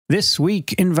This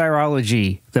Week in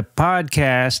Virology, the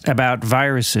podcast about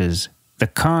viruses, the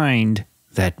kind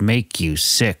that make you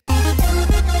sick.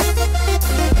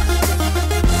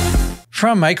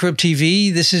 From Microbe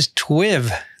TV, this is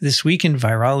TWiV, This Week in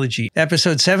Virology,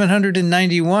 episode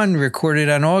 791, recorded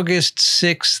on August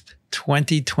 6th,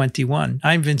 2021.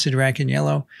 I'm Vincent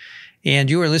Racaniello, and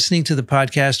you are listening to the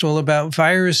podcast all about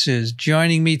viruses.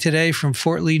 Joining me today from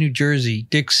Fort Lee, New Jersey,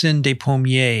 Dixon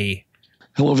Despommier.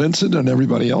 Hello, Vincent, and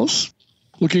everybody else.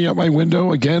 Looking out my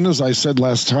window again, as I said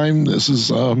last time, this is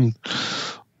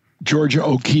Georgia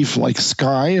O'Keeffe-like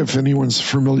sky. If anyone's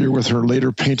familiar with her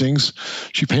later paintings,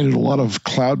 she painted a lot of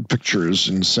cloud pictures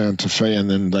in Santa Fe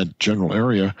and in that general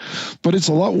area. But it's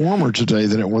a lot warmer today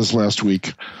than it was last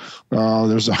week.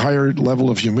 There's a higher level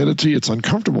of humidity. It's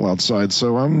uncomfortable outside,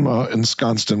 so I'm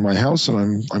ensconced in my house,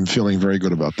 and I'm feeling very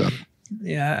good about that.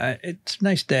 Yeah, it's a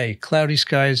nice day. Cloudy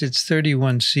skies. It's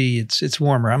 31 C. It's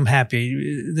warmer. I'm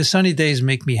happy. The sunny days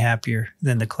make me happier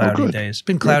than the cloudy days. It's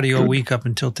been cloudy all week up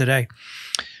until today.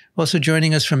 Also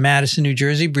joining us from Madison, New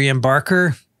Jersey, Brienne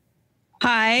Barker.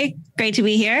 Hi, great to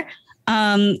be here.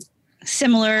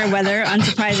 Similar weather,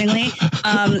 unsurprisingly.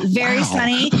 Very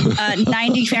sunny,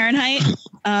 90 Fahrenheit,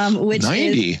 which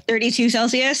 90. Is 32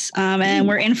 Celsius. And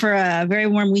we're in for a very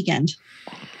warm weekend.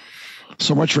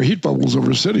 So much for heat bubbles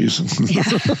over cities. Yeah.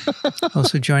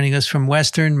 Also joining us from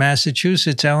Western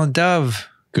Massachusetts, Alan Dove.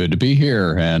 Good to be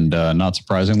here. And not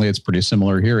surprisingly, it's pretty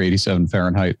similar here, 87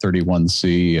 Fahrenheit, 31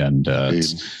 C. And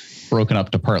it's broken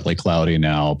up to partly cloudy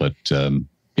now. But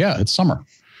yeah, it's summer.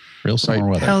 Real summer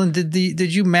weather. Alan,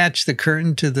 did you match the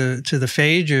curtain to the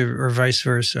phage or vice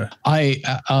versa?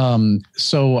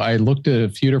 So I looked at a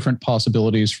few different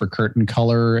possibilities for curtain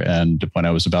color. And when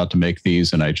I was about to make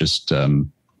these, and I just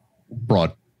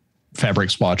brought fabric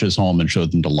swatches home and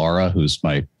showed them to Laura, who's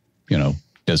my,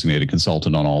 designated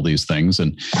consultant on all these things.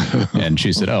 And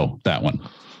she said, oh, that one.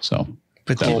 So,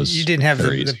 but that was you didn't have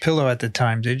the pillow at the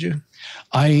time, did you?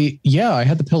 I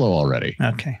had the pillow already.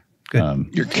 Okay, good.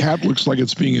 Your cat looks like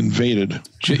it's being invaded.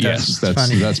 Yes,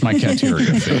 that's my Cateria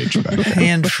phage back there.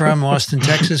 And from Austin,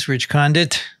 Texas, Rich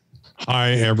Condit.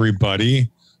 Hi,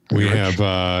 everybody. We have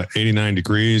 89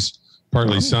 degrees.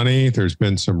 Partly sunny. There's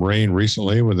been some rain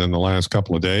recently within the last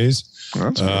couple of days.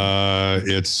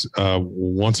 It's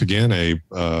once again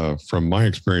from my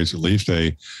experience at least,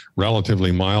 a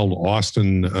relatively mild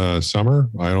Austin summer.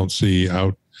 I don't see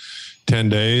out 10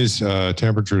 days.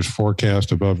 Temperatures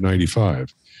forecast above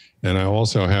 95. And I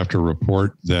also have to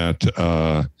report that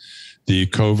the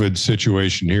COVID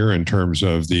situation here in terms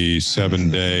of the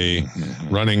 7-day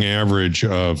running average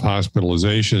of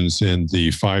hospitalizations in the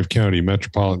 5-county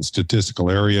metropolitan statistical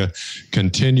area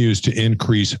continues to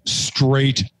increase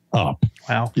straight up.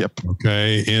 Wow. Yep.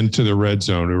 Okay. Into the red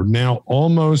zone. We're now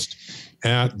almost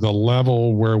at the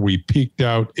level where we peaked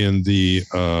out in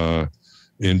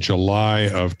July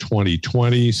of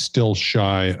 2020, still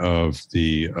shy of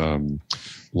the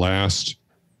last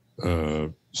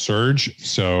surge.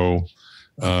 So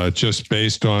just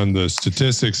based on the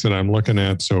statistics that I'm looking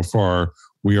at so far,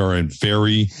 we are in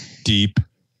very deep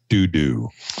doo-doo.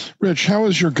 Rich, how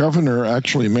is your governor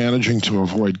actually managing to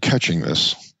avoid catching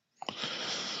this?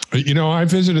 I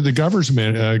visited the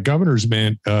governor's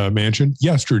mansion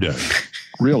yesterday.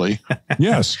 Really?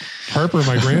 Yes. Harper,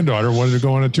 my granddaughter, wanted to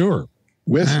go on a tour.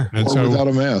 With or so, without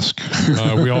a mask?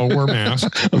 We all wore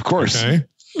masks. Of course. Okay.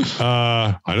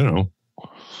 I don't know.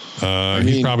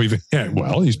 He's probably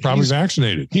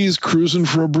vaccinated. He's cruising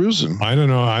for a bruising. I don't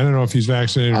know if he's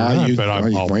vaccinated or not, but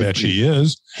I'll bet he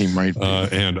is. He might be. I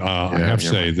have to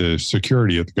say the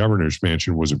security at the governor's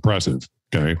mansion was impressive.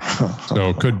 Okay. So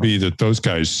it could be that those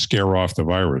guys scare off the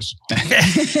virus.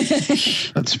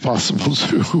 That's possible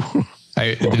too.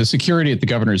 The security at the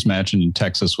governor's mansion in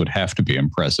Texas would have to be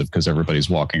impressive because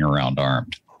everybody's walking around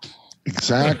armed.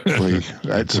 Exactly.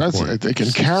 They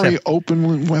can carry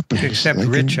open weapons. Except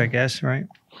Rich, I guess, right?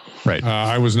 Right.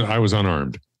 I was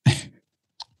unarmed.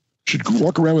 Should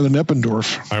walk around with an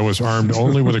Eppendorf. I was armed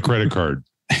only with a credit card.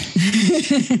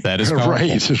 That is powerful.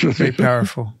 Right. Very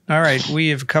powerful. All right. We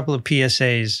have a couple of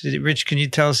PSAs. Rich, can you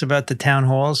tell us about the town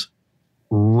halls?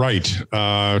 Right.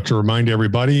 To remind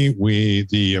everybody,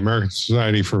 the American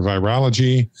Society for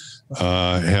Virology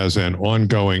has an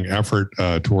ongoing effort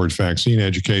towards vaccine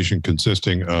education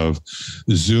consisting of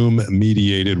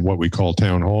Zoom-mediated, what we call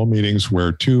town hall meetings,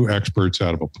 where 2 experts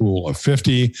out of a pool of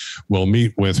 50 will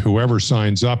meet with whoever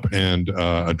signs up and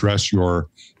address your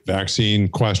vaccine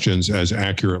questions as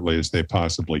accurately as they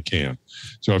possibly can.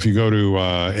 So if you go to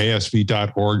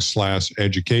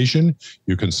asv.org/education,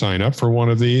 you can sign up for one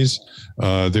of these.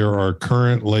 There are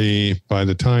currently, by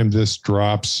the time this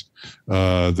drops,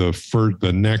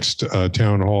 The next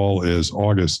town hall is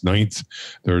August 9th.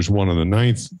 There's one on the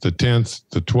 9th, the 10th,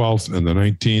 the 12th, and the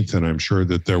 19th, and I'm sure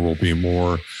that there will be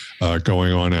more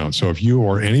going on out. So if you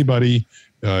or anybody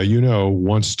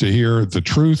wants to hear the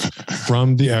truth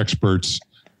from the experts,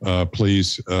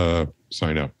 please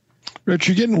sign up. Rich,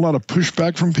 you're getting a lot of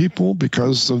pushback from people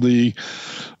because of the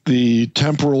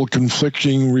temporal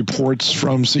conflicting reports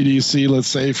from CDC, let's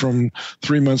say from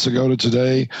 3 months ago to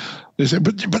today. They say,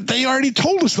 but they already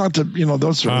told us not to,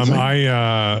 those sort of things.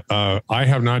 I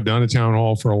have not done a town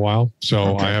hall for a while,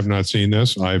 so okay. I have not seen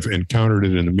this. I've encountered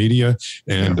it in the media,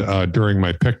 and during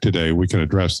my pick today, we can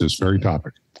address this very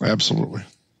topic. Absolutely.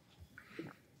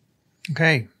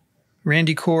 Okay.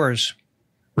 Randy Coors.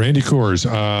 Randy Coors,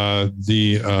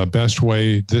 the best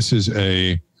way, this is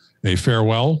a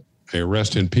farewell, a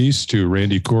rest in peace to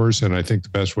Randy Coors, and I think the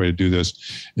best way to do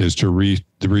this is to read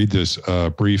this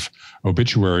brief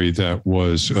obituary that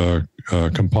was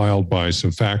compiled by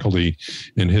some faculty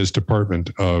in his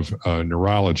department of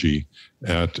neurology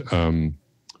at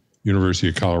University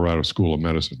of Colorado School of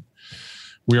Medicine.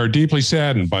 We are deeply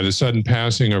saddened by the sudden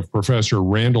passing of Professor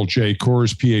Randall J.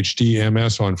 Coors, PhD,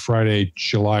 MS, on Friday,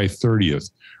 July 30th.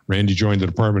 Randy joined the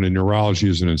Department of Neurology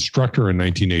as an instructor in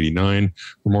 1989.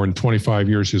 For more than 25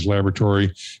 years, his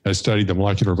laboratory has studied the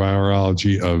molecular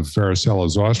virology of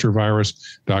varicella-zoster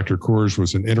virus. Dr. Coors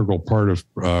was an integral part of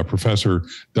Professor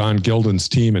Don Gilden's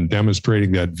team in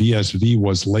demonstrating that VSV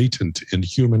was latent in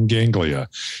human ganglia.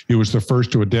 He was the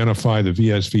first to identify the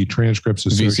VSV transcripts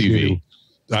associated.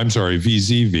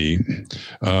 VZV.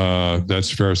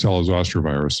 That's varicella-zoster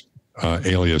virus.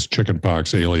 Alias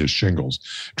chickenpox, alias shingles.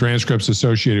 Transcripts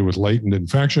associated with latent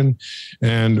infection,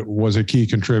 and was a key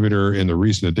contributor in the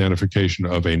recent identification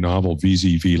of a novel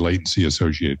VZV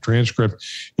latency-associated transcript.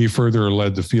 He further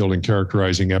led the field in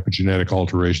characterizing epigenetic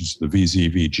alterations to the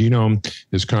VZV genome.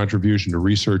 His contribution to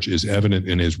research is evident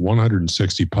in his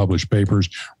 160 published papers,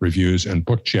 reviews, and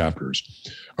book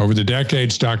chapters. Over the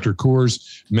decades, Dr.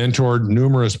 Coors mentored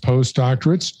numerous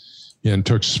postdoctorates and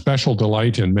took special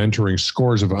delight in mentoring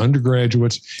scores of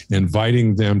undergraduates,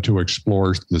 inviting them to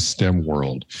explore the STEM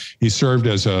world. He served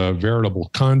as a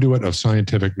veritable conduit of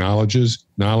scientific knowledge,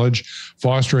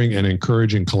 fostering and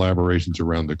encouraging collaborations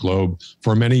around the globe.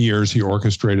 For many years, he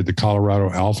orchestrated the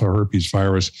Colorado Alpha Herpes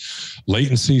Virus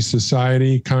Latency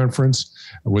Society Conference.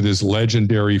 With his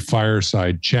legendary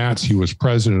fireside chats, he was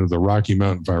president of the Rocky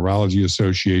Mountain Virology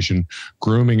Association,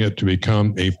 grooming it to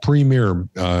become a premier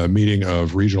meeting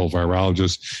of regional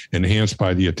virologists, enhanced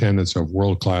by the attendance of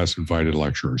world-class invited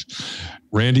lecturers.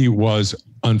 Randy was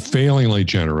unfailingly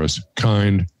generous,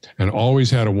 kind, and always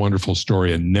had a wonderful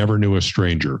story and never knew a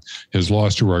stranger. His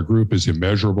loss to our group is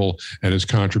immeasurable, and his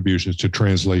contributions to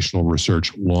translational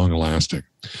research long-lasting.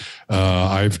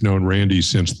 I've known Randy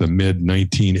since the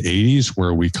mid-1980s,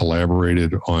 where we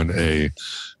collaborated on a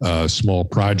small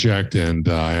project, and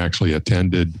I actually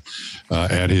attended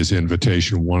at his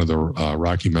invitation one of the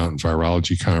Rocky Mountain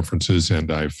Virology conferences,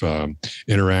 and I've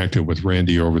interacted with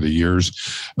Randy over the years.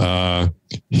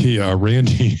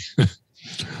 Randy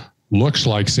looks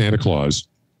like Santa Claus.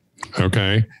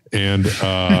 Okay. And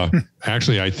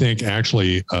I think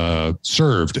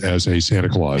served as a Santa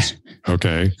Claus.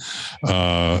 Okay.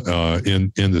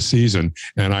 In the season.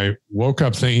 And I woke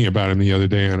up thinking about him the other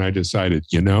day, and I decided,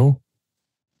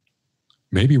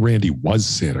 maybe Randy was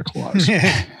Santa Claus.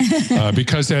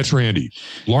 Because that's Randy.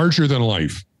 Larger than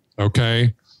life.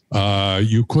 Okay.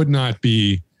 You could not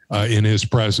be in his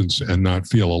presence and not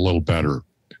feel a little better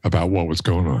about what was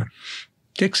going on.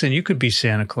 Dixon, you could be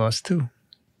Santa Claus too.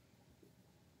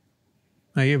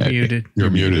 Oh, you're muted. You're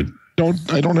muted.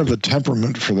 I don't have the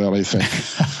temperament for that, I think.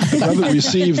 I'd rather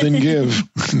receive than give.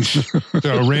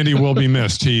 So Randy will be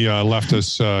missed. He left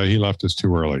us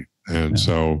too early. And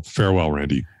so farewell,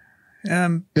 Randy.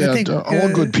 I think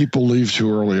all good people leave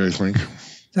too early, I think.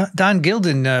 Don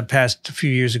Gilden passed a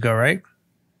few years ago, right?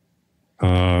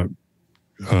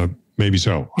 Maybe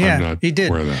so. Yeah, I'm not he did.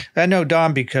 aware of that. I know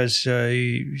Don because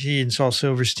he and Saul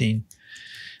Silverstein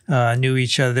knew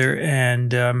each other,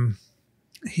 and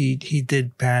he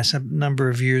did pass a number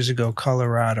of years ago,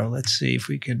 Colorado. Let's see if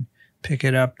we can pick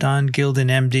it up. Don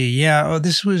Gilden, MD. Yeah,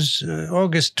 this was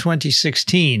August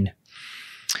 2016.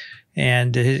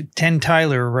 And Ten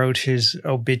Tyler wrote his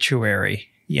obituary.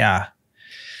 Yeah.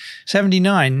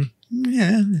 79.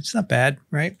 Yeah, it's not bad,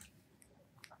 right?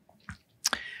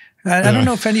 I don't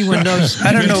know if anyone knows.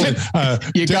 I don't know.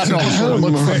 You got it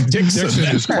all.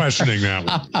 Dixon is questioning that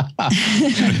one.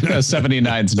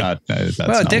 79's not.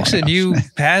 Well, Dixon, you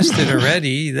passed it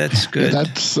already. That's good.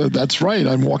 That's right.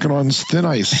 I'm walking on thin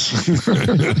ice.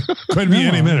 Could be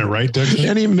any minute, right,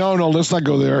 Dixon? No, let's not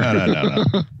go there. No.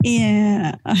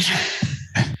 Yeah.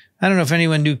 I don't know if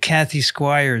anyone knew Kathy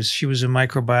Squires. She was a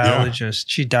microbiologist.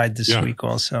 Yeah. She died this week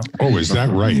also. Oh, is that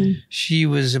right? She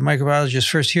was a microbiologist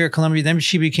first here at Columbia. Then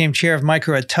she became chair of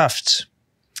micro at Tufts.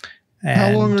 And,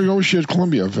 how long ago was she at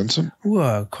Columbia, Vincent?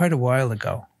 Quite a while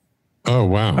ago. Oh,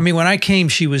 wow. I mean, when I came,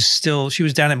 she was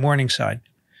down at Morningside.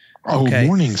 Oh, okay.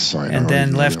 Morningside. And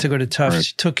then left to go to Tufts. Right.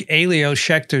 She took Elio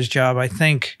Schechter's job, I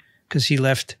think, because he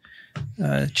left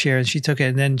chair, and she took it.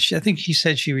 And then I think he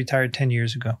said she retired 10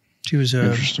 years ago. She was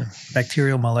a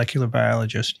bacterial molecular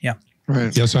biologist. Yeah.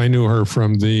 Right. Yes, I knew her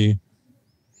from the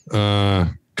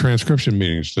transcription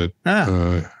meetings that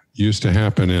used to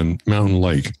happen in Mountain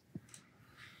Lake.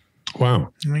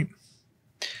 Wow. Right.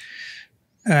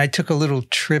 I took a little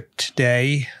trip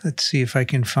today. Let's see if I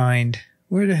can find,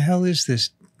 where the hell is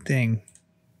this thing?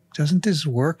 Doesn't this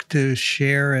work to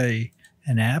share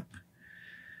an app?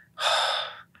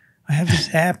 I have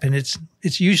this app, and it's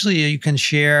usually you can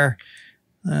share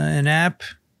an app.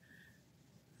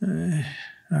 All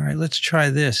right, let's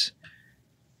try this.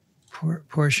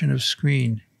 Portion of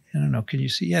screen. I don't know. Can you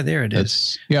see? Yeah, there it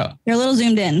is. Yeah. You're a little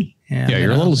zoomed in. Yeah,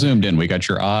 you're a little zoomed in. We got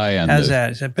your eye. And how's that?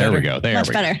 Is that better? There we go.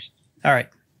 Much better. All right.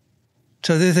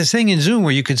 So there's this thing in Zoom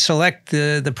where you could select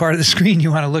the part of the screen you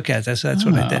want to look at. That's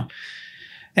what I did.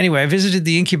 Anyway, I visited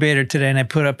the incubator today, and I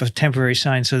put up a temporary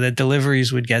sign so that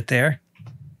deliveries would get there.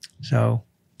 So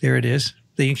there it is,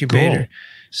 the incubator. Cool.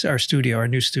 Our studio, our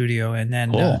new studio. And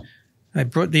then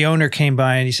the owner came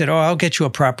by and he said, "Oh, I'll get you a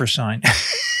proper sign."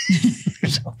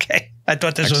 It's okay. I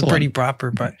thought this was pretty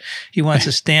proper, but he wants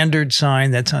a standard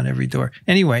sign that's on every door.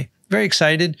 Anyway, very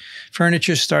excited.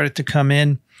 Furniture started to come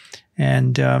in.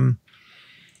 And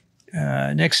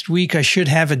next week I should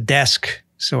have a desk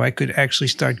so I could actually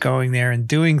start going there and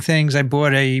doing things. I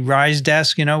bought a rise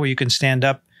desk, where you can stand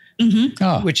up.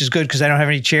 Mm-hmm. Which is good because I don't have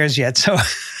any chairs yet, so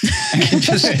I can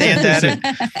just stand at it.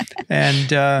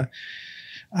 And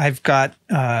I've got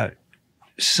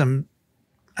some.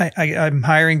 I'm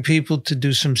hiring people to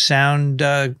do some sound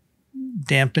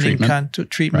dampening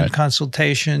treatment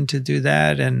consultation to do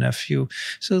that, and a few.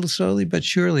 So slowly but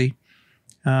surely,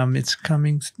 it's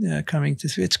coming to.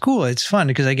 It's cool. It's fun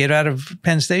because I get out of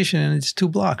Penn Station and it's 2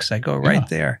 blocks. I go right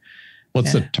there.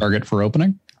 What's the target for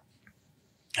opening?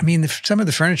 I mean, some of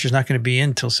the furniture is not going to be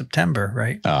in till September,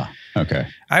 right? Okay.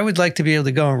 I would like to be able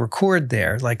to go and record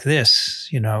there like this,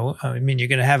 I mean, you're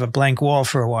going to have a blank wall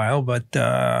for a while, but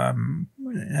I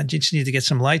just need to get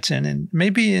some lights in. And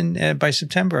maybe by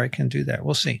September I can do that.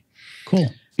 We'll see.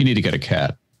 Cool. You need to get a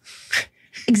cat.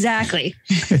 Exactly.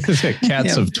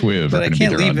 Cats of TWiV. But I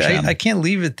can't leave it. I can't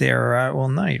leave it there all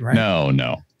night, right? No.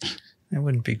 That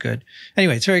wouldn't be good.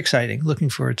 Anyway, it's very exciting. Looking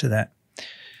forward to that.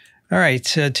 All right,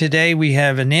 today we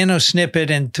have a nano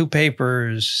snippet and 2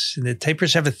 papers. The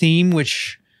papers have a theme,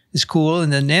 which is cool.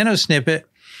 And the nano snippet,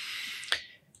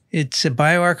 it's a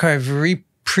bioarchive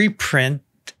preprint.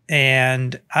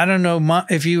 And I don't know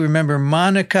if you remember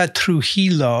Monica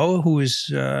Trujillo, who is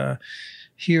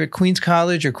here at Queens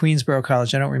College or Queensborough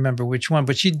College. I don't remember which one,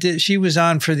 but she was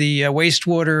on for the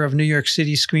wastewater of New York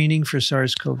City screening for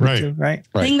SARS-CoV-2, right?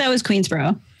 I think that was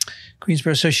Queensborough.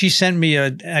 So she sent me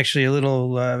actually a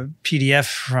little PDF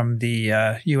from the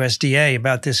USDA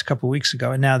about this a couple of weeks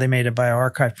ago, and now they made a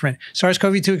bioarchive print.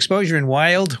 SARS-CoV-2 exposure in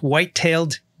wild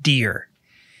white-tailed deer.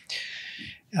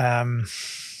 And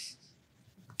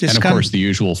of course, the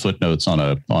usual footnotes on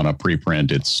a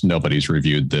preprint. It's nobody's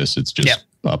reviewed this. It's just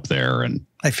up there, and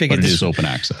I figured it is open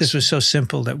access. This was so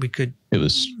simple that we could.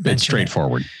 It's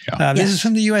straightforward. Yeah. This is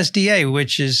from the USDA,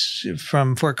 which is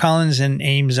from Fort Collins and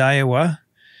Ames, Iowa.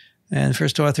 And the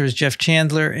first author is Jeff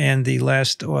Chandler, and the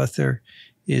last author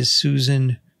is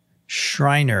Susan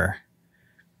Schreiner.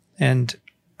 And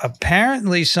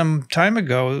apparently some time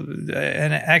ago,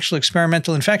 an actual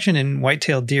experimental infection in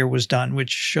white-tailed deer was done,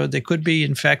 which showed they could be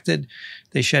infected.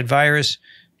 They shed virus.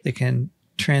 They can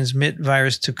transmit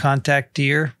virus to contact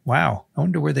deer. Wow. I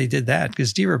wonder where they did that,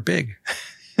 because deer are big.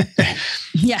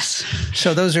 Yes.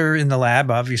 So those are in the lab,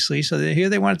 obviously. So here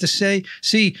they wanted to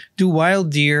see, do wild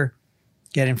deer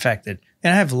get infected?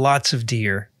 And I have lots of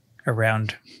deer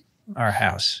around our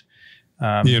house.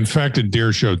 The infected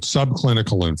deer showed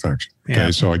subclinical infection.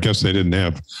 Okay, so I guess they didn't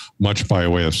have much by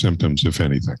way of symptoms, if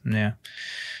anything. Yeah.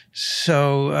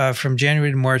 So from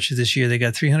January to March of this year, they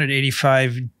got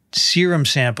 385 serum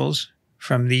samples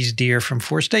from these deer from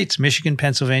 4 states: Michigan,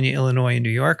 Pennsylvania, Illinois, and New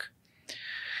York.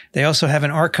 They also have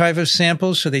an archive of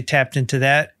samples, so they tapped into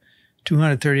that.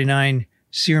 239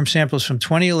 serum samples from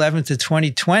 2011 to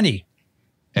 2020.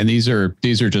 And these are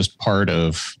just part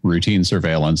of routine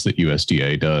surveillance that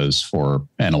USDA does for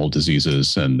animal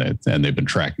diseases, and they've been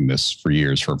tracking this for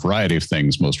years for a variety of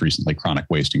things. Most recently, chronic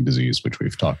wasting disease, which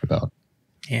we've talked about.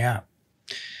 Yeah,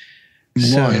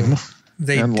 Lyme.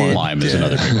 So Lyme is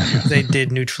another big one. They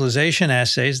did neutralization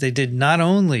assays. They did not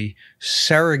only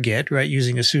surrogate, right,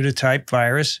 using a pseudotype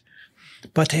virus,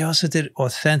 but they also did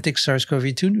authentic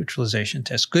SARS-CoV-2 neutralization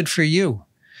tests. Good for you.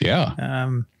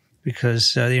 Yeah.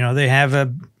 Because, they have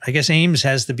I guess Ames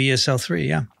has the BSL-3,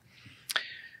 yeah.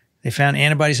 They found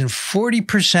antibodies in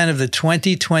 40% of the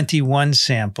 2021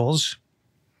 samples,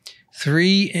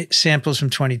 3 samples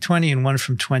from 2020 and 1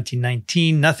 from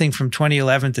 2019, nothing from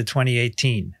 2011 to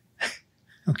 2018.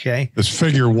 Okay. This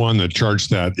figure 1 that charts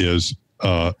that is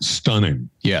stunning.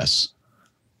 Yes.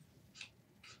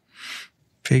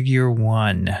 Figure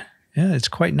 1. Yeah, it's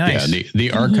quite nice. Yeah,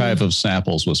 the archive of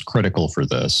samples was critical for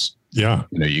this. Yeah.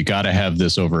 You got to have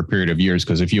this over a period of years,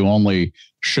 because if you only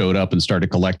showed up and started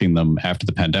collecting them after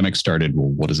the pandemic started, well,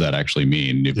 what does that actually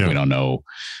mean if we don't know?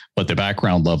 But the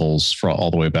background levels for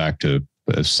all the way back to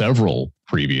several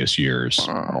previous years.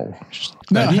 Wow.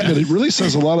 It really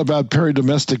says a lot about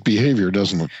peridomestic behavior,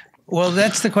 doesn't it? Well,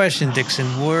 that's the question, Dixon.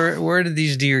 Where did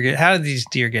these deer get? How did these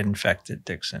deer get infected,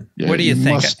 Dixon? Yeah, what do you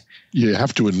think? You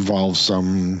have to involve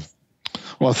some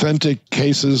authentic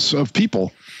cases of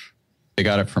people. They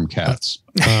got it from cats.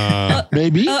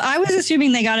 Maybe. I was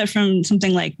assuming they got it from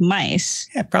something like mice.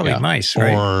 Yeah, probably mice,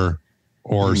 right?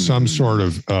 Or some sort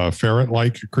of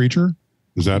ferret-like creature.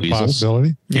 Is that a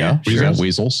possibility? Yeah, sure.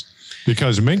 Weasels.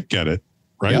 Because mink get it,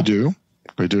 right?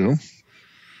 They do.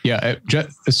 Yeah,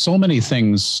 so many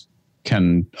things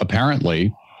can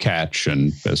apparently catch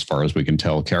and, as far as we can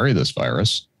tell, carry this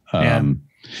virus.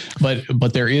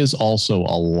 But there is also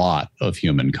a lot of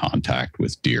human contact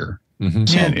with deer.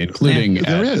 Mm-hmm. And including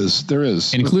there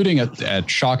is including at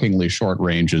shockingly short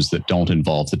ranges that don't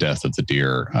involve the death of the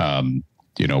deer.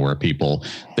 Where people,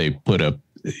 they put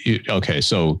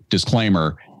so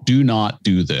disclaimer, do not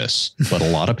do this. But a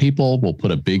lot of people will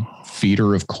put a big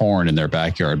feeder of corn in their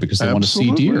backyard because they want to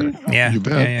see deer. Yeah. You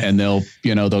bet. Yeah. And they'll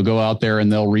go out there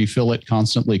and they'll refill it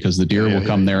constantly because the deer will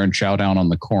come there and chow down on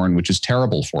the corn, which is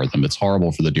terrible for them. It's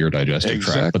horrible for the deer digestive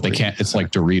tract, but they can't, it's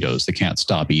like Doritos. They can't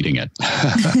stop eating it.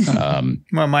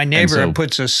 Well, my neighbor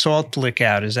puts a salt lick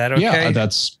out. Is that okay?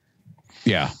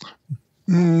 Yeah,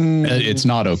 it's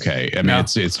not okay. I mean,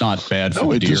 it's not bad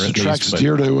for the deer. It just attracts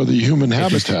deer to the human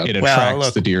habitat. It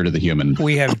attracts the deer to the human.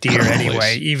 We have deer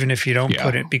anyway, even if you don't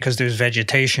put it, because there's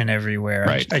vegetation everywhere.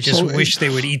 Right. I just wish they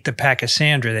would eat the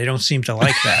pachysandra. They don't seem to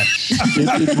like that.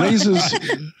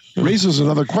 It raises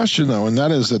another question, though, and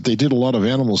that is that they did a lot of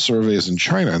animal surveys in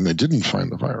China, and they didn't find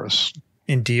the virus.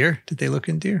 In deer? Did they look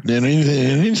in deer? In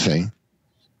anything.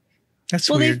 That's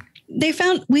weird. They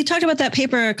found, we talked about that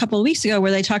paper a couple of weeks ago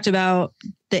where they talked about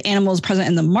the animals present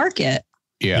in the market.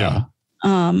 Yeah.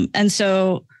 I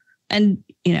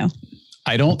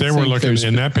don't they were looking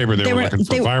in that paper. They were looking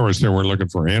for virus. They were looking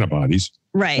for antibodies.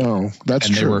 Right. Oh, that's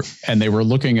true. They were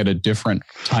looking at a different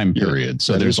time period.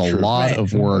 So there's a lot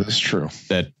of work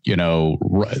that,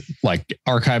 like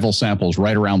archival samples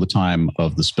right around the time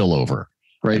of the spillover.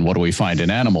 Right. And what do we find in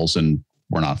animals? And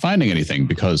we're not finding anything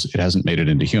because it hasn't made it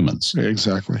into humans.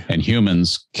 Exactly. And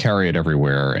humans carry it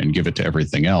everywhere and give it to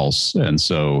everything else. And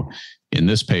so in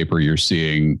this paper, you're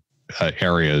seeing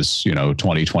areas,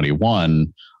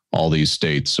 2021, all these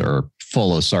states are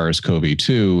full of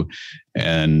SARS-CoV-2.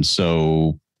 And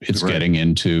so it's getting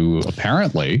into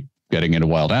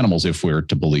wild animals if we're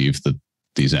to believe that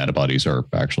these antibodies are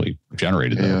actually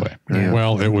generated that way. Yeah.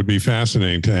 Well, it would be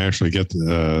fascinating to actually get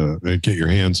your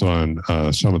hands on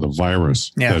some of the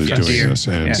virus that is doing this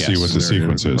and see what the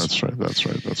sequence is. That's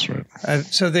right.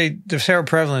 So the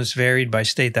seroprevalence varied by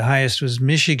state. The highest was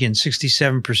Michigan,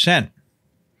 67%,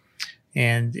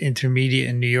 and intermediate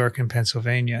in New York and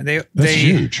Pennsylvania. That's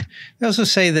huge. They also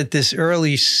say that these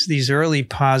early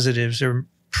positives are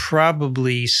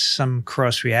probably some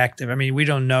cross-reactive. I mean, we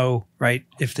don't know, right,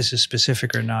 if this is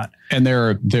specific or not. And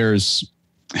there's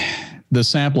the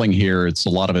sampling here. It's a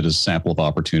lot of it is sample of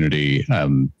opportunity.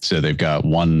 So they've got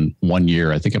one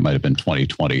year, I think it might have been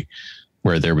 2020,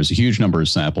 where there was a huge number of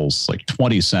samples, like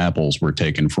 20 samples were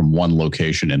taken from one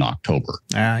location in October.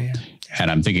 Yeah.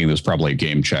 And I'm thinking there's probably a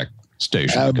game check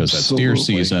station because that's deer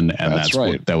season, and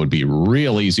that would be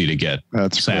real easy to get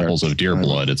samples of deer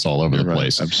blood. It's all over the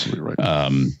place. Absolutely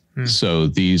right. So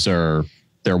they're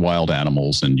wild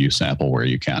animals, and you sample where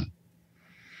you can.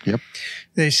 Yep.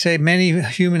 They say many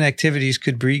human activities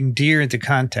could bring deer into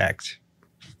contact.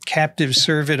 captive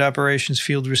cervid operations,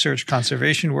 field research,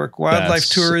 conservation work, wildlife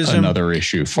tourism, another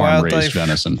issue, farm-raised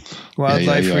venison,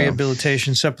 wildlife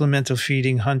rehabilitation, supplemental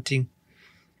feeding, hunting.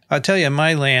 I'll tell you, in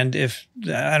my land, if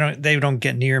they don't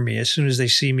get near me. As soon as they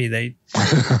see me, they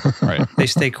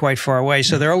stay quite far away.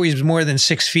 So they're always more than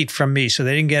 6 feet from me. So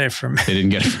they didn't get it from me. They didn't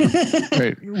get it from me.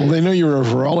 Right. Well, they know you're a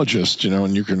virologist,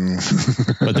 and you can.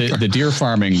 But the deer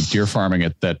farming,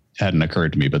 that hadn't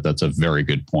occurred to me, but that's a very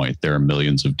good point. There are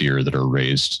millions of deer that are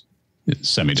raised in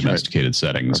semi-domesticated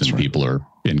settings, and people are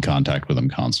in contact with them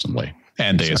constantly,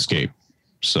 and they escape.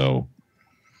 So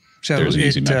there's an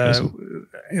easy mechanism.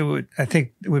 I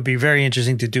think it would be very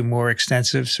interesting to do more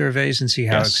extensive surveys and see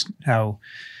how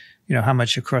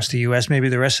much across the U.S., maybe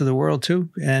the rest of the world too,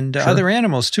 and other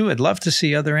animals too. I'd love to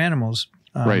see other animals.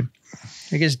 Right.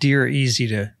 I guess deer are easy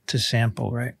to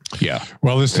sample, right? Yeah.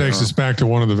 Well, this takes us back to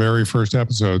one of the very first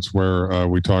episodes where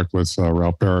we talked with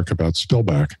Ralph Barrick about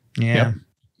spillback. Yeah. Yep.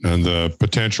 And the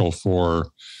potential for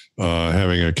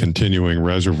having a continuing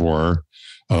reservoir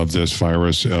of this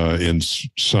virus in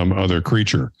some other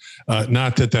creature.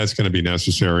 Not that that's going to be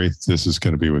necessary. This is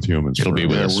going to be with humans. It'll be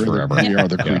with us forever. We are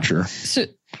the creature.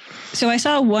 So I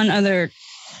saw one other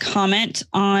comment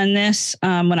on this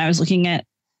when I was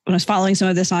following some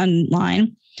of this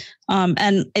online.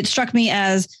 And it struck me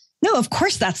as, no, of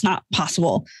course that's not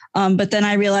possible. But then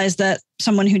I realized that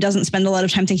someone who doesn't spend a lot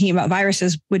of time thinking about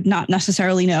viruses would not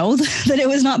necessarily know that it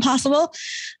was not possible.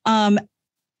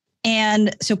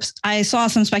 And so I saw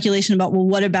some speculation about, well,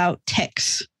 what about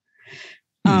ticks?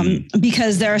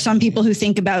 Because there are some people who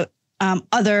think about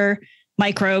other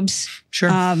microbes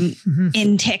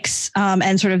in ticks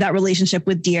and sort of that relationship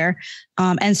with deer.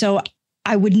 And so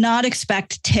I would not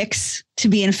expect ticks to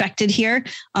be infected here.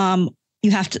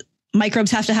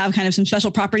 Microbes have to have kind of some special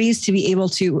properties to be able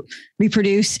to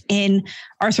reproduce in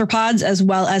arthropods as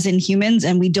well as in humans.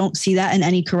 And we don't see that in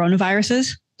any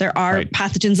coronaviruses. There are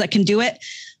pathogens that can do it.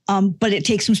 But it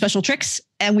takes some special tricks,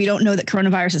 and we don't know that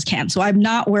coronaviruses can. So I'm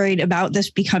not worried about this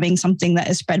becoming something that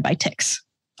is spread by ticks.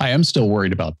 I am still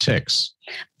worried about ticks.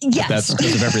 Yes. That's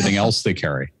because of everything else they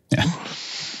carry.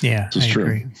 Yeah, I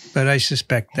agree. But I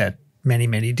suspect that many,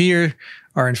 many deer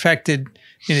are infected.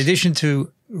 In addition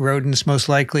to rodents, most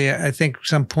likely, I think at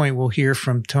some point we'll hear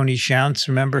from Tony Shounts.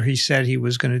 Remember, he said he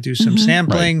was going to do some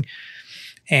sampling. Right.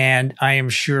 And I am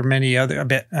sure many other,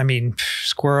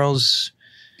 squirrels.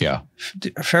 Yeah.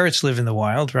 Ferrets live in the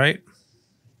wild, right?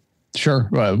 Sure.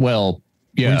 Well,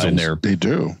 yeah. Weasels, and they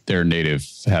do. Their native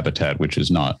habitat, which is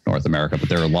not North America, but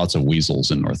there are lots of weasels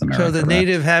in North America. So the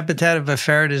native habitat of a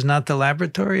ferret is not the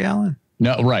laboratory, Alan?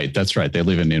 No, right. That's right. They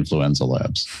live in influenza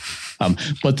labs.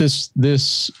 But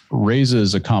this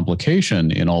raises a complication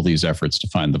in all these efforts to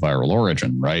find the viral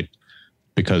origin, right?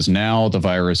 Because now the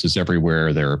virus is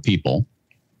everywhere there are people,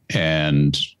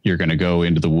 and you're going to go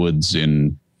into the woods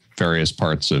in various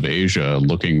parts of Asia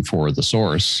looking for the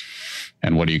source.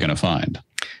 And what are you going to find?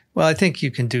 Well, I think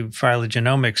you can do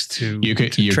phylogenomics to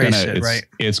trace it, right?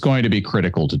 It's going to be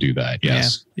critical to do that,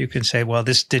 yes. Yeah, you can say, well,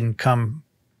 this didn't come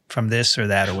from this or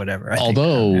that or whatever.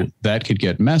 Although that could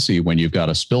get messy when you've got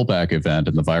a spillback event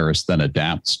and the virus then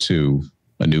adapts to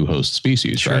a new host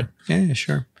species, right? Yeah,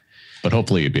 sure. But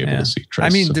hopefully you'd be able to see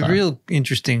traces. The real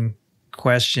interesting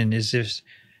question is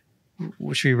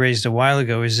which we raised a while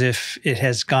ago, is if it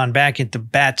has gone back into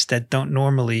bats that don't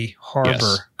normally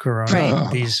harbor corona,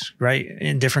 these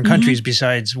in different countries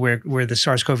besides where the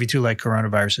SARS-CoV-2 like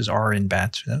coronaviruses are in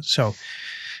bats. So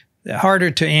harder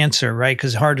to answer, right?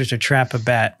 Because harder to trap a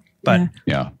bat, but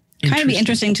kind of be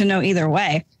interesting to know either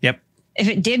way. Yep. If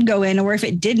it did go in or if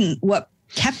it didn't, what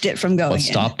kept it from going in? What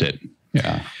stopped it?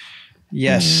 Yeah.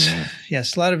 Yes.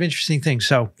 Yes. A lot of interesting things.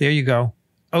 So there you go.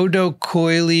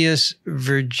 Odocoileus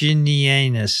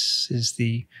virginianus is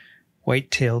the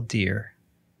white-tailed deer.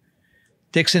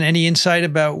 Dixon, any insight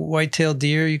about white-tailed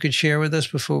deer you could share with us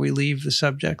before we leave the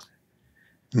subject?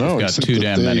 No, got too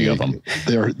damn many of them.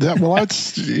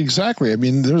 That's exactly. I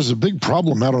mean, there's a big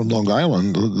problem out on Long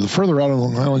Island. The further out on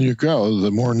Long Island you go,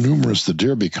 the more numerous the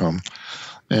deer become.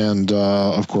 And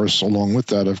of course, along with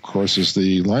that, of course, is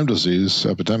the Lyme disease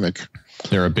epidemic.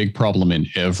 They're a big problem in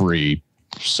every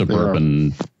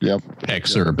suburban,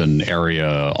 exurban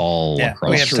area all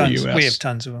across the U.S. We have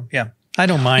tons of them. Yeah. I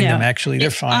don't mind them, actually. They're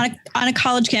fine. On a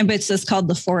college campus that's called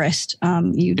the Forest,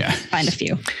 you'd find a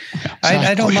few. Yeah.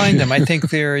 I don't mind them. I think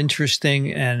they're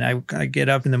interesting, and I get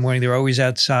up in the morning. They're always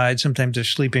outside. Sometimes they're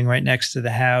sleeping right next to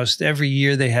the house. Every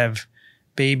year they have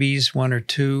babies, 1 or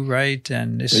 2, right?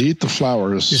 And They eat the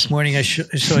flowers. This morning I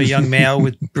saw a young male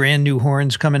with brand new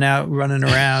horns coming out, running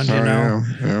around, you know.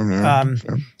 Yeah.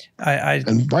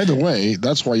 And by the way,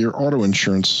 that's why your auto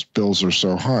insurance bills are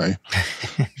so high,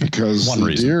 because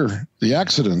the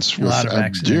accidents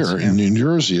with deer in New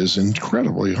Jersey is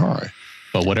incredibly high.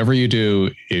 But whatever you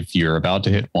do, if you're about to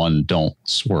hit one, don't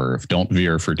swerve. Don't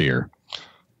veer for deer.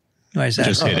 Why is that?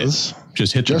 Just hit it.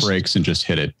 Just hit the brakes and just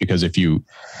hit it. Because if you're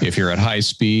at high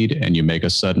speed and you make a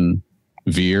sudden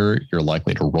veer, you're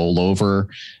likely to roll over.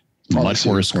 Much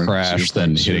worse crash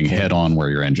than hitting head on where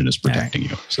your engine is protecting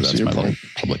you. So that's my little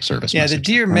public service message. The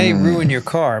deer may ruin your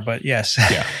car, but yes.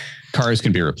 Yeah. Cars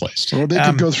can be replaced. Well, they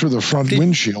could go through the front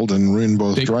windshield and ruin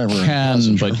both driver and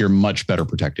passenger. But you're much better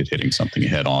protected hitting something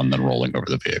head on than rolling over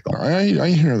the vehicle. I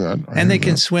hear that. And they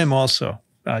can swim also.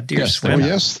 Deer swim. Oh,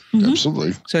 yes,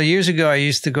 absolutely. So years ago, I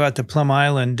used to go out to Plum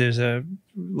Island. There's a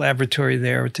laboratory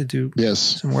there to do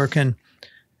some work in.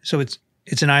 So it's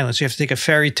an island, so you have to take a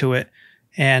ferry to it.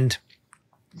 And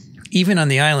even on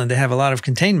the island, they have a lot of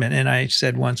containment. And I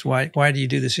said once, why do you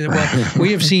do this? He said, well,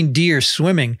 we have seen deer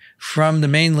swimming from the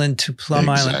mainland to Plum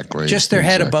Island, just their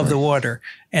head above the water.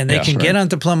 And they can get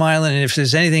onto Plum Island. And if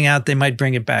there's anything out, they might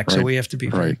bring it back. So we have to be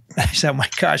ready. I said, oh my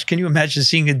gosh, can you imagine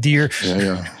seeing a deer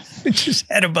just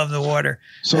head above the water?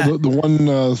 So the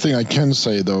one thing I can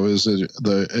say, though, is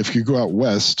that if you go out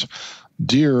west,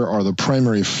 deer are the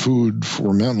primary food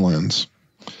for mountain lions.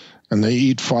 And they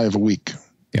eat 5 a week.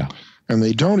 Yeah. And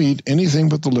they don't eat anything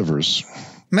but the livers.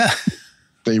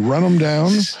 They run them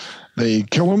down, they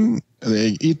kill them,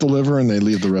 they eat the liver, and they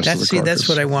leave the rest of the carcass. That's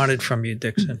what I wanted from you,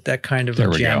 Dixon, that kind of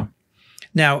a gem. Go.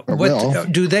 Now,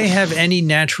 do they have any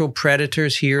natural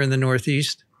predators here in the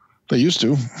Northeast? They used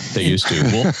to.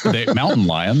 Mountain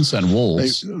lions and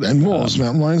wolves. Mountain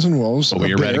lions and wolves. But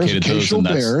we eradicated those, and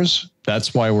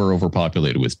that's why we're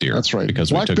overpopulated with deer. That's right.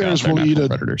 Because black we took bears out their natural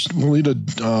predators. Will eat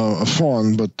a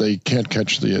fawn, but they can't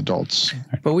catch the adults.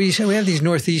 But we have these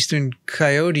northeastern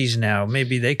coyotes now.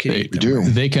 Maybe they could eat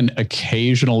them. They can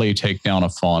occasionally take down a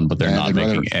fawn, but they're not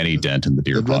making any dent in the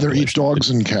deer population. They'd rather eat dogs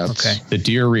and cats. Okay. The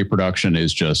deer reproduction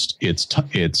is just it's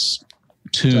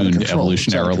tuned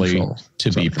evolutionarily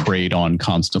to be preyed on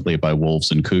constantly by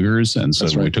wolves and cougars, and so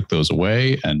we took those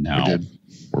away, and now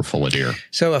we're full of deer.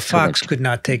 So a fox could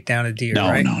not take down a deer,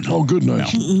 right? No. Oh, good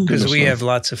night. Because we have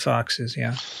lots of foxes,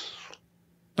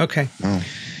 Okay. Oh.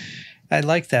 I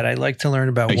like that. I like to learn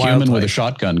about wildlife. A human with a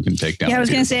shotgun can take down. Yeah, I was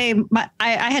going to say,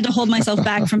 I had to hold myself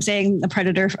back from saying the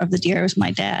predator of the deer was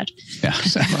my dad. Yeah.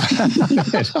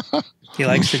 He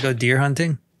likes to go deer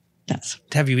hunting? Yes.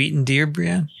 Have you eaten deer,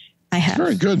 Brianne? I have.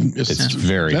 Very good. It's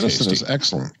very venison tasty. Is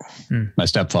excellent. My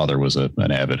stepfather was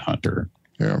an avid hunter.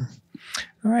 Yeah.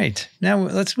 All right. Now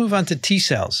let's move on to T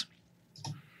cells.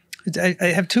 I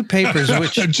have 2 papers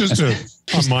which just a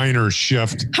minor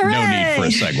shift. Hooray! No need for a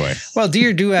segue. Well,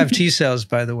 deer do have T cells,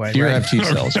 by the way. Deer have T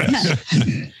cells,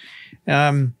 yes.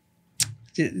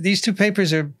 These 2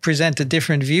 papers present a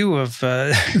different view of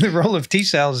the role of T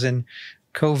cells in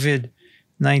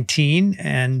COVID-19,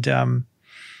 and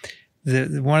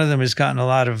one of them has gotten a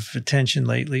lot of attention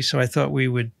lately. So I thought we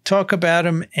would talk about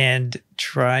them and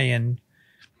try and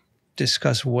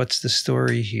discuss what's the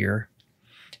story here.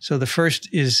 So the first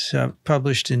is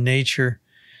published in Nature.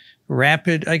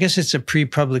 Rapid, I guess it's a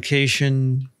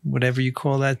pre-publication, whatever you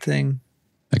call that thing.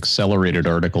 Accelerated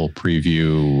article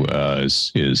preview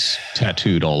is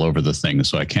tattooed all over the thing,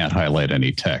 so I can't highlight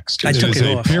any text. I took it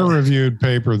off. It's a peer-reviewed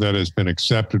paper that has been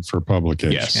accepted for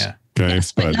publication. Yes. Yeah. Okay,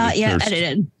 yes, but not yet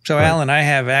edited. So, Alan, I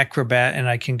have Acrobat, and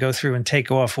I can go through and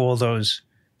take off all those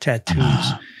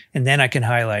tattoos, and then I can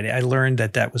highlight it. I learned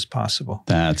that was possible.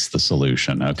 That's the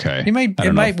solution. Okay.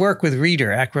 It might work with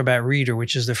Reader, Acrobat Reader,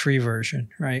 which is the free version,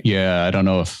 right? Yeah, I don't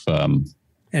know if... and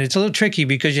it's a little tricky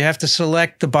because you have to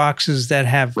select the boxes that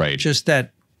have just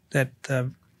that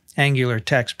angular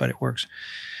text, but it works.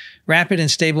 Rapid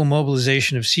and stable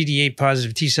mobilization of CD8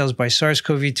 positive T cells by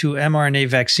SARS-CoV-2 mRNA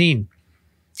vaccine.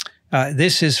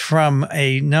 This is from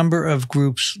a number of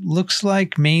groups, looks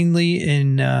like mainly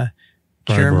in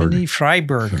Germany,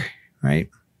 Freiburg, right?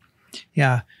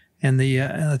 Yeah. And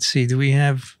let's see, do we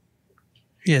have,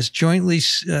 jointly,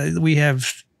 we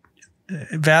have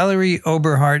Valerie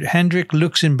Oberhardt, Hendrik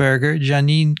Luxemburger,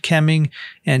 Janine Kemming,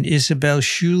 and Isabel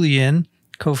Schulien,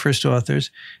 co-first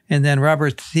authors, and then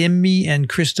Robert Thimme and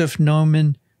Christoph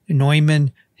Neumann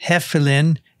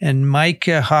Heffelin, and Mike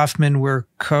Hoffman were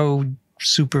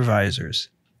co-supervisors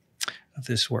of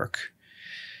this work.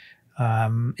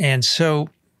 And so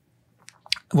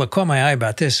what caught my eye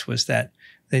about this was that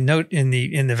they note in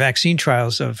the vaccine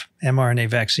trials of mRNA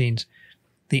vaccines,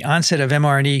 the onset of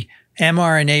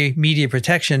mRNA media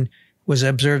protection was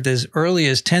observed as early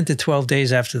as 10 to 12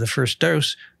 days after the first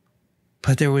dose,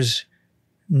 but there was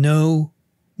no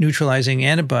neutralizing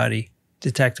antibody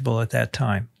detectable at that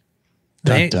time.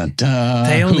 They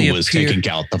only Who was taking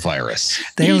out the virus?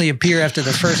 They only appear after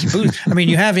the first boost. I mean,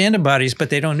 you have antibodies, but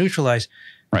they don't neutralize.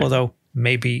 Right. Although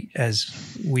maybe, as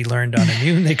we learned on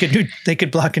immune, they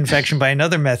could block infection by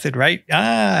another method, right?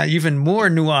 Even more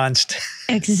nuanced.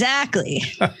 Exactly.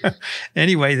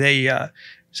 Anyway, they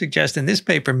suggest in this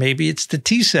paper maybe it's the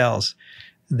T cells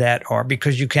that are,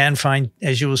 because you can find,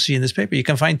 as you will see in this paper, you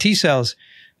can find T cells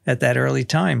at that early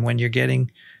time when you're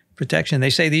getting protection. They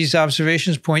say these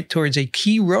observations point towards a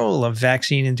key role of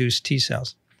vaccine-induced T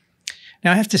cells.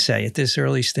 Now, I have to say, at this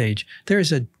early stage, there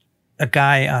is a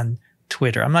guy on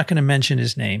Twitter. I'm not going to mention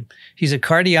his name. He's a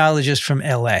cardiologist from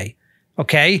LA.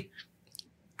 Okay?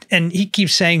 And he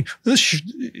keeps saying,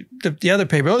 the other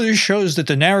paper, this shows that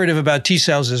the narrative about T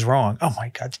cells is wrong. Oh my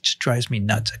God, it just drives me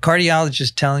nuts. A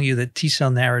cardiologist telling you that T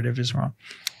cell narrative is wrong.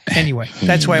 Anyway,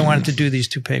 that's why I wanted to do these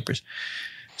two papers.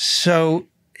 So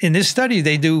in this study,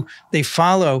 they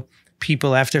follow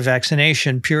people after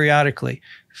vaccination periodically,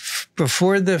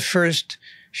 before the first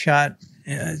shot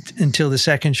until the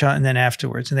second shot, and then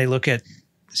afterwards. And they look at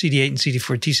CD8 and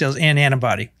CD4 T cells and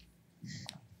antibody.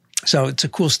 So it's a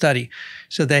cool study.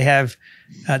 So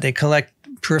they collect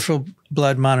peripheral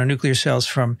blood mononuclear cells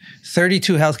from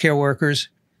 32 healthcare workers,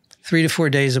 3 to 4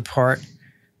 days apart.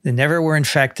 They never were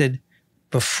infected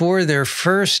before their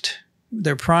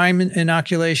prime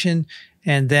inoculation,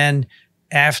 and then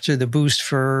after the boost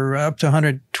for up to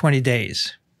 120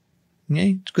 days.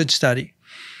 Okay? It's a good study.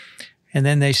 And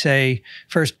then they say,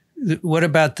 first, what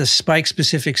about the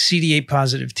spike-specific CD8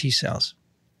 positive T cells?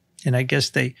 And I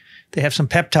guess they have some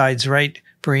peptides, right,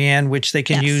 Brianne, which they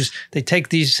can use. They take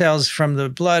these cells from the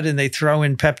blood and they throw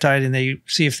in peptide and they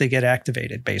see if they get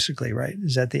activated, basically, right?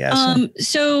 Is that the assay?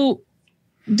 So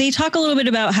they talk a little bit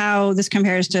about how this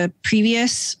compares to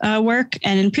previous work.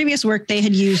 And in previous work, they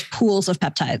had used pools of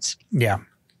peptides. Yeah.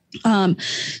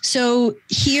 So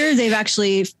here they've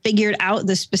actually figured out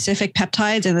the specific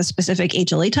peptides and the specific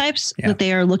HLA types that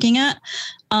they are looking at.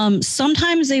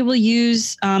 Sometimes they will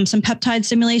use some peptide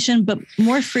simulation, but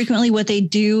more frequently what they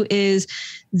do is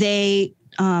they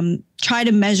try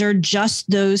to measure just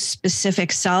those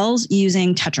specific cells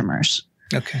using tetramers.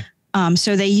 Okay.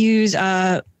 So they use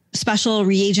a special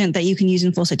reagent that you can use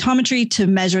in flow cytometry to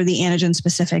measure the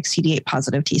antigen-specific CD8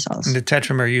 positive T cells. And the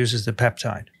tetramer uses the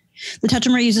peptide. The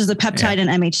tetramer uses the peptide and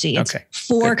MHC. It's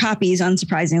 4 copies,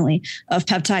 unsurprisingly, of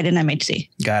peptide and MHC.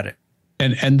 Got it.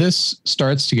 And this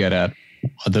starts to get at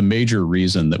the major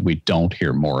reason that we don't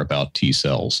hear more about T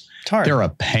cells. They're a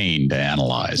pain to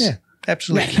analyze. Yeah,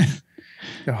 absolutely. Right.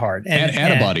 They're hard. And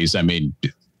antibodies, I mean,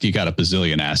 you got a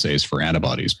bazillion assays for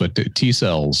antibodies, but T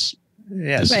cells,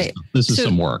 this is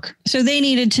some work. So they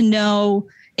needed to know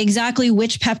exactly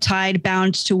which peptide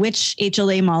bound to which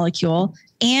HLA molecule,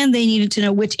 and they needed to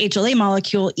know which HLA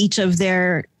molecule each of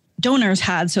their donors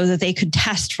had so that they could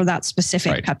test for that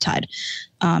specific peptide.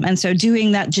 And so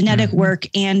doing that genetic work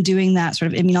and doing that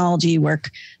sort of immunology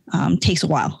work takes a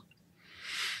while.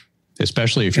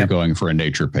 Especially if you're going for a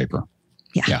Nature paper.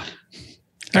 Yeah.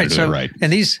 Right. So,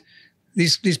 and these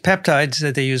peptides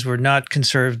that they use were not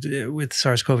conserved with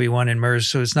SARS-CoV-1 and MERS,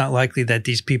 so it's not likely that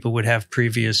these people would have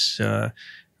previous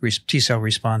T-cell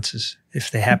responses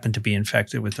if they happen to be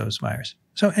infected with those viruses.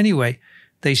 So anyway,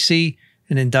 they see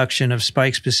an induction of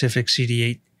spike-specific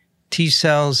CD8 T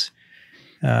cells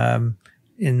in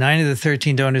 9 of the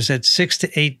 13 donors at 6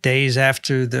 to 8 days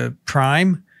after the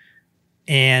prime,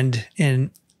 and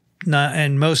in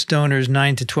most donors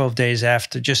 9 to 12 days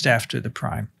after, just after the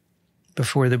prime,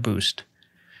 before the boost.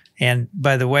 And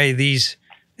by the way, these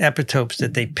epitopes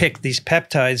that they pick, these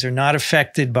peptides, are not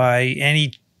affected by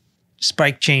any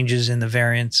spike changes in the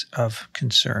variants of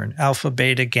concern: alpha,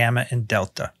 beta, gamma, and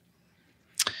delta.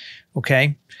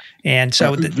 Okay. And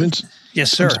so, Vincent,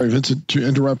 yes, sir. I'm sorry, Vincent, to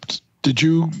interrupt. Did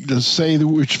you say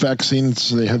which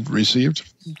vaccines they had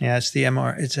received? Yeah, it's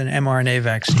an mRNA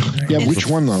vaccine. Right? Yeah, which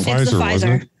one though? Pfizer,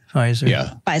 wasn't it? Pfizer.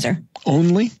 Yeah. Pfizer.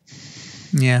 Only?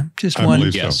 Yeah, just I one.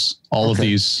 believe Yes. so. All of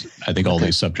these, I think all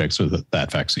these subjects with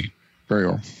that vaccine. Very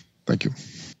well. Thank you.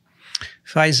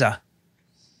 Pfizer.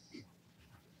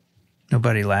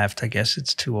 Nobody laughed. I guess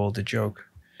it's too old a joke.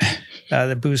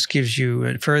 The boost gives you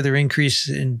a further increase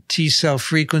in T cell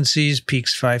frequencies,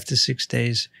 peaks 5 to 6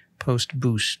 days post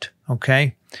boost.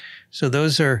 Okay, so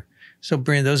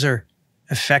Brian, those are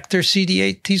effector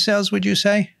CD8 T cells, would you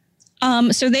say?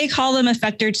 So they call them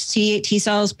effector CD8 T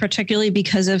cells, particularly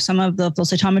because of some of the flow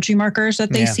cytometry markers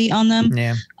that they see on them.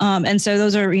 Yeah. And so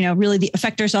those are, really the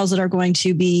effector cells that are going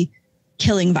to be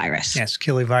killing virus. Yes,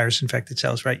 killing virus infected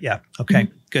cells, right? Yeah. Okay,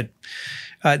 good.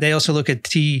 They also look at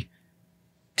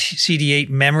CD8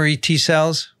 memory T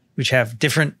cells, which have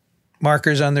different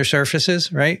markers on their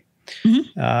surfaces, right?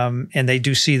 And they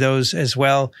do see those as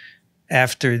well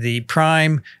after the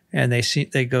prime, and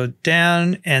they go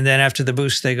down, and then after the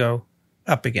boost, they go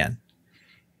up again.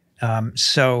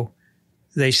 So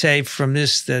they say from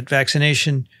this that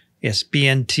vaccination, yes,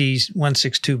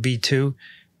 BNT162b2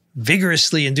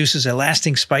 vigorously induces a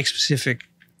lasting spike-specific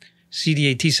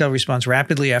CD8 T cell response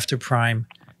rapidly after prime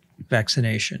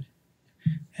vaccination.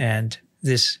 And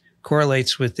this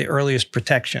correlates with the earliest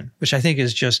protection, which I think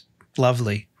is just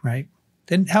lovely, right?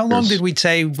 Then how long did we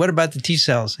say, what about the T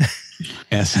cells?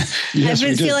 Yes. I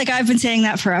feel like I've been saying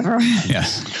that forever.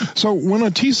 Yes. So when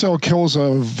a T cell kills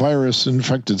a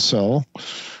virus-infected cell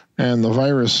and the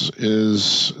virus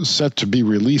is set to be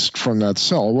released from that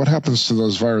cell, what happens to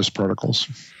those virus particles?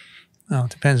 Well,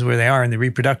 it depends where they are in the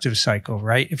reproductive cycle,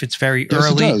 right? If it's very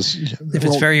early, if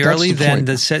it's very early, then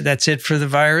that's it for the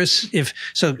virus.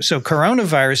 So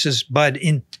coronaviruses bud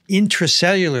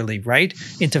intracellularly, right,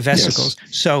 into vesicles.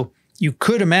 Yes. So you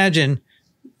could imagine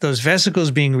those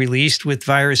vesicles being released with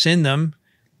virus in them.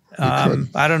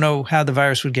 I don't know how the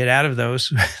virus would get out of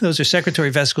those. Those are secretory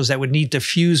vesicles that would need to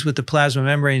fuse with the plasma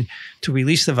membrane to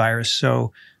release the virus.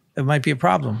 So it might be a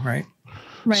problem, right?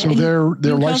 Right. So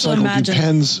their life cycle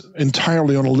depends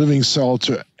entirely on a living cell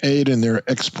to aid in their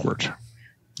export.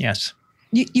 Yes.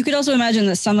 You could also imagine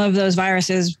that some of those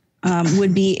viruses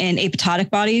would be in apoptotic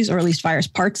bodies, or at least virus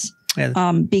parts,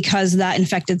 because that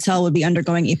infected cell would be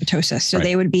undergoing apoptosis. So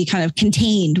they would be kind of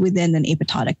contained within an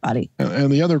apoptotic body.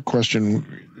 And the other question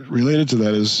related to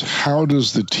that is, how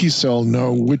does the T cell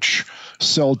know which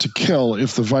cell to kill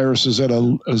if the virus is at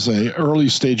an early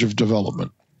stage of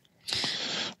development?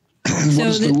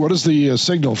 What is the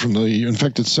signal from the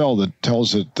infected cell that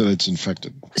tells it that it's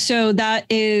infected? So that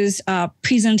is a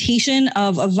presentation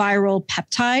of a viral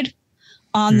peptide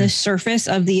on the surface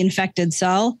of the infected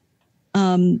cell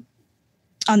on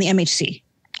the MHC.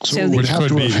 So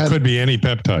it could be any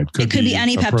peptide. It could be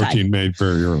any peptide. Protein made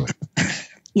very early.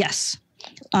 Yes.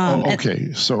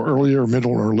 Okay. So earlier,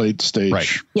 middle, or late stage. Right.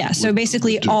 Yeah. So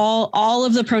basically all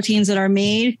of the proteins that are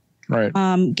made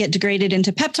get degraded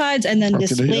into peptides and then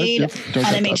displayed on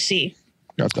MHC.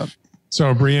 Got that.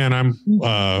 So, Brianne, I'm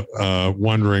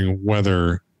wondering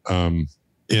whether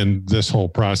in this whole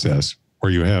process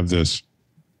where you have this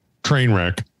train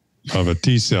wreck of a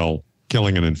T cell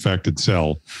killing an infected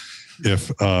cell, if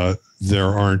there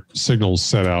aren't signals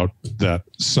set out that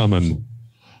summon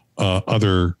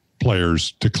other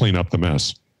players to clean up the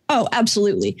mess. Oh,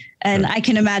 absolutely. And I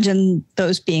can imagine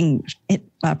those being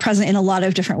present in a lot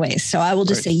of different ways. So I will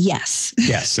just say yes.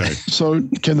 Yes. So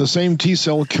can the same T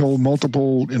cell kill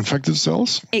multiple infected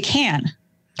cells? It can.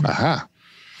 Aha.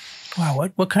 Wow.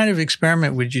 What kind of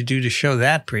experiment would you do to show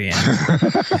that, Brianne?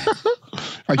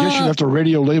 I guess you'd have to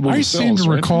radio label the cells. I seem to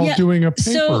recall doing a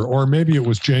paper, or maybe it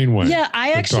was Janeway. Yeah,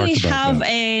 I actually have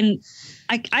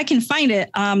I can find it.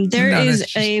 There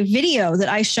is a video that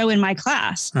I show in my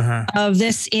class of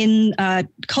this in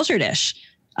culture dish.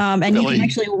 And you can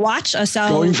actually watch a cell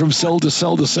going from cell to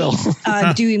cell to cell,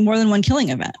 doing more than one killing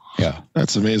event. Yeah,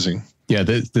 that's amazing. Yeah,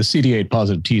 the CD8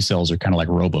 positive T cells are kind of like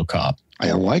RoboCop.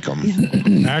 I like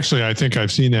them. Actually, I think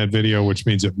I've seen that video, which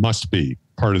means it must be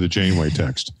part of the Janeway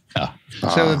text.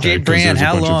 So, Brianne,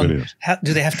 how long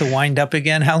do they have to wind up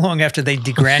again? How long after they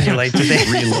degranulate do they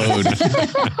reload?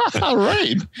 All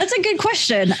right. That's a good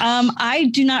question. I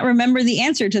do not remember the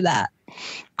answer to that.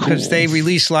 Because they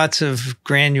release lots of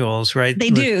granules, right? They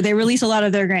do. They release a lot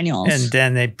of their granules. And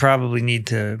then they probably need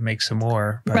to make some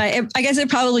more. But. Right. I guess it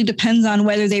probably depends on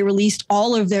whether they released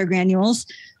all of their granules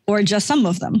or just some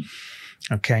of them.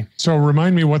 Okay. So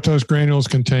remind me what those granules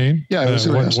contain. Yeah.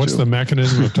 What's the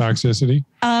mechanism of toxicity?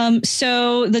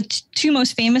 So the two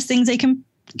most famous things they can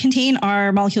contain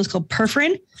are molecules called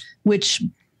perforin, which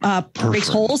breaks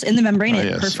holes in the membrane.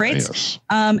 It perforates.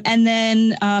 And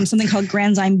then something called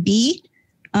granzyme B,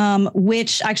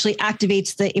 which actually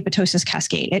activates the apoptosis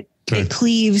cascade. It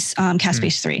cleaves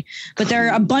caspase 3. But there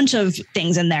are a bunch of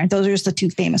things in there. Those are just the two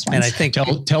famous ones. And I think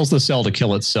tells the cell to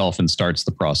kill itself and starts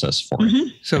the process for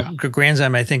it. So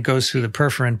granzyme, I think, goes through the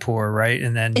perforin pore, right?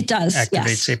 And then it does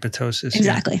activates apoptosis.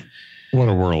 Exactly. Yeah. What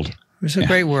a world. It's a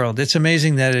great world. It's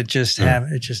amazing that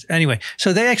anyway.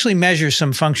 So they actually measure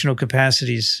some functional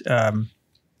capacities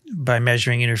by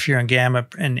measuring interferon gamma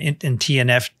and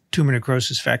TNF, tumor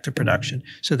necrosis factor production.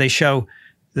 So they show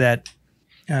that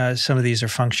some of these are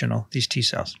functional, these T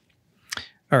cells.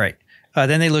 All right.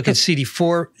 Then they look at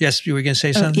CD4. Yes, you were going to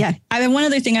say something? Yeah. I mean, one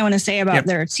other thing I want to say about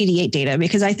their CD8 data,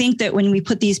 because I think that when we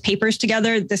put these papers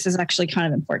together, this is actually kind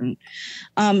of important.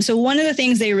 So one of the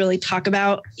things they really talk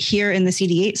about here in the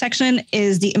CD8 section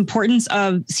is the importance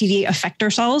of CD8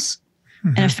 effector cells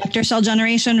and effector cell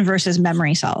generation versus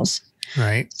memory cells.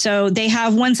 Right. So they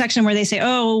have one section where they say,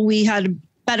 oh, we had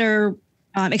better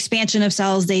expansion of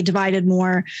cells. They divided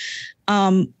more.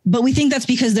 But we think that's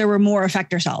because there were more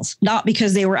effector cells, not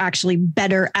because they were actually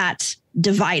better at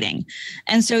dividing.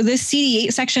 And so this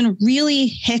CD8 section really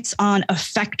hits on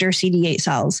effector CD8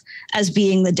 cells as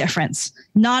being the difference,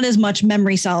 not as much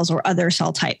memory cells or other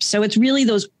cell types. So it's really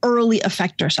those early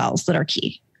effector cells that are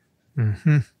key.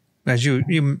 Mm-hmm. As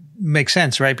you make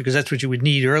sense, right? Because that's what you would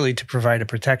need early to provide a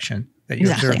protection that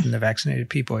you observed in the vaccinated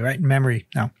people, right? Memory.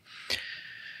 No. All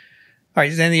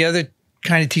right. Then the other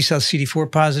kind of T cells,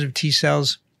 CD4 positive T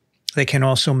cells, they can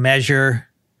also measure,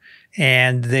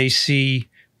 and they see,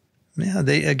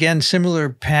 they again, similar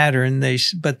pattern.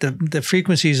 But the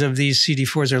frequencies of these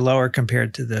CD4s are lower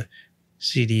compared to the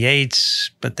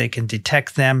CD8s, but they can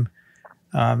detect them.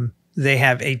 They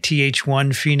have a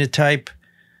Th1 phenotype,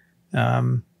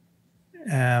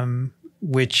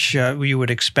 which you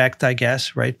would expect, I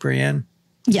guess, right, Brienne?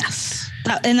 Yes.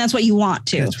 And that's what you want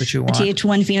too. That's what you want. A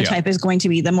Th1 phenotype is going to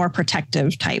be the more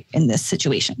protective type in this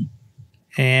situation.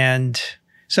 And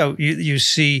so you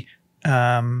see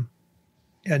an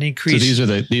increase. So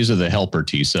these are the helper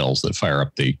T cells that fire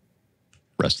up the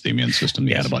rest of the immune system,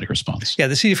 the antibody response. Yeah,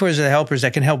 the CD4s are the helpers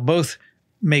that can help both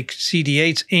make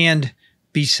CD8s and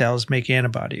B cells make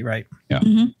antibody, right? Yeah.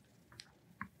 Mm-hmm.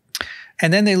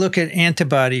 And then they look at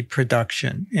antibody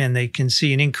production, and they can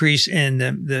see an increase in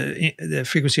the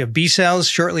frequency of B cells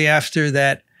shortly after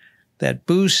that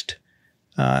boost,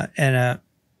 and a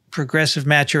progressive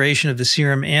maturation of the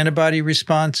serum antibody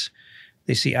response.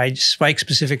 They see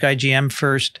spike-specific IgM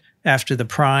first after the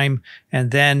prime, and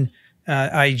then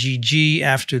IgG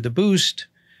after the boost.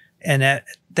 And at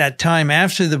that time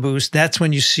after the boost, that's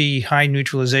when you see high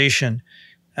neutralization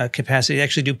capacity. They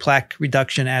actually do plaque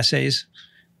reduction assays.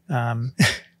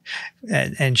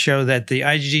 And show that the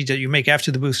IgG that you make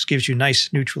after the boost gives you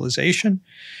nice neutralization.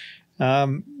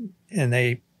 And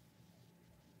they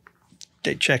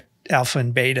check alpha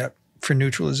and beta for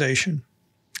neutralization.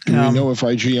 Do we know if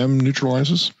IgM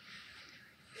neutralizes?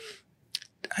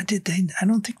 I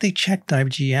don't think they checked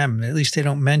IgM. At least they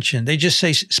don't mention. They just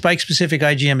say spike-specific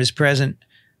IgM is present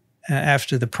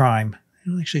after the prime.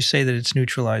 They don't actually say that it's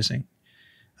neutralizing.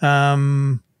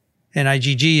 And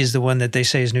IgG is the one that they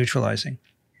say is neutralizing.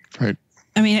 Right.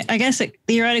 I mean, I guess it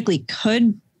theoretically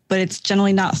could, but it's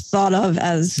generally not thought of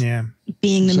as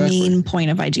being the main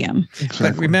point of IgM. Exactly.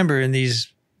 But remember, in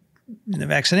the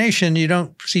vaccination, you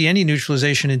don't see any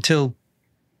neutralization until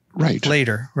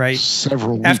later, right?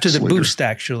 Several weeks after the later. boost,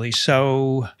 actually.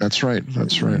 So that's right.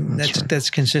 That's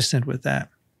consistent with that.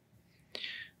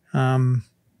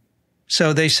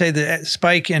 So they say that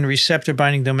spike and receptor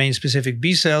binding domain specific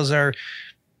B cells are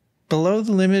below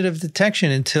the limit of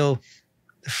detection until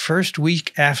the first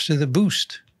week after the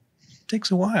boost. It takes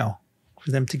a while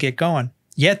for them to get going.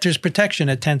 Yet there's protection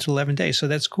at 10 to 11 days, so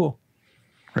that's cool.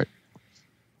 Right.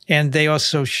 And they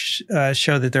also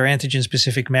show that there are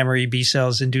antigen-specific memory B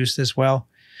cells induced as well.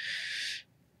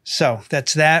 So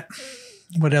that's that.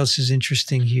 What else is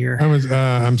interesting here?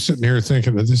 I'm sitting here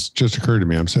thinking, this just occurred to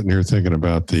me. I'm sitting here thinking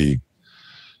about the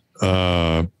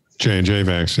J&J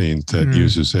vaccine that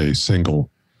uses a single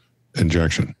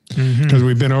injection, because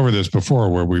we've been over this before,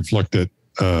 where we've looked at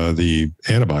the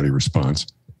antibody response,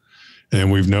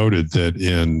 and we've noted that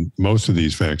in most of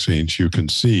these vaccines you can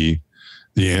see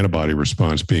the antibody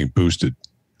response being boosted.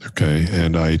 Okay,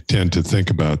 and I tend to think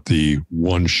about the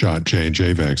one-shot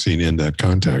J&J vaccine in that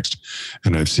context,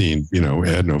 and I've seen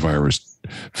adenovirus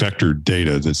vector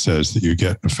data that says that you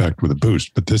get an effect with a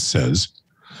boost, but this says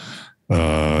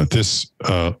this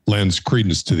lends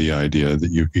credence to the idea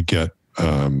that you could get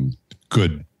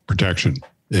good protection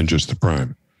in just the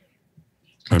prime.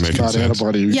 I'm making sense.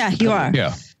 Antibody. Yeah, you are.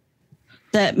 Yeah.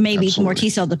 That may be more T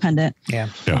cell dependent. Yeah.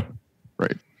 Yeah.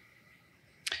 Right.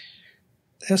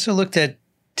 They also looked at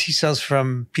T cells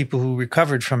from people who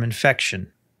recovered from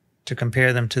infection to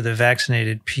compare them to the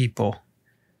vaccinated people.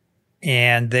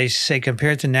 And they say,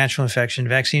 compared to natural infection,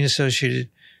 vaccine-associated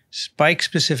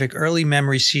spike-specific early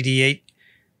memory CD8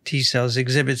 T cells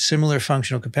exhibit similar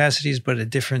functional capacities, but a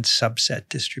different subset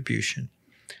distribution.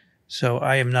 So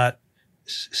I am not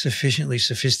sufficiently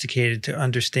sophisticated to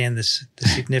understand the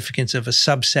significance of a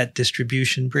subset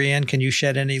distribution. Brienne, can you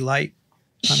shed any light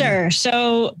on Sure. that?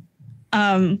 So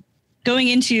going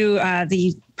into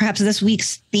perhaps this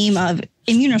week's theme of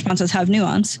immune responses have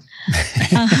nuance.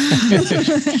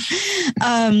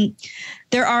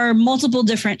 There are multiple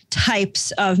different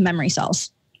types of memory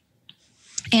cells.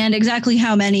 And exactly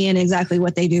how many and exactly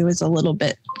what they do is a little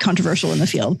bit controversial in the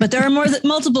field. But there are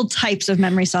multiple types of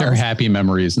memory cells. There are happy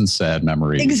memories and sad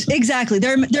memories. Exactly.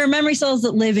 There are memory cells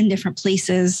that live in different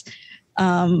places,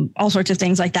 all sorts of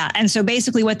things like that. And so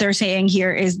basically what they're saying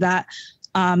here is that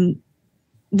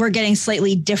we're getting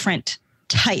slightly different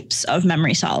types of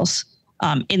memory cells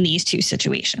in these two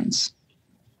situations.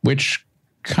 Which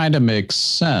kind of makes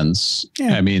sense.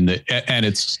 Yeah. I mean, and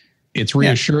it's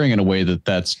reassuring in a way that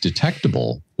that's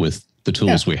detectable with the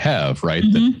tools we have, right?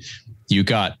 Mm-hmm. That you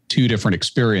got two different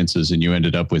experiences and you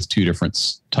ended up with two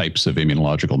different types of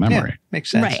immunological memory. Yeah,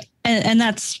 makes sense. Right. And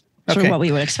that's sort of what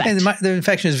we would expect. And the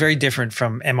infection is very different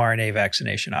from mRNA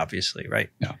vaccination, obviously, right?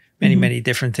 Yeah. Many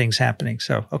different things happening.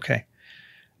 So, okay.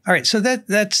 All right. So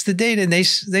that's the data. And they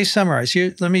summarize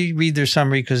here. Let me read their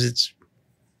summary because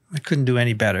I couldn't do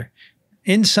any better.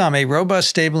 In sum, a robust,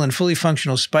 stable, and fully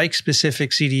functional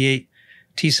spike-specific CD8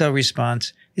 T-cell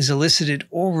response is elicited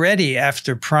already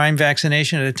after prime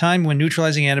vaccination at a time when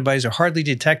neutralizing antibodies are hardly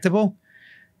detectable,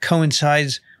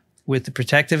 coincides with the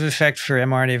protective effect for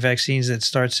mRNA vaccines that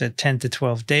starts at 10 to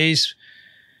 12 days.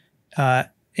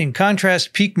 In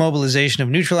contrast, peak mobilization of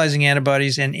neutralizing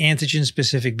antibodies and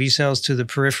antigen-specific B cells to the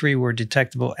periphery were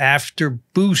detectable after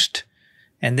boost.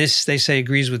 And this, they say,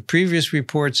 agrees with previous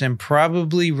reports and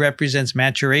probably represents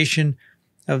maturation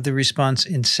of the response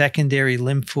in secondary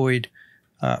lymphoid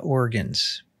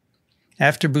organs.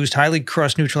 After boost, highly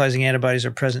cross-neutralizing antibodies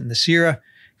are present in the sera,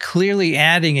 clearly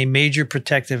adding a major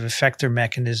protective effector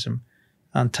mechanism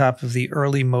on top of the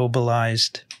early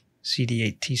mobilized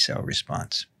CD8 T-cell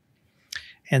response.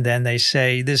 And then they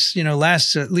say this,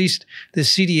 lasts at least, the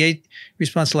CD8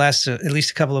 response lasts at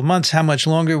least a couple of months. How much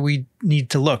longer we need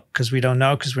to look, because we don't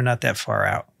know, because we're not that far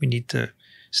out. We need to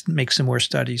make some more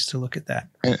studies to look at that.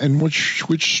 And which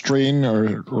strain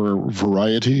or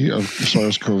variety of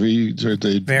SARS-CoV did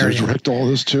they direct all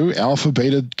this to? Alpha,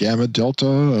 beta, gamma, delta?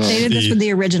 They did this with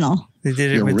the original. They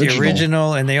did it with the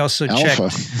original, and they also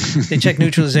checked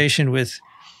neutralization with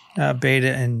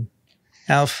beta and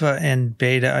alpha and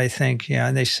beta, I think. Yeah.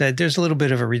 And they said there's a little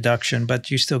bit of a reduction,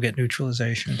 but you still get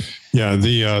neutralization. Yeah.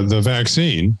 The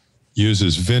vaccine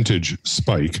uses vintage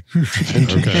spike.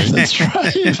 Okay. That's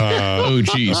right. Oh,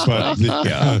 geez. But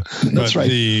that's right.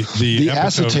 The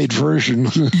acetate version.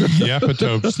 The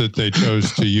epitopes that they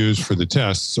chose to use for the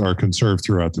tests are conserved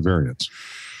throughout the variants.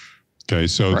 Okay,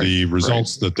 so the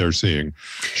results that they're seeing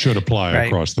should apply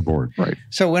across the board. Right.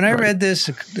 So when I read this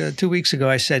 2 weeks ago,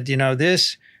 I said,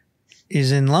 this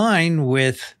is in line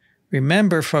with,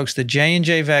 remember, folks, the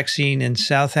J&J vaccine in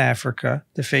South Africa,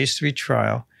 the phase 3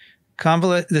 trial.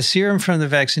 The serum from the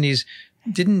vaccinees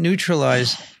didn't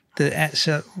neutralize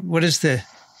so what is that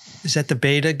the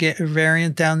beta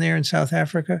variant down there in South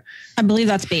Africa? I believe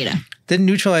that's beta. Didn't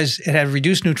neutralize, it had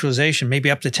reduced neutralization,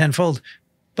 maybe up to tenfold,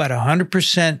 but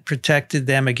 100% protected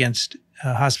them against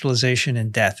hospitalization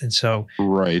and death. And so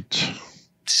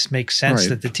this makes sense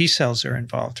that the T cells are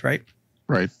involved, right?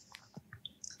 Right.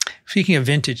 Speaking of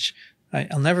vintage,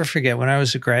 I'll never forget when I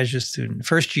was a graduate student,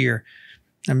 first year,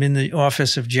 I'm in the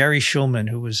office of Jerry Schulman,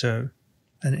 who was an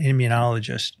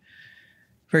immunologist,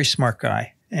 very smart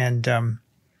guy. And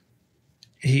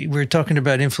we were talking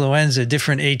about influenza,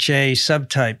 different HA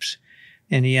subtypes.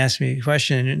 And he asked me a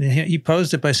question, and he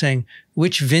posed it by saying,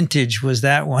 which vintage was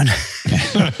that one?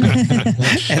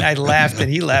 And I laughed, and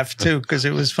he laughed too, because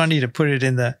it was funny to put it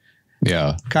in the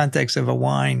context of a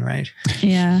wine, right?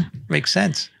 Yeah. Makes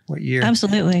sense. What year?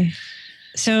 Absolutely.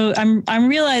 So I'm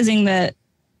realizing that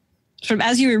sort of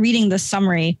as you were reading the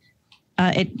summary,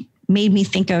 it made me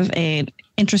think of an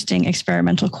interesting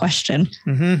experimental question.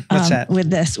 Mm-hmm. What's that? With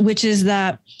this, which is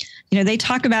that, they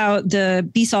talk about the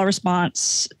B cell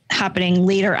response happening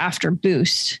later after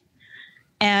boost.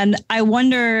 And I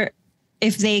wonder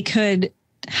if they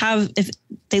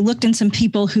looked in some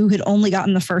people who had only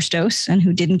gotten the first dose and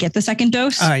who didn't get the second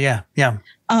dose. Yeah.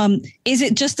 Is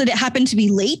it just that it happened to be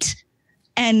late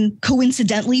and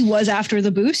coincidentally was after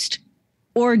the boost?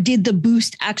 Or did the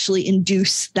boost actually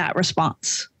induce that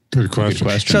response? Good question.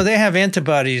 So they have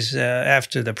antibodies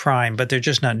after the prime, but they're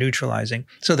just not neutralizing.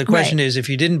 So the question is, if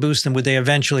you didn't boost them, would they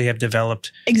eventually have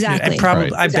developed? Exactly.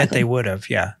 I bet they would have.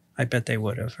 Yeah, I bet they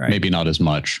would have. Right. Maybe not as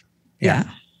much. Yeah.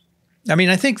 I mean,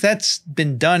 I think that's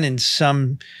been done in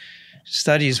some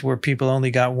studies where people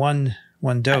only got one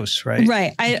dose, right?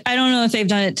 Right. I don't know if they've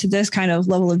done it to this kind of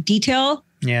level of detail.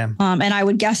 Yeah. And I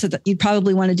would guess that you'd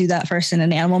probably want to do that first in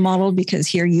an animal model, because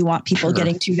here you want people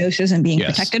getting 2 doses and being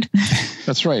protected.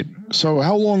 That's right. So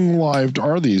how long-lived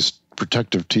are these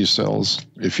protective T cells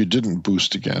if you didn't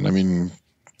boost again. I mean,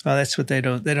 well, that's what they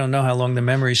don't know how long the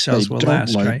memory cells will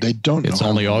last, right? They don't know. It's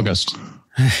only August.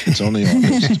 It's only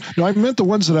August. No, I meant the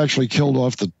ones that actually killed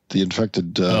off the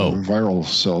infected viral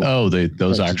cells. Oh,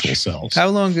 those actual cells. How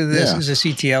long does a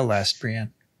CTL last,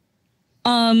 Brienne?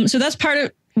 So that's part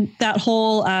of that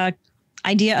whole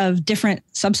idea of different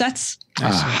subsets.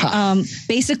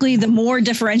 Basically, the more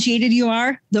differentiated you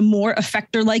are, the more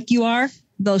effector-like you are,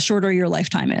 the shorter your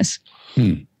lifetime is.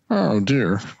 Oh,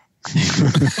 dear. I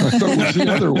thought it was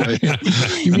the other way.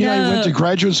 You mean I went to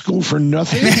graduate school for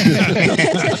nothing?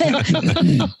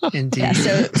 Indeed. Yeah,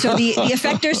 so the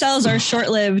effector cells are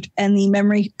short-lived and the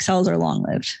memory cells are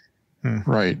long-lived.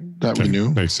 Right. That we knew.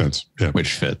 Makes sense. Yeah.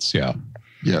 Which fits, yeah.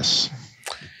 Yes.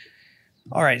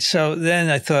 All right. So then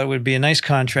I thought it would be a nice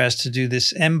contrast to do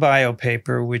this mBio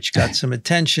paper, which got some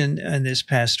attention in this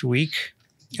past week.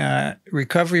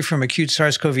 Recovery from acute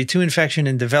SARS-CoV-2 infection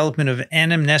and development of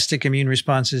anamnestic immune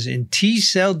responses in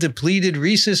T-cell depleted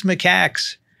rhesus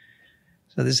macaques.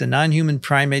 So this is a non-human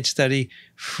primate study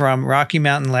from Rocky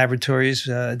Mountain Laboratories,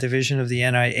 a division of the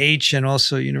NIH, and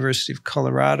also University of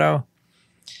Colorado.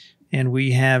 And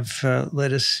we have,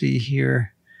 let us see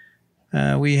here.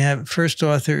 We have first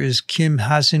author is Kim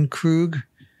Hasenkrug,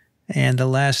 and the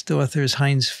last author is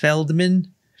Heinz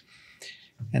Feldman.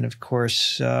 And of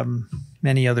course,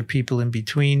 many other people in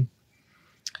between.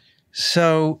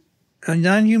 So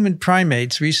non-human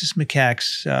primates, rhesus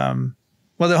macaques,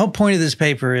 well, the whole point of this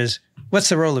paper is, what's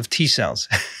the role of T cells?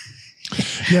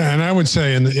 Yeah, and I would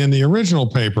say in the original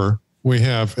paper, we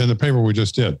have, in the paper we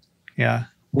just did,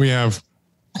 we have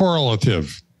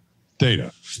correlative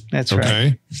data. That's okay?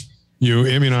 Right. You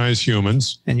immunize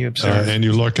humans and you observe and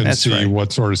you look and see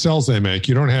what sort of cells they make.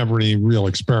 You don't have any real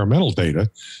experimental data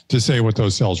to say what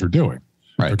those cells are doing.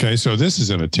 Right. Okay. So this is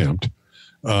an attempt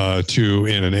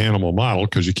in an animal model,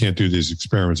 because you can't do these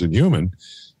experiments in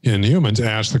humans,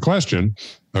 ask the question,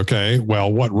 okay,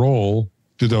 well, what role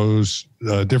do those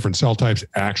different cell types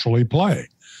actually play?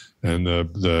 And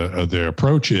the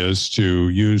approach is to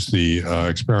use the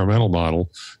experimental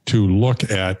model to look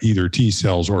at either T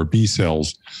cells or B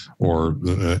cells or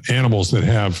animals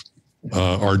that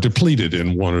are depleted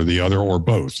in one or the other or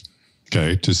both,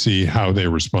 okay, to see how they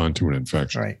respond to an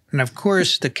infection. Right. And of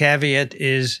course, the caveat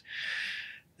is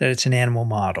that it's an animal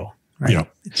model. Right? Yeah.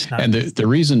 It's not. And the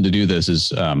reason to do this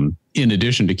is, in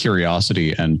addition to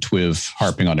curiosity and TWiV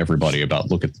harping on everybody about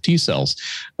look at the T cells,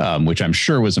 which I'm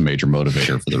sure was a major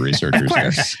motivator for the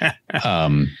researchers here.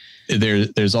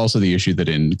 There's also the issue that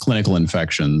in clinical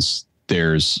infections,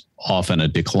 there's often a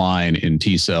decline in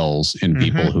T cells in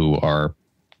people who are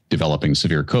developing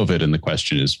severe COVID. And the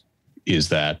question is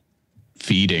that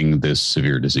feeding this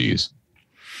severe disease?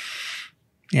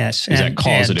 Yes. Is that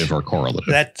causative or correlative?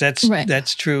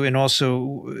 That's true. And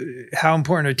also, how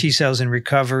important are T cells in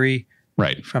recovery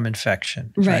from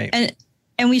infection? Right.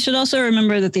 And we should also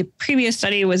remember that the previous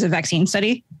study was a vaccine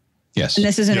study. Yes. And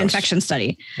this is an infection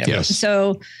study. Yep. Yes.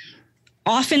 So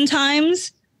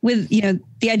oftentimes with,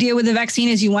 the idea with the vaccine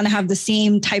is you want to have the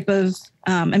same type of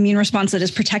immune response that is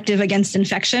protective against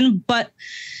infection. But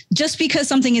just because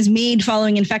something is made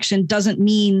following infection doesn't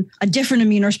mean a different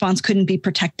immune response couldn't be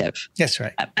protective. That's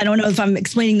right. I don't know if I'm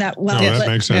explaining that well. No, that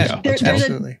makes sense.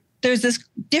 Absolutely. There's this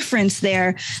difference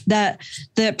there that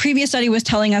the previous study was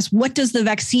telling us, what does the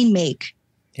vaccine make?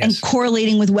 And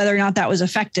correlating with whether or not that was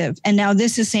effective. And now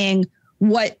this is saying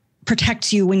what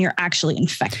protects you when you're actually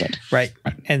infected. Right.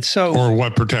 And so, or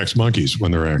what protects monkeys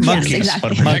when they're actually Yes, exactly.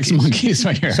 What protects monkeys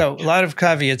right here. So a lot of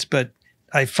caveats, but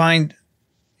I find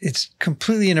it's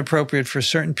completely inappropriate for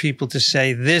certain people to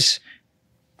say this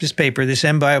paper, this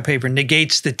mBio paper,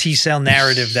 negates the T cell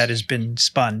narrative that has been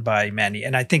spun by many.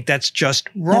 And I think that's just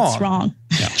wrong. That's wrong.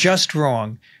 Yeah. Just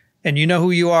wrong. And you know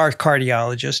who you are,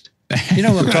 cardiologist. You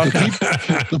know what I'm talking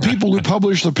about. The people who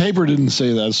published the paper didn't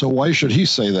say that, so why should he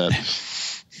say that?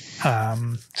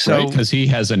 Because he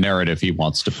has a narrative he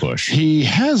wants to push. He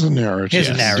has a narrative. He has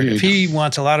a narrative. He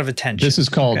wants a lot of attention. This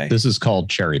is called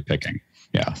cherry picking.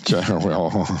 Yeah.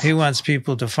 Well, he wants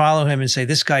people to follow him and say,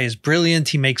 this guy is brilliant.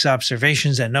 He makes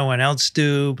observations that no one else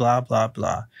do, blah, blah,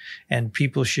 blah. And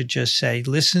people should just say,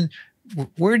 listen,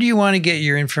 where do you want to get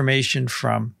your information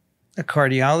from? A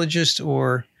cardiologist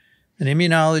or an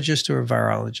immunologist or a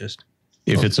virologist?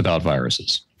 If it's about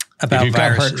viruses. About if you've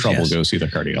viruses, got heart trouble, go see the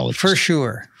cardiologist. For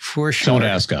sure. For sure. Don't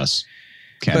ask us.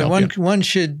 But one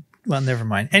should, well, never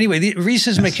mind. Anyway, the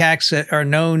rhesus macaques are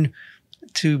known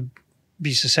to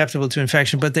be susceptible to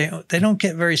infection, but they don't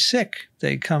get very sick.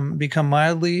 They become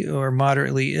mildly or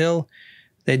moderately ill.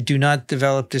 They do not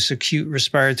develop this acute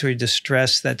respiratory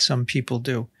distress that some people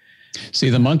do. See,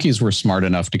 the monkeys were smart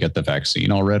enough to get the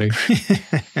vaccine already. No,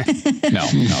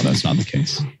 that's not the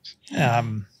case.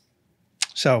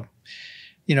 So,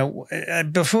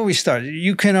 before we start,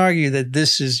 you can argue that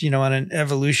this is, on an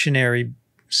evolutionary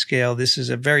scale, this is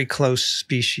a very close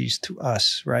species to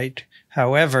us, right?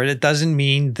 However, it doesn't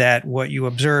mean that what you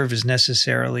observe is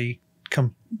necessarily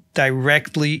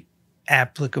directly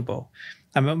applicable.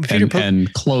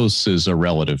 And close is a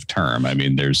relative term. I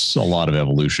mean, there's a lot of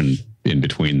evolution in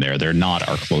between there. They're not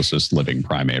our closest living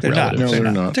primate relatives.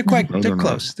 They're not. They're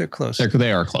close. They're close.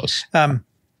 They are close. I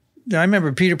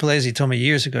remember Peter Palazzi told me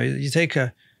years ago, you take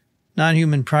a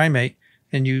non-human primate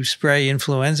and you spray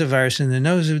influenza virus in the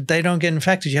nose, they don't get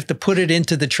infected. You have to put it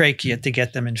into the trachea to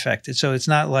get them infected. So it's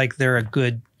not like they're a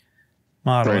good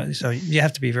model. Right. So you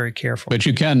have to be very careful. But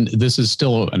this is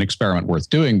still an experiment worth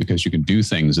doing because you can do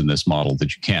things in this model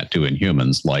that you can't do in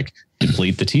humans, like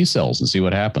deplete the T cells and see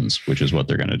what happens, which is what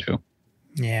they're going to do.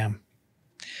 Yeah.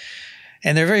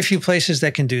 And there are very few places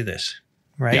that can do this,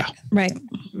 right? Yeah. Right.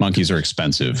 Monkeys are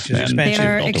expensive. They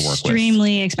are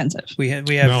extremely expensive. We have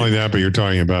not only that, but you're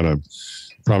talking about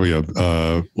probably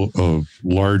a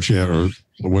large, or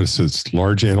what is this,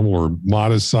 large animal or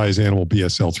modest size animal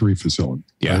BSL-3 facility.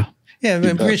 Yeah. Right? Yeah.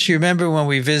 Rich, you remember when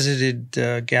we visited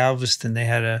Galveston, they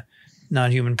had a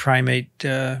non-human primate,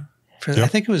 I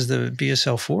think it was the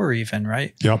BSL-4 even,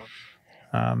 right? Yep.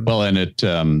 Well, and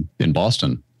in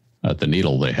Boston at the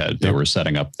Needle, they were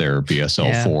setting up their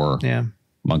BSL-4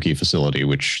 monkey facility,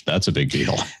 which that's a big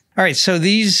deal. All right. So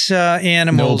these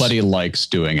animals. Nobody likes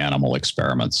doing animal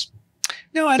experiments.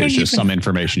 No, I don't. There's just some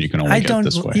information you can only get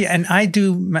this way. Yeah, and I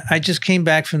do. I just came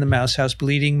back from the mouse house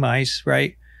bleeding mice,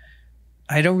 right?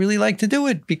 I don't really like to do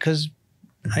it because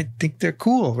I think they're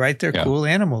cool, right? They're cool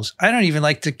animals. I don't even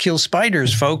like to kill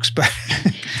spiders, folks, but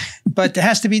it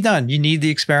has to be done. You need the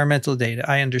experimental data.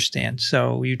 I understand.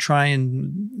 So you try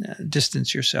and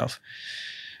distance yourself.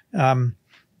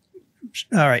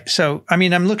 All right. So, I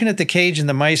mean, I'm looking at the cage and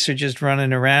the mice are just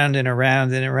running around and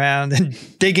around and around and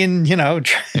digging, Yeah.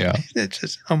 It's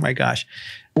just, oh my gosh.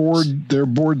 They're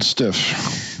bored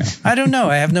stiff. I don't know.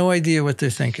 I have no idea what they're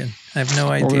thinking. I have no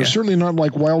idea. Well, they're certainly not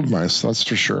like wild mice. That's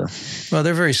for sure. Well,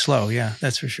 they're very slow. Yeah,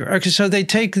 that's for sure. Okay. So they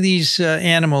take these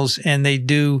animals and they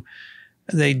can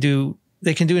do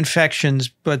infections,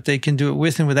 but they can do it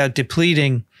with and without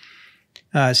depleting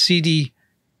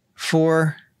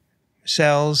CD4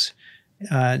 cells,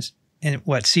 and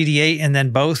CD8 and then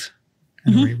both.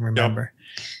 I don't even remember,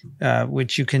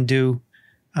 which you can do,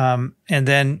 and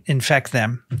then infect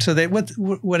them. So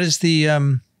what is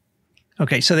the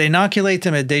okay? So they inoculate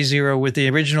them at day 0 with the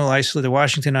original isolate, the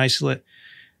Washington isolate.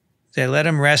 They let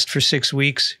them rest for 6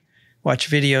 weeks, watch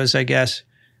videos, I guess,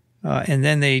 and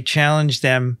then they challenge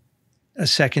them a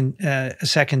second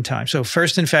time. So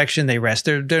first infection, they rest.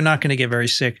 They're not going to get very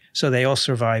sick, so they all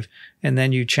survive. And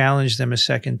then you challenge them a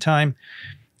second time,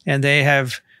 and they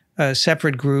have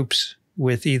separate groups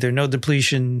with either no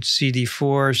depletion,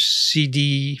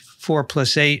 CD4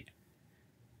 plus 8.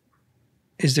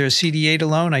 Is there a CD8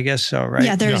 alone? I guess so, right?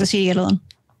 Yeah, there's a CD8 alone.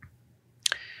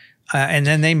 And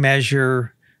then they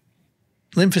measure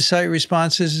lymphocyte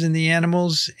responses in the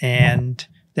animals, and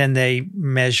then they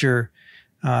measure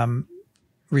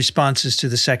responses to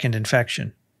the second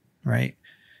infection, right?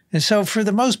 And so for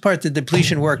the most part, the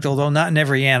depletion worked, although not in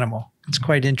every animal. It's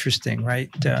quite interesting, right?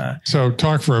 So let's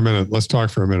talk for a minute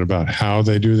about how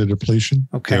they do the depletion.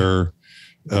 Okay.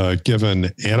 They're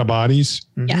given antibodies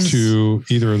to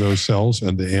either of those cells,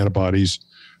 and the antibodies,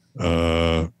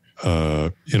 in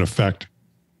effect,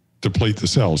 deplete the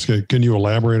cells. Can you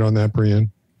elaborate on that, Brienne?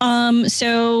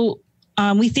 So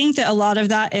we think that a lot of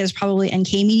that is probably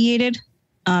NK mediated.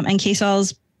 NK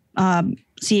cells,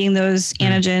 seeing those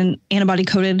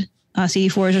antibody-coated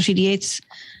CD4s or CD8s,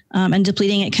 and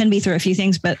depleting it can be through a few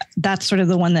things, but that's sort of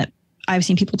the one that I've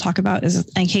seen people talk about is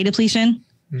NK depletion.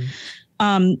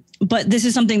 But this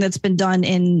is something that's been done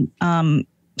in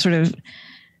sort of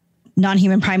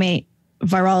non-human primate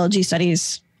virology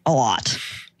studies a lot.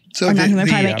 So or non-human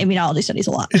primate immunology studies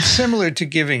a lot. It's similar to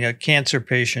giving a cancer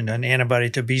patient an antibody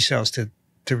to B cells to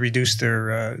reduce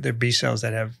their B cells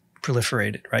that have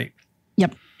proliferated, right?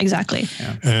 Yep, exactly.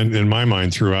 Yeah. And in my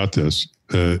mind, throughout this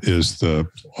is the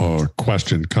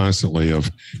question constantly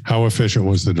of how efficient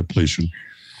was the depletion,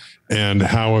 and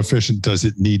how efficient does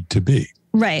it need to be?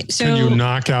 Right. So can you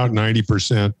knock out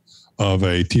 90% of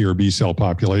a T or B cell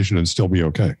population and still be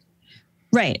okay?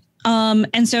 Right.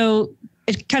 And so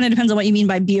it kind of depends on what you mean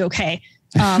by be okay.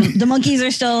 The monkeys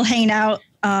are still hanging out.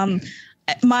 My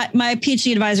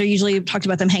PhD advisor usually talked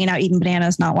about them hanging out, eating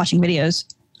bananas, not watching videos.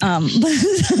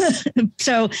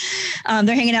 So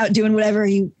they're hanging out doing whatever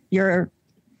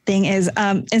they thing is,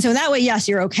 and so that way, yes,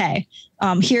 you're okay.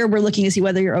 Here we're looking to see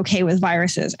whether you're okay with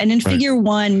viruses. And in figure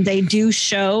 1, they do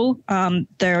show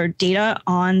their data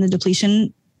on the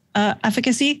depletion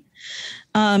efficacy.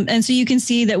 And so you can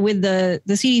see that with the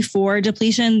CD4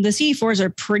 depletion, the CD4s are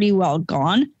pretty well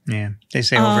gone. Yeah, they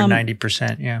say over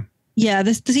 90%. Yeah. Yeah,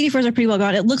 the CD4s are pretty well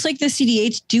gone. It looks like the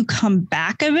CD8s do come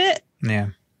back a bit. Yeah.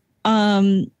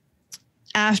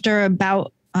 After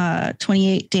about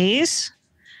 28 days.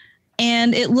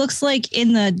 And it looks like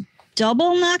in the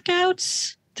double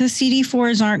knockouts, the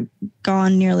CD4s aren't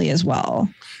gone nearly as well.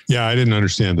 Yeah, I didn't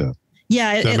understand that.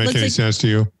 Yeah. Does that make any sense to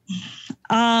you?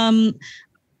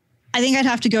 I think I'd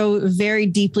have to go very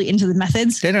deeply into the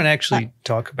methods. They don't actually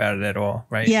talk about it at all,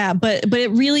 right? Yeah, but it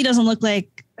really doesn't look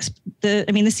like the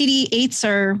CD8s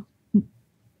are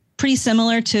pretty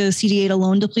similar to CD8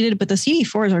 alone depleted, but the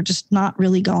CD4s are just not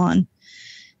really gone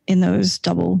in those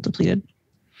double depleted.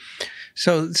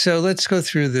 So let's go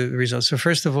through the results. So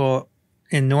first of all,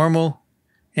 in normal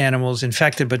animals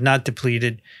infected but not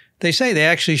depleted, they say they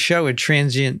actually show a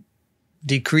transient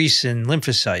decrease in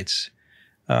lymphocytes.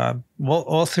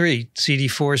 All three, CD4,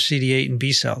 CD8, and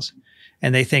B cells.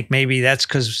 And they think maybe that's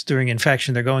because during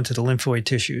infection, they're going to the lymphoid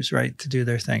tissues, right, to do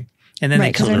their thing. And then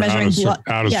they come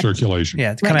out of circulation.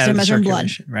 Yeah, come out of the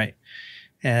circulation, right.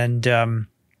 And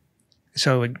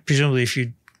so presumably if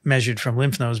you measured from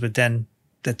lymph nodes, but then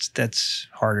that's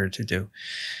harder to do.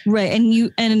 Right.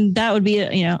 And that would be,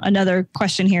 another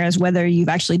question here is whether you've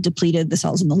actually depleted the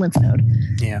cells in the lymph node.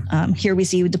 Yeah. Here we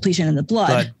see depletion in the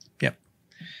blood. Yep.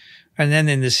 And then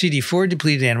in the CD4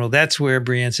 depleted animal, that's where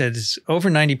Brienne said it's over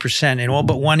 90% in all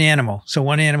but one animal. So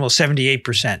one animal,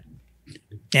 78%.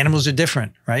 Animals are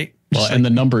different, right? Well, and the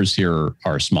numbers here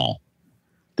are small.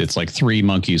 It's like 3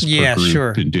 monkeys per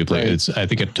group in duplicate. Right. I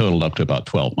think it totaled up to about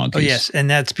 12 monkeys. Oh, yes. And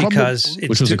that's because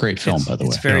which was a great film, by the way.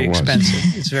 It's very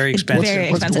expensive. It's very expensive.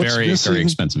 Very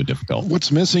expensive and difficult.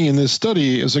 What's missing in this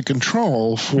study is a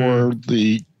control for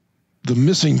the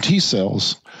missing T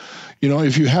cells.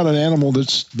 If you had an animal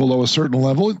that's below a certain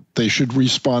level, they should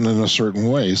respond in a certain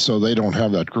way. So they don't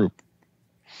have that group.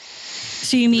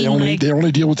 So you mean they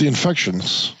only deal with the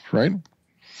infections, right?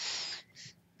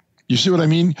 You see what I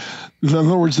mean? In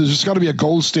other words, there's got to be a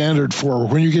gold standard for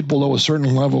when you get below a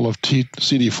certain level of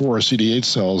CD4 or CD8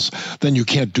 cells, then you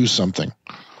can't do something.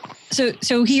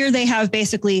 So here they have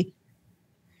basically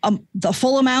the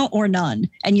full amount or none.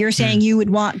 And you're saying you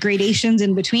would want gradations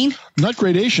in between? Not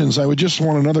gradations. I would just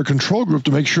want another control group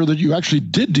to make sure that you actually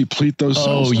did deplete those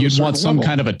cells. Oh, you'd want some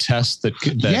kind of a test that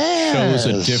shows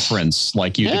a difference.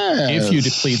 Like if you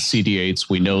deplete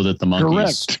CD8s, we know that the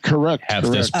monkeys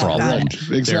have this problem.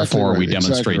 Exactly Therefore, we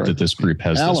demonstrate that this group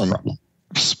has this problem.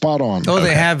 Spot on. All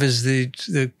they have is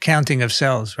the counting of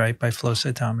cells, right, by flow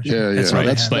cytometry. Yeah,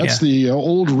 that's the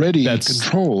old ready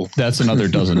control. That's another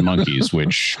dozen monkeys,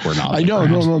 which we're not. I know.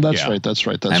 No, that's right. That's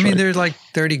right. I mean, they're like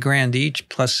 $30,000 each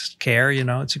plus care.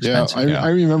 It's expensive. Yeah,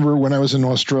 I remember when I was in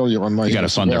Australia on my. You got to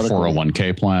fund their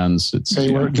 401k plans.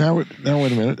 Now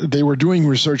wait a minute. They were doing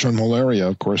research on malaria,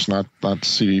 of course, not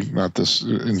this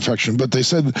infection, but they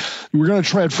said we're going to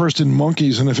try it first in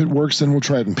monkeys, and if it works, then we'll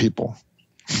try it in people.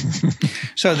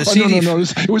 So the CD... No.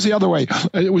 It was the other way.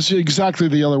 It was exactly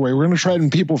the other way. We're going to try it in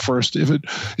people first. If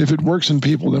it works in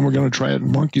people, then we're going to try it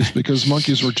in monkeys because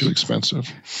monkeys were too expensive.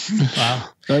 Wow.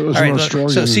 That was an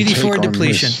Australian so CD4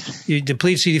 depletion. This. You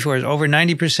deplete CD4s over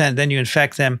 90%, then you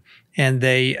infect them, and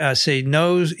they say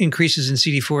no increases in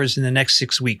CD4s in the next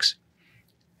 6 weeks.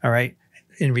 All right,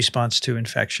 in response to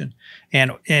infection,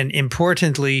 and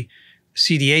importantly,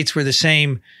 CD8s were the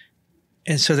same.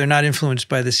 And so they're not influenced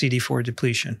by the CD4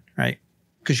 depletion, right?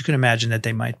 Because you can imagine that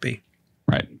they might be.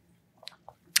 Right.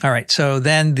 All right. So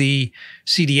then the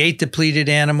CD8 depleted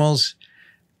animals,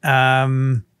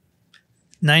 99%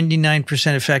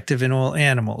 effective in all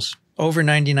animals, over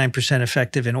 99%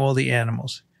 effective in all the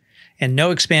animals, and no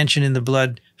expansion in the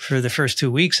blood for the first 2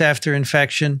 weeks after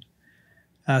infection,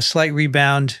 slight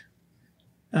rebound,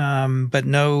 but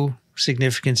no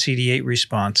significant CD8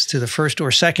 response to the first or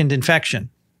second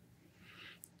infection.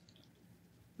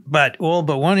 But all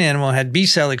but one animal had B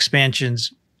cell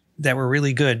expansions that were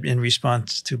really good in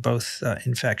response to both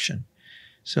infection.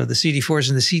 So the CD4s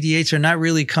and the CD8s are not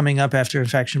really coming up after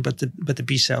infection, but the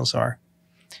B cells are.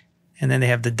 And then they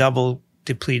have the double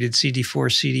depleted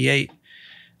CD4,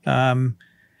 CD8.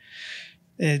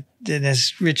 And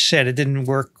as Rich said, it didn't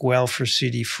work well for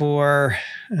CD4.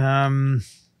 And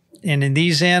in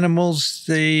these animals,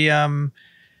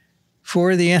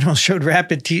 4 of the animals showed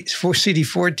rapid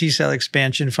CD4 T cell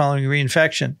expansion following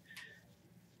reinfection.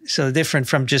 So different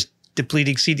from just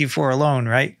depleting CD4 alone,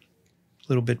 right? A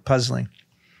little bit puzzling.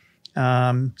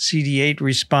 CD8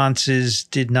 responses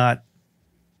did not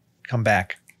come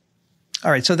back.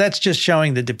 All right, so that's just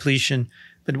showing the depletion.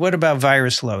 But what about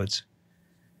virus loads?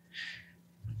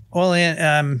 All the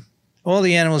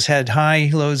animals had high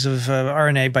loads of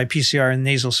RNA by PCR and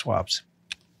nasal swabs.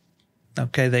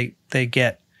 Okay, they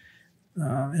get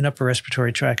an upper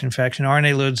respiratory tract infection.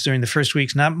 RNA loads during the first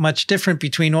weeks, not much different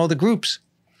between all the groups,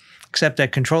 except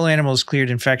that control animals cleared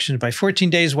infections by 14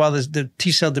 days, while the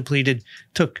T-cell depleted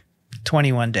took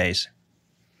 21 days.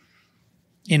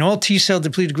 In all T-cell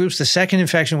depleted groups, the second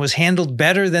infection was handled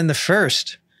better than the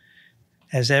first,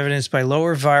 as evidenced by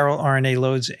lower viral RNA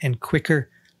loads and quicker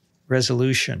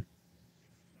resolution.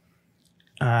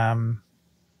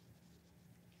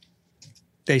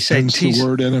 They say hence the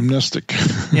word anamnestic.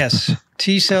 Yes,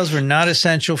 T cells were not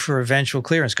essential for eventual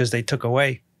clearance because they took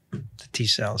away the T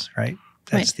cells, right?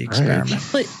 That's the experiment.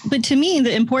 But to me,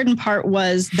 the important part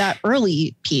was that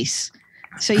early piece.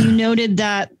 So you noted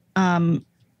that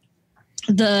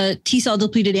the T cell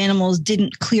depleted animals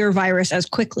didn't clear virus as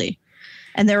quickly,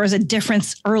 and there was a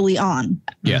difference early on.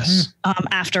 Yes,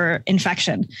 after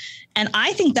infection. And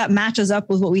I think that matches up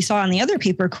with what we saw in the other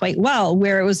paper quite well,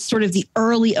 where it was sort of the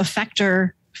early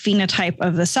effector phenotype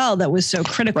of the cell that was so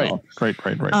critical. Right.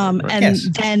 And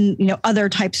then, other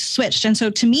types switched. And so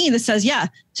to me, this says,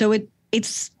 so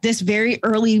it's this very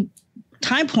early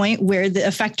time point where the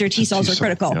effector T cells are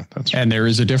critical. Yeah, that's right. And there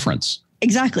is a difference.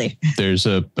 Exactly. There's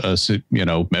a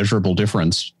measurable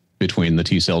difference between the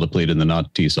T cell depleted and the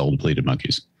not T cell depleted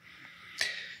monkeys.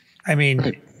 I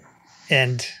mean,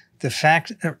 and the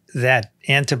fact that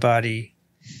antibody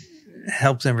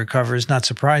helped them recover is not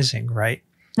surprising, right?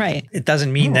 Right. It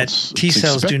doesn't mean that T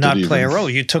cells do not play a role.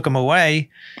 You took them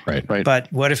away. Right.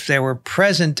 But what if they were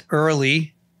present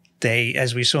early? They,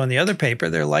 as we saw in the other paper,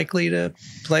 they're likely to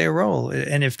play a role.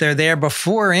 And if they're there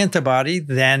before antibody,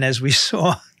 then as we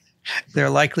saw, they're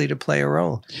likely to play a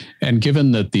role. And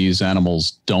given that these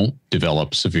animals don't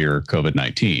develop severe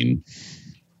COVID-19,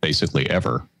 basically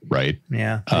ever, right?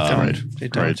 Yeah, they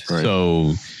don't. Right.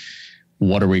 So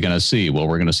what are we going to see? Well,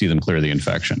 we're going to see them clear the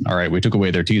infection. All right, we took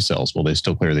away their T cells. Will they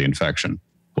still clear the infection?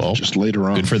 Well, just later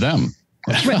on. Good for them.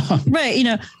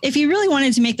 Right. If you really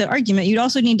wanted to make that argument, you'd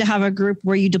also need to have a group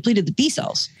where you depleted the B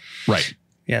cells. Right.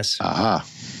 Yes. Aha.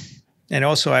 And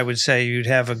also, I would say you'd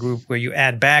have a group where you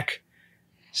add back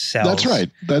cells. That's right.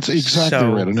 That's exactly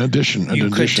right. An addition. You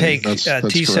could take that's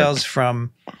T cells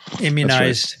from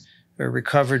immunized or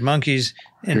recovered monkeys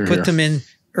and put them in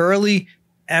early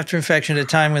after infection at a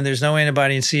time when there's no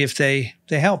antibody and see if they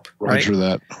help. Roger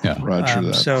right? that. Yeah. Roger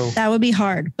that. So that would be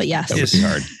hard, but yes. That would be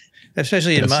hard.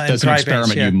 Especially in that's an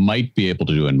experiment you might be able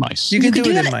to do in mice. You can do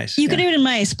it in mice. You could do it in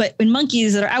mice, but in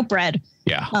monkeys that are outbred,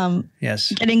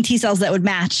 yes, getting T cells that would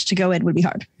match to go in would be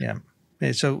hard. Yeah.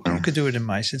 So you could do it in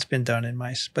mice. It's been done in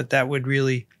mice, but that would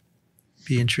really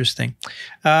be interesting.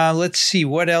 Let's see.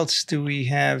 What else do we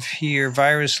have here?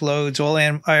 Virus loads.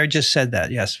 I just said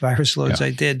that. Yes, virus loads. Yeah.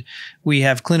 I did. We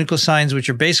have clinical signs, which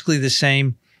are basically the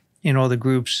same in all the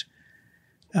groups.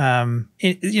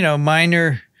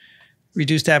 Minor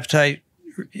reduced appetite,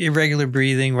 irregular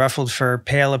breathing, ruffled fur,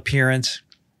 pale appearance,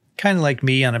 kind of like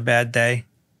me on a bad day.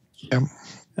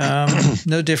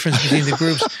 No difference between the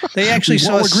groups. They actually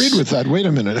agreed with that. Wait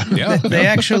a minute. Yeah, they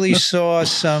actually saw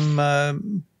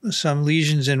some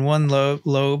lesions in one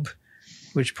lobe,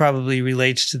 which probably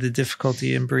relates to the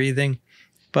difficulty in breathing,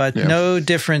 but no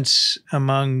difference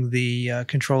among the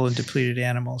control and depleted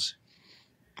animals.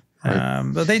 Right.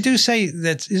 But they do say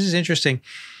that this is interesting.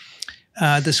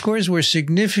 The scores were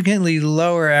significantly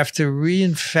lower after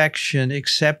reinfection,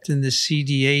 except in the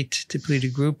CD8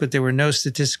 depleted group, but there were no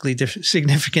statistically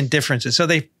significant differences. So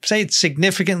they say it's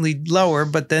significantly lower,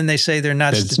 but then they say they're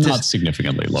not. It's not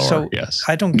significantly lower. So yes,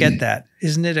 I don't get that.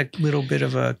 Isn't it a little bit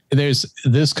of a?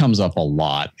 This comes up a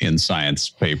lot in science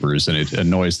papers, and it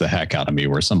annoys the heck out of me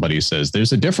where somebody says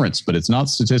there's a difference, but it's not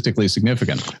statistically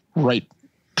significant. Right.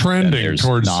 Trending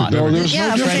towards significance.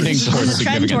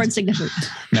 Trend towards significance.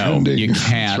 No, you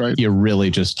can't. Right. You really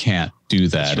just can't do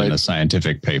that in a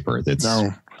scientific paper. That's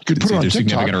you could put it on TikTok,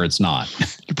 significant or it's not.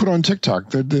 You put it on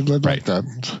TikTok. They like that.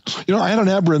 I had an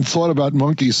aberrant thought about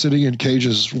monkeys sitting in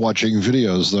cages watching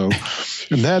videos, though,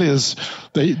 and that is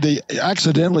they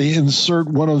accidentally insert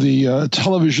one of the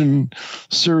television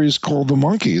series called The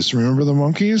Monkees. Remember The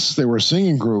Monkees? They were a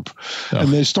singing group, and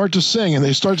they start to sing,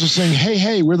 "Hey,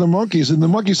 hey, we're the monkeys," and the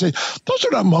monkeys say, "Those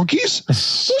are not monkeys.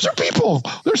 Those are people."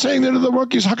 They're saying they're the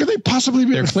monkeys. How could they possibly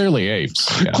be? They're clearly apes.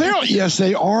 Yeah. Clearly, yes,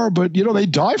 they are. But they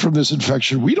die from this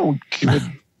infection. We don't give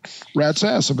a rat's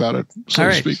ass about it, so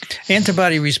to speak.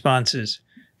 Antibody responses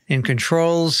in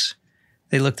controls.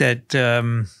 They looked at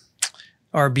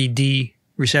RBD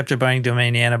receptor binding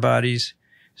domain antibodies.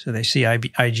 So they see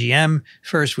IgM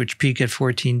first, which peak at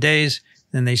 14 days.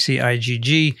 Then they see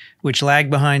IgG, which lag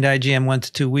behind IgM 1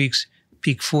 to 2 weeks,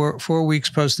 peak 4 weeks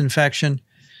post-infection.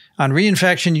 On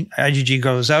reinfection, IgG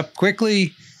goes up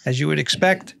quickly, as you would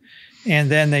expect.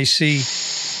 And then they see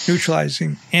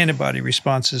neutralizing antibody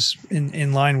responses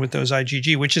in line with those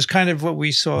IgG, which is kind of what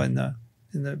we saw in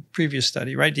the previous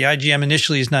study, right? The IgM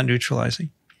initially is not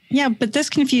neutralizing. Yeah, but this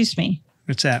confused me.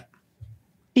 What's that?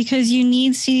 Because you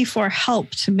need CD4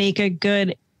 help to make a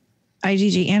good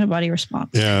IgG antibody response.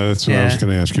 Yeah, that's what I was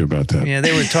going to ask you about that. Yeah,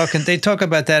 they talk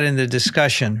about that in the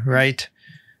discussion, right?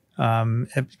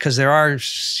 Because there are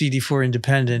CD4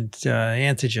 independent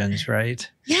antigens, right?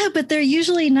 Yeah, but they're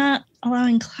usually not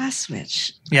allowing class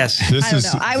switch. Yes. I don't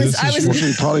know. I was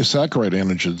usually polysaccharide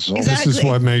antigens. So. Exactly. This is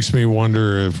what makes me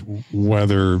wonder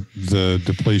whether the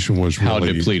depletion was really how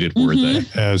depleted were they?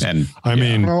 I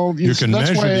mean, you can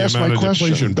measure the amount of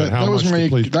depletion, but how much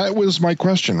depletion? That was my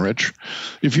question, Rich.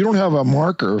 If you don't have a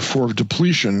marker for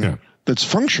depletion that's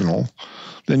functional,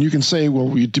 then you can say, well,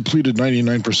 we depleted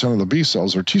 99% of the B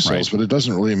cells or T cells, but it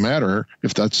doesn't really matter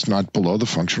if that's not below the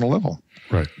functional level.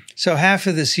 Right. So half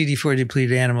of the CD4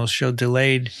 depleted animals showed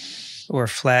delayed or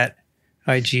flat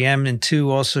IgM, and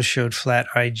 2 also showed flat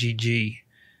IgG.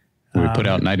 We put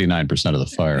out 99% of the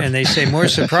fire. And they say more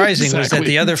surprising was that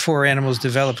the other 4 animals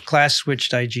developed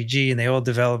class-switched IgG, and they all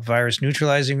developed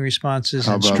virus-neutralizing responses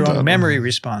and strong memory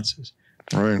responses.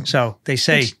 Right. So they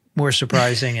say more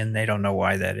surprising, and they don't know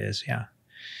why that is. Yeah.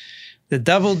 The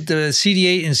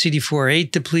CD8 and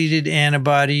CD4 depleted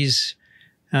antibodies,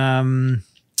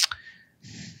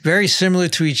 very similar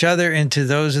to each other and to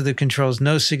those of the controls.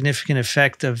 No significant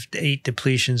effect of 8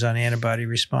 depletions on antibody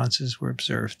responses were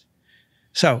observed.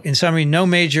 So, in summary, no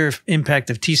major impact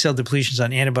of T-cell depletions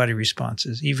on antibody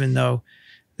responses, even though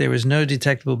there was no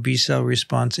detectable B-cell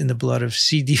response in the blood of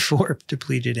CD4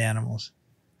 depleted animals.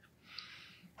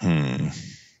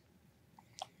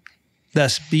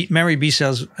 Thus, memory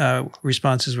B-cells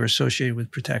responses were associated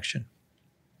with protection.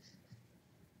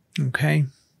 Okay.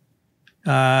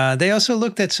 They also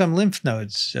looked at some lymph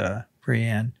nodes,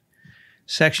 Brianne.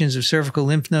 Sections of cervical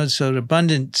lymph nodes showed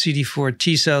abundant CD4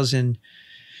 T cells in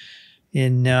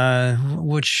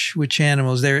which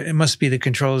animals? It must be the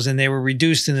controls, and they were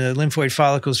reduced in the lymphoid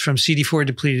follicles from CD4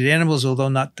 depleted animals, although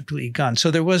not completely gone. So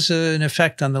there was an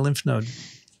effect on the lymph node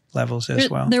levels as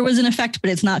well. There was an effect, but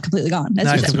it's not completely gone.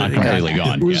 That's It's not completely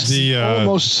gone. It was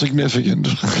almost significant.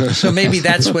 So maybe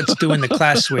that's what's doing the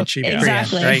class switch.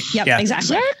 Exactly. Right? Yep, yeah.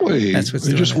 exactly. That's what's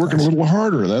They're doing just working a little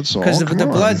harder. That's all. Because the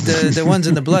blood, the ones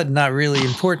in the blood, not really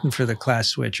important for the class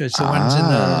switch. It's the ones in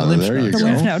the lymph node. The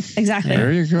lymph node, exactly.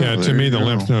 There you go. Yeah, to me, the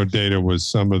lymph node data was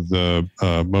some of the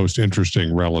most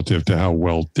interesting relative to how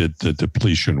well did the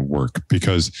depletion work,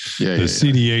 because the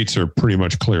CD8s are pretty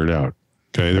much cleared out.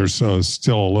 Okay, there's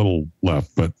still a little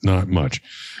left, but not much.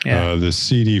 Yeah. The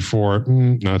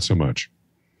CD4, not so much.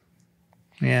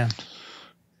 Yeah.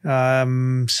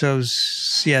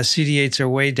 CD8s are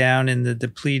way down in the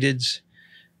depleteds,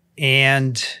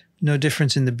 and no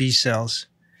difference in the B cells.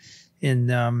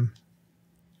 Okay.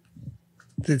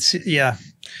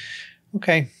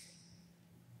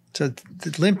 So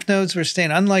the lymph nodes were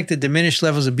staying. Unlike the diminished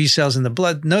levels of B cells in the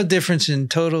blood, no difference in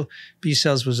total B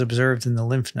cells was observed in the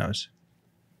lymph nodes.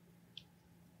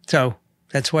 So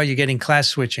that's why you're getting class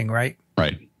switching, right?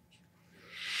 Right.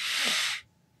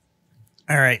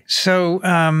 All right. So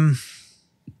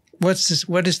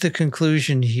what is the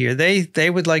conclusion here? They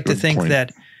would like to think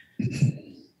that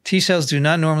T cells do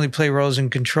not normally play roles in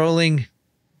controlling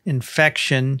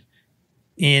infection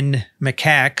in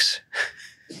macaques.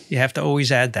 You have to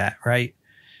always add that, right?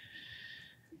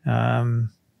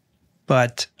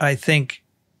 But I think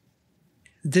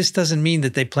this doesn't mean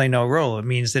that they play no role. It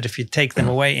means that if you take them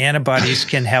away, antibodies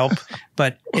can help,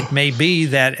 but it may be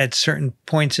that at certain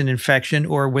points in infection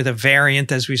or with a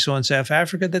variant, as we saw in South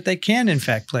Africa, that they can in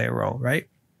fact play a role, right?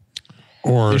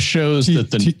 Or it shows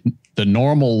that the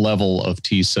normal level of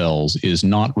T cells is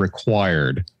not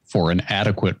required for an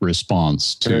adequate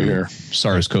response to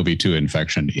SARS-CoV-2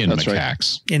 infection in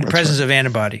macaques. In the presence of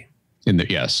antibody.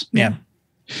 Yes. Yeah.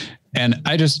 And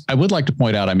I would like to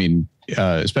point out, I mean,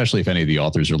 especially if any of the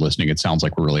authors are listening, it sounds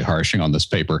like we're really harshing on this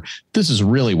paper. This is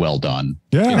really well done.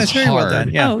 Yeah, that's very well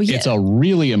done. Yeah. It's a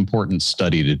really important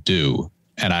study to do.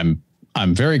 And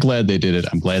I'm very glad they did it.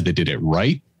 I'm glad they did it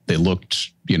right. They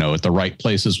looked, at the right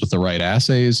places with the right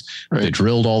assays. Right. They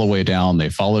drilled all the way down. They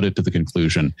followed it to the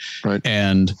conclusion. Right.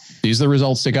 And these are the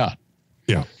results they got.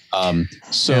 Yeah.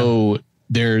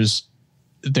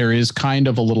 There is kind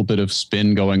of a little bit of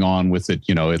spin going on with it.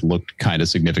 It looked kind of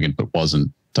significant, but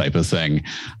wasn't, type of thing.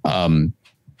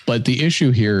 But But the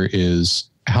issue here is,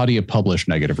 how do you publish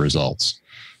negative results?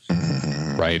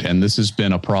 Right. And this has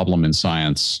been a problem in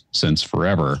science since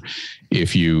forever.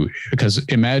 Because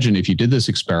imagine if you did this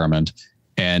experiment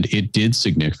and it did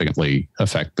significantly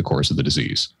affect the course of the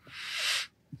disease.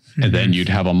 And then you'd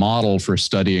have a model for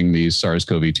studying these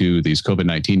SARS-CoV-2, these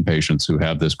COVID-19 patients who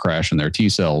have this crash in their T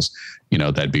cells.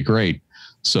 That'd be great.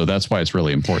 So that's why it's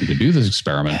really important to do this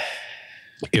experiment.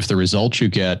 If the result you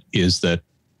get is that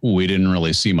we didn't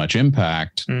really see much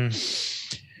impact,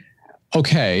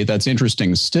 okay, that's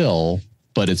interesting still,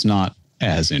 but it's not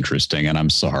as interesting, and I'm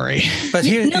sorry. But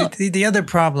here, the other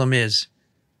problem is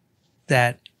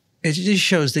that it just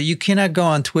shows that you cannot go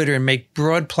on Twitter and make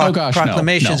broad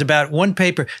proclamations about one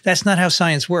paper. That's not how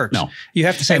science works. No. You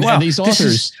have to say, and these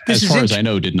authors, as far as I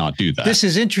know, did not do that. This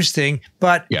is interesting,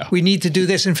 but we need to do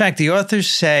this. In fact, the authors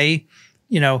say,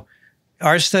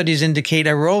 our studies indicate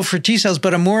a role for T cells,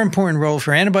 but a more important role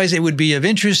for antibodies. It would be of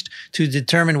interest to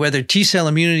determine whether T cell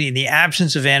immunity in the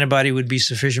absence of antibody would be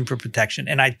sufficient for protection.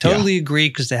 And I totally agree,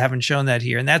 because they haven't shown that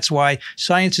here. And that's why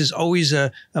science is always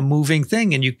a moving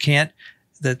thing, and you can't,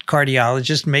 the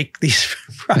cardiologists make these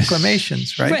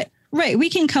proclamations, right? Right. We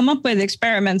can come up with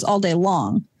experiments all day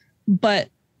long, but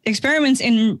experiments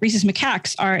in rhesus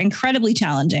macaques are incredibly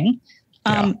challenging.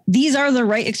 These are the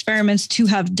right experiments to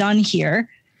have done here.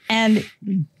 And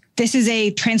this is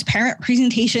a transparent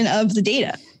presentation of the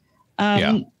data.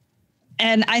 And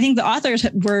I think the authors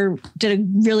did a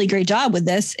really great job with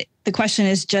this. The question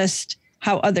is just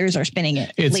how others are spinning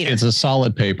it later. It's a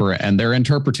solid paper, and their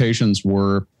interpretations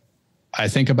were, I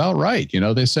think, about right.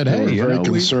 They said, hey, very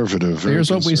conservative. Here's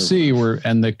what we see.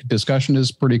 And the discussion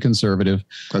is pretty conservative.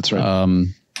 That's right.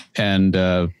 And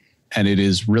it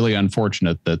is really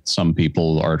unfortunate that some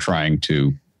people are trying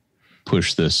to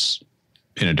push this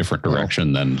in a different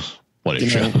direction than what it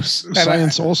shows.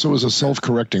 Science also is a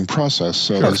self-correcting process.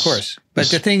 So of course. But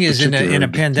the thing is, in a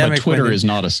pandemic, but Twitter is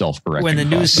not a self-correcting process. When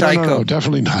the news cycle, no,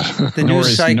 definitely not.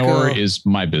 Nor is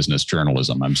my business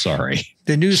journalism. I'm sorry.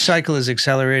 The news cycle is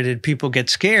accelerated. People get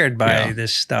scared by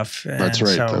this stuff. That's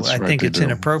right. So I think it's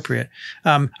inappropriate.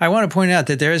 I want to point out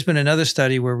that there has been another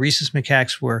study where rhesus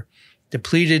macaques were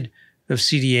depleted of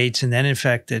CD8s and then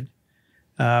infected.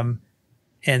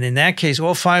 And in that case,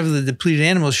 all 5 of the depleted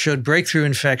animals showed breakthrough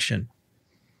infection,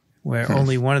 where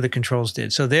only one of the controls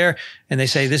did. So they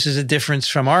say this is a difference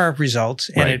from our results,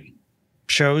 and it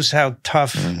shows how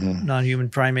tough non-human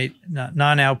primate,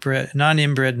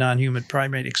 non-inbred, non-human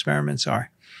primate experiments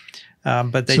are.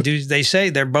 But they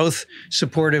say they're both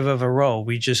supportive of a role.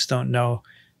 We just don't know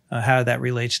how that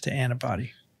relates to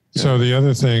antibody. So the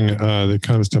other thing that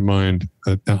comes to mind,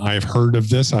 I've heard of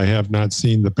this. I have not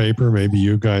seen the paper. Maybe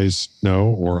you guys know,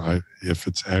 or if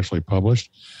it's actually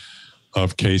published,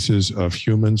 of cases of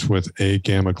humans with A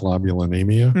gamma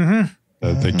globulinemia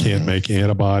that they can't make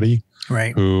antibody,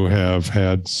 who have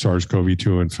had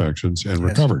SARS-CoV-2 infections and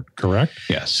recovered, correct?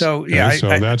 Yes. So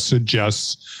that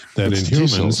suggests that in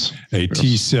humans, a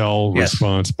T cell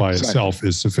response by itself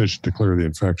is sufficient to clear the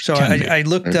infection. So I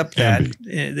looked up that.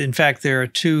 In fact, there are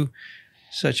 2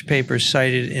 such papers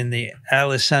cited in the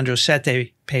Alessandro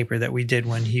Sette paper that we did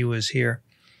when he was here.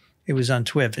 It was on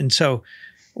TWiV. And so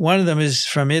one of them is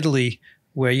from Italy,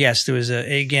 where, there was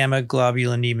a gamma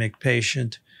globulinemic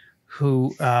patient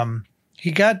who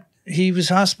he was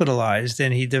hospitalized,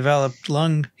 and he developed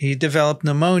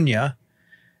pneumonia.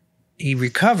 He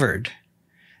recovered.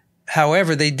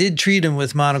 However, they did treat him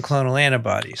with monoclonal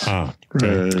antibodies.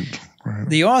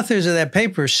 The authors of that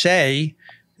paper say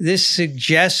this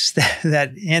suggests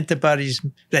that antibodies,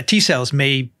 that T cells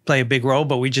may play a big role,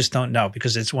 but we just don't know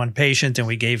because it's one patient and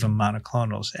we gave him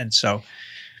monoclonals. And so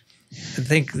I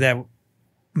think that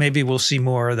maybe we'll see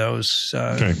more of those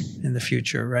in the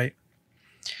future, right?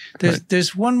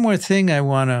 There's one more thing I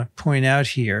want to point out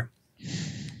here.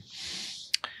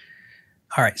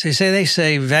 All right. So they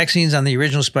say vaccines on the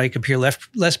original spike appear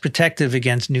less protective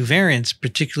against new variants,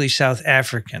 particularly South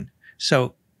African.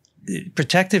 So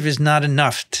protective is not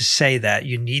enough to say that.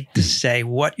 You need to say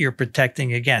what you're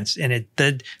protecting against. And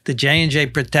the J&J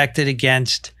protected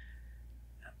against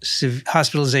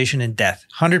hospitalization and death,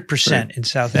 100% in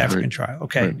South African trial.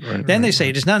 Okay. Then they say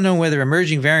it is not known whether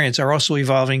emerging variants are also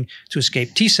evolving to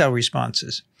escape T cell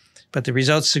responses, but the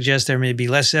results suggest there may be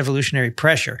less evolutionary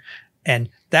pressure. And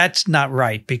that's not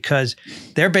right, because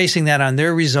they're basing that on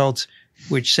their results,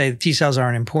 which say the T cells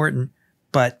aren't important.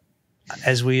 But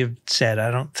as we have said,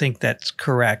 I don't think that's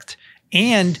correct.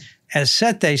 And as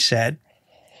Sette said,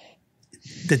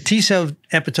 the T cell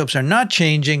epitopes are not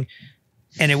changing.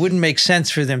 And it wouldn't make sense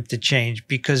for them to change,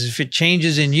 because if it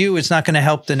changes in you, it's not going to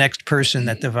help the next person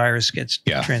that the virus gets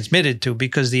transmitted to,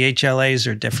 because the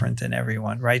HLAs are different in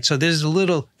everyone, right? So there's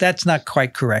that's not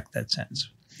quite correct, that sentence.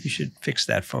 You should fix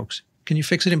that, folks. Can you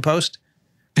fix it in post?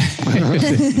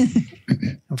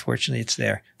 Unfortunately, it's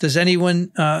there. Does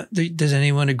anyone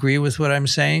agree with what I'm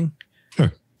saying?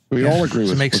 Sure. We all agree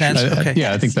with it. Make sense? Okay.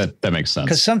 Yeah, I think that makes sense.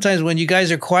 Because sometimes when you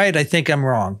guys are quiet, I think I'm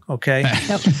wrong. Okay.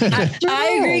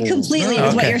 I agree completely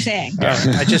with what you're saying.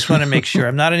 I just want to make sure.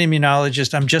 I'm not an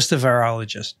immunologist. I'm just a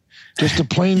virologist. Just a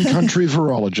plain country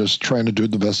virologist trying to do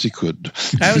the best he could.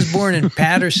 I was born in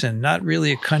Patterson, not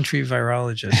really a country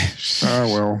virologist.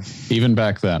 Well. Even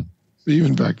back then.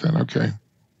 Okay.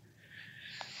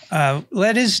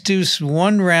 Let us do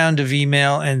one round of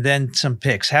email and then some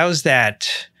picks. How's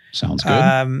that? Sounds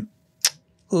good.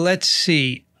 Let's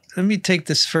see. Let me take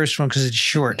this first one because it's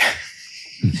short.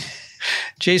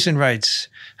 Jason writes,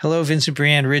 hello, Vincent,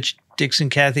 Brianne, Rich, Dixon,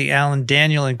 Kathy, Alan,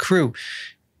 Daniel, and crew.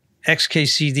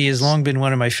 XKCD has long been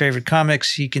one of my favorite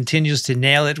comics. He continues to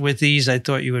nail it with these. I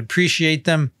thought you would appreciate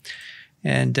them.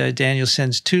 And Daniel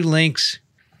sends 2 links.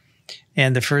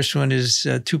 And the first one is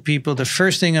 2 people. The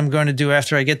first thing I'm going to do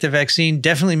after I get the vaccine,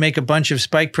 definitely make a bunch of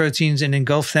spike proteins and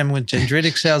engulf them with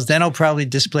dendritic cells. Then I'll probably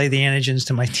display the antigens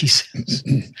to my T cells.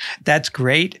 That's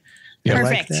great. Yeah, I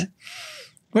perfect. like that.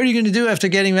 What are you going to do after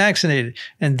getting vaccinated?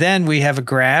 And then we have a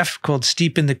graph called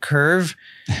Steepen the Curve,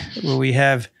 where we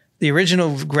have the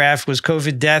original graph was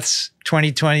COVID deaths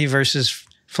 2020 versus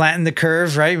Flatten the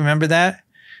Curve, right? Remember that?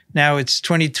 Now it's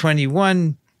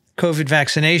 2021 COVID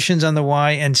vaccinations on the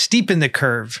Y and Steepen the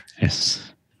Curve.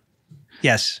 Yes.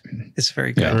 Yes, it's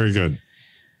very good. Yeah, very good.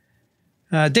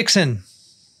 Dixon.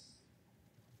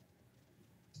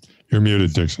 You're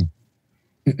muted, Dixon.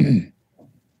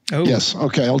 Oh. Yes.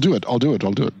 Okay. I'll do it.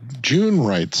 June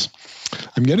writes,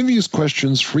 I'm getting these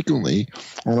questions frequently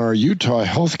on our Utah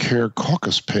Healthcare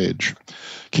Caucus page.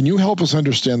 Can you help us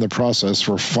understand the process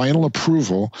for final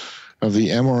approval of the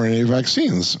mRNA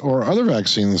vaccines or other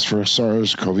vaccines for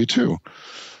SARS-CoV-2?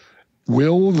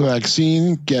 Will the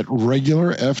vaccine get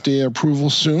regular FDA approval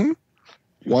soon?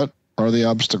 What are the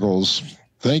obstacles?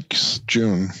 Thanks,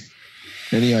 June.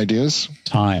 Any ideas?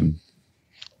 Time.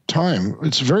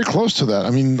 It's very close to that. I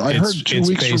mean, I heard 2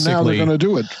 weeks from now they're going to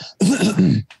do it.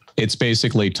 It's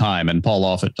basically time. And Paul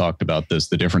Offit talked about this.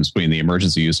 The difference between the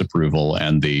emergency use approval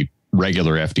and the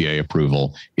regular FDA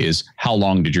approval is how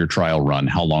long did your trial run?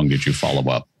 How long did you follow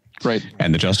up? Right.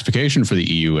 And the justification for the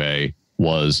EUA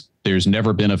was there's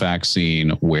never been a vaccine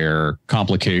where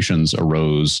complications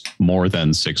arose more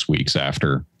than 6 weeks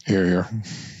after. Here.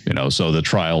 So the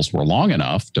trials were long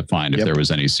enough to find if there was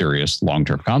any serious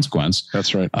long-term consequence.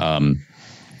 That's right.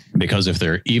 Because if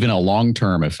there even a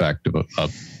long-term effect of a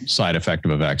side effect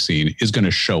of a vaccine is going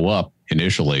to show up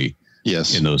initially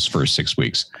in those first 6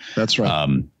 weeks. That's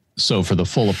right. So for the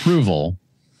full approval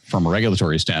from a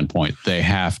regulatory standpoint, they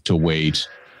have to wait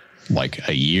like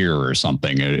a year or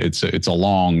something. It's a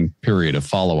long period of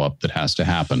follow-up that has to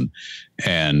happen.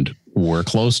 And we're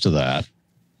close to that.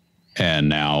 And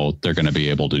now they're going to be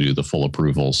able to do the full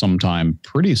approval sometime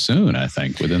pretty soon, I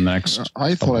think, within the next.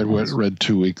 I thought I read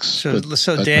 2 weeks. So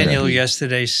Daniel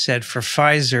yesterday said for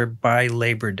Pfizer by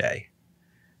Labor Day.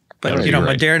 But,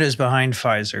 Moderna is behind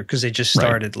Pfizer because they just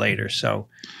started later. So,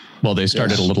 well, they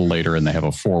started a little later and they have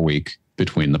a 4-week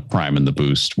between the prime and the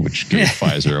boost, which gave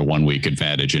Pfizer a 1-week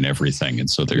advantage in everything. And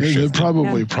so they're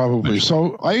probably.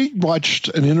 So I watched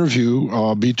an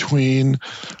interview between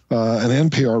an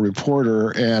NPR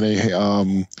reporter and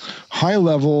a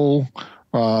high-level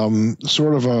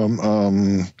sort of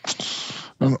an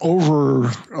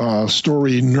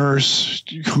over-story nurse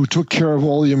who took care of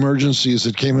all the emergencies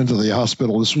that came into the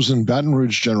hospital. This was in Baton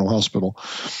Rouge General Hospital.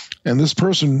 And this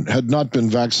person had not been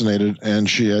vaccinated, and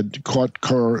she had caught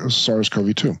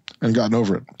SARS-CoV-2 and gotten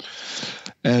over it.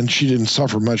 And she didn't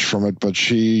suffer much from it, but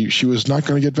she was not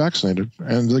going to get vaccinated.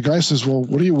 And the guy says, well,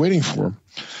 what are you waiting for?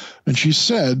 And she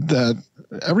said that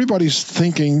everybody's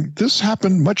thinking this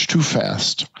happened much too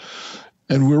fast.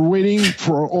 And we're waiting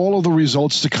for all of the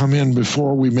results to come in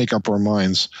before we make up our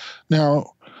minds.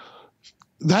 Now,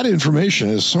 that information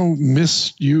is so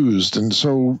misused and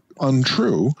so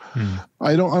untrue.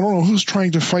 I don't know who's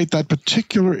trying to fight that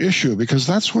particular issue, because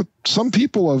that's what some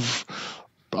people of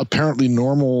apparently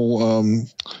normal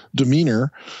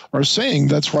demeanor are saying.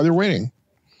 That's why they're waiting.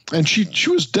 And she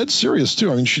was dead serious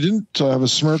too. I mean, she didn't have a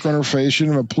smirk on her face. She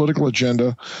didn't have a political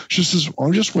agenda. She says,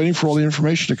 "I'm just waiting for all the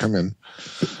information to come in."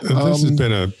 This has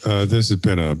been a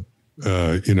hesitation.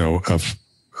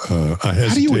 How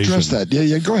do you address that?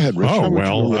 Yeah. Go ahead, Rich. Oh,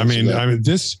 well, I mean,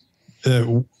 this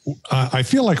I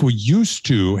feel like we used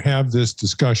to have this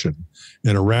discussion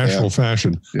in a rational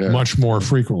fashion much more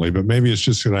frequently, but maybe it's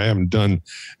just that I haven't done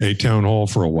a town hall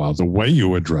for a while. The way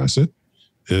you address it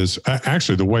is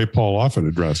actually the way Paul often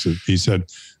addressed it. He said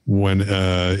when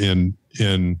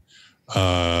in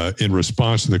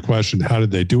response to the question, how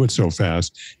did they do it so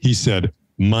fast? He said,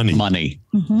 money.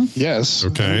 Mm-hmm. Yes.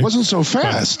 Okay. It wasn't so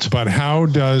fast. But how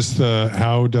does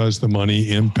the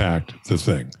money impact the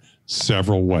thing?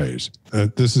 Several ways.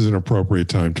 This is an appropriate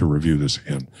time to review this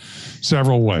again.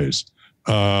 Several ways.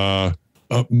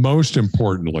 Most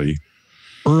importantly,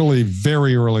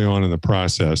 very early on in the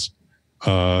process,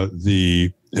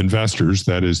 the investors,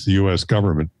 that is the U.S.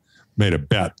 government, made a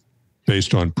bet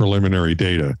based on preliminary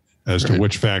data as to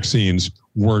which vaccines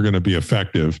were going to be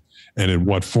effective and in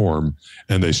what form,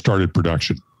 and they started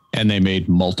production. And they made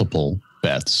multiple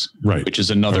bets, which is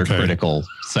another critical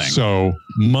thing. So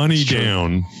money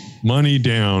down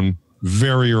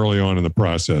very early on in the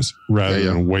process rather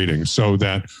than waiting, so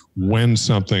that when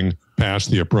something passed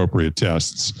the appropriate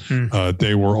tests,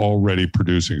 they were already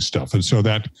producing stuff. And so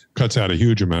that cuts out a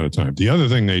huge amount of time. The other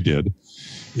thing they did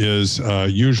is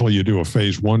usually you do a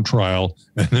phase 1 trial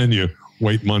and then you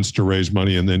wait months to raise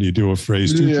money, and then you do a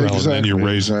phase 2 trial, and then you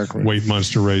wait months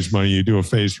to raise money. You do a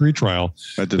phase 3 trial.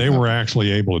 They were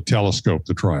actually able to telescope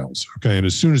the trials. Okay. And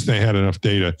as soon as they had enough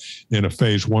data in a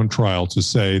phase 1 trial to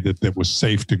say that it was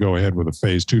safe to go ahead with a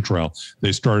phase 2 trial,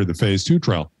 they started the phase 2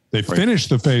 trial. They finished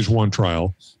the phase 1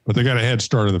 trial, but they got a head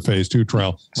start of the phase 2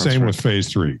 trial. Same with phase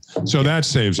 3. So that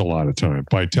saves a lot of time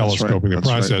by telescoping the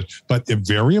process. But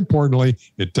very importantly,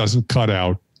 it doesn't cut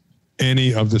out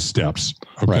any of the steps.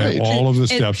 Okay. All of the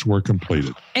steps were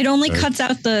completed. It only cuts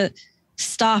out the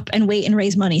stop and wait and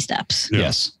raise money steps.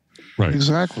 Yes. Right.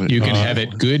 Exactly. You can have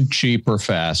it good, cheap, or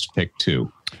fast. Pick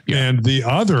 2. And the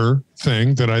other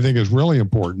thing that I think is really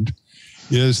important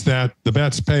is that the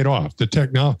bets paid off. The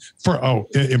technology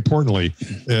importantly,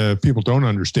 people don't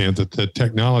understand that the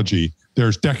technology,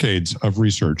 there's decades of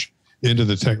research into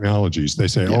the technologies. They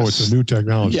say, it's a new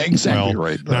technology. Yeah, exactly well,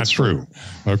 right. Not true.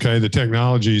 Okay. The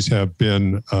technologies have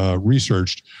been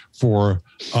researched for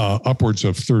upwards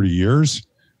of 30 years.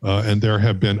 And there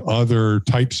have been other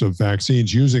types of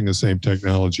vaccines using the same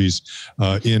technologies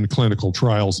in clinical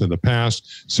trials in the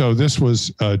past. So this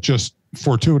was just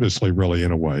fortuitously, really,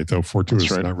 in a way, though fortuitous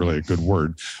is not really a good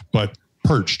word, but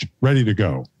perched, ready to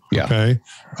go. Yeah. Okay.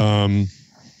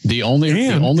 The only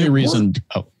reason...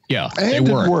 they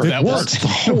work. That works. The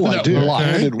whole idea.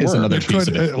 Is another piece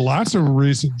of it. Lots of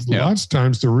reasons. Lots of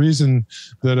times, the reason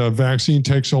that a vaccine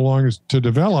takes so long to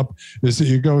develop is that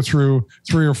you go through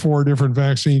 3 or 4 different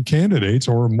vaccine candidates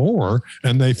or more,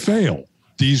 and they fail.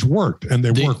 These worked, and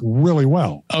they work really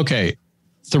well. Okay,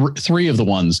 3 of the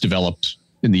ones developed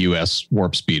in the U.S.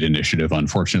 Warp Speed Initiative,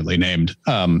 unfortunately named,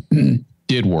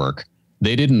 did work.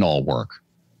 They didn't all work.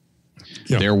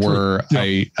 Yeah, there were,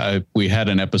 we had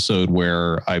an episode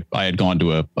where I had gone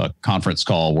to a conference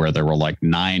call where there were like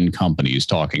 9 companies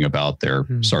talking about their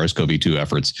SARS-CoV-2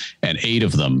 efforts, and 8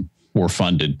 of them were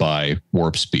funded by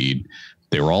Warp Speed.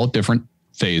 They were all at different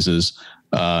phases.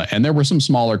 And there were some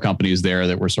smaller companies there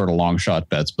that were sort of long shot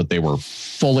bets, but they were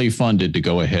fully funded to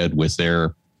go ahead with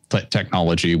their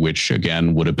technology, which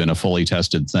again would have been a fully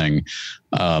tested thing.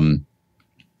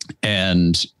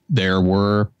 And there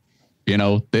were, they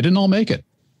didn't all make it.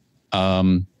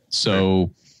 We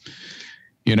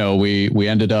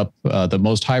ended up, the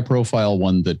most high profile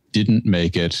one that didn't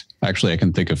make it, actually I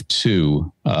can think of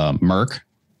 2, Merck,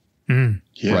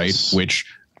 right? Which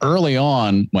early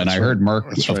on when I heard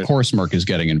Merck, of course Merck is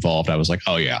getting involved, I was like,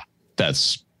 oh yeah,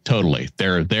 that's totally,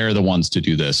 they're the ones to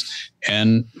do this.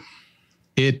 And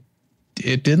it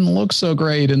didn't look so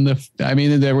great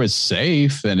there was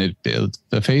safe, and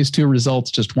the phase 2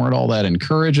 results just weren't all that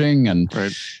encouraging.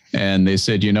 And they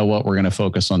said, you know what, we're going to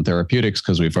focus on therapeutics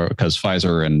because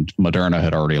Pfizer and Moderna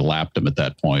had already lapped them at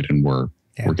that point, and we're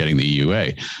getting the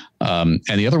EUA. And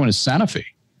the other one is Sanofi,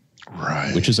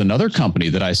 which is another company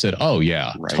that I said, oh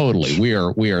yeah, totally.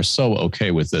 We are so okay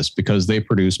with this because they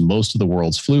produce most of the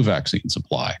world's flu vaccine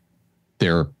supply.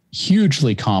 They're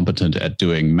hugely competent at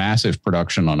doing massive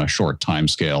production on a short time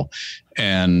scale,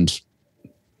 and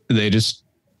it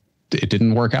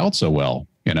didn't work out so well,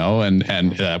 and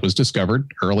that was discovered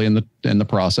early in the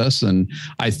process. And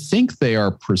I think they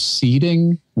are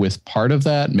proceeding with part of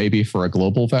that, maybe for a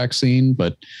global vaccine,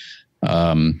 but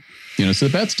so the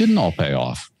bets didn't all pay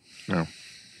off. No.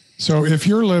 So if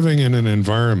you're living in an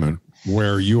environment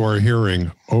where you are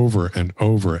hearing over and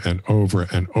over and over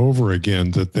and over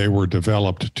again that they were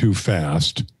developed too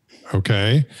fast,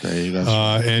 okay? Hey,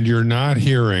 and you're not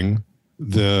hearing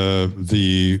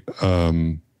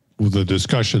the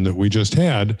discussion that we just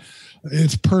had,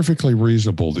 it's perfectly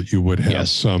reasonable that you would have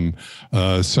some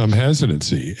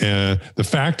hesitancy. And the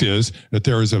fact is that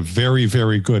there is a very,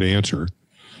 very good answer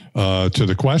to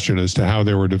the question as to how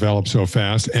they were developed so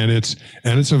fast, and it's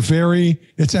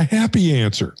a happy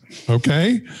answer,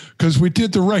 okay? Because we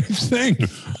did the right thing,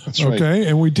 okay,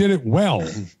 and we did it well.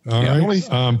 All right.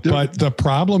 But the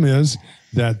problem is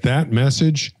that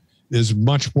message is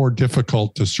much more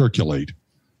difficult to circulate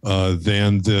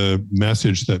than the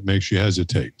message that makes you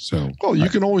hesitate. So, well, you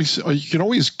can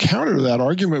always counter that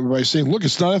argument by saying, "Look,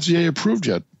 it's not FDA approved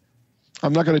yet.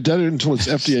 I'm not going to debt it until it's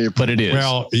FDA approved." But it is.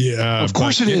 Well, yeah, of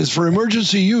course it is for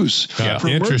emergency use. For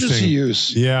emergency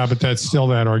use. Yeah, but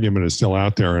that argument is still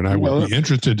out there, and I would be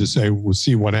interested to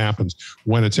see what happens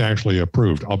when it's actually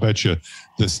approved. I'll bet you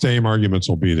the same arguments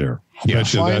will be there.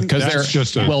 That's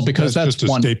just a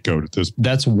scapegoat at this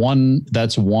point.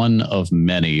 That's one of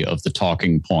many of the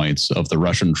talking points of the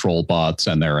Russian troll bots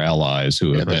and their allies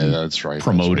who have been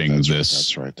promoting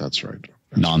this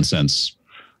nonsense.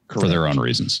 Correct. For their own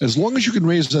reasons. As long as you can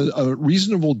raise a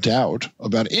reasonable doubt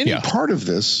about any part of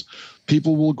this,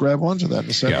 people will grab onto that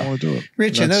and say, I want to do it.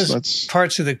 Rich, in those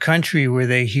parts of the country where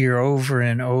they hear over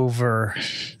and over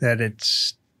that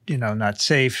it's, not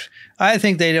safe, I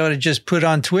think they ought to just put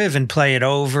on TWiV and play it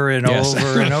over and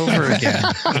over and over again.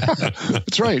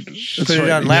 That's right. Put it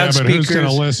on loudspeakers. But who's going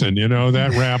to listen?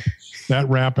 That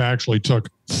rap actually took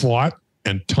thought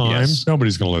and time. Yes.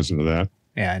 Nobody's going to listen to that.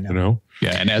 Yeah, I know.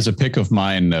 Yeah, and as a pick of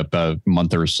mine about a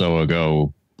month or so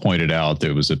ago pointed out,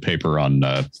 there was a paper on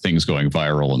things going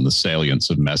viral and the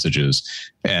salience of messages.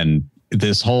 And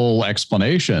this whole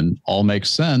explanation all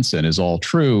makes sense and is all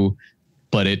true,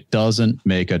 but it doesn't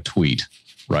make a tweet,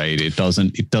 right? It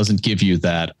doesn't give you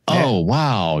that, oh,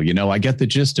 wow, I get the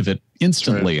gist of it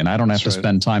instantly, and I don't have to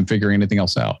spend time figuring anything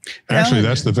else out. Actually,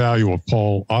 that's the value of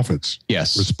Paul Offit's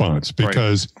response,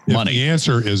 because if the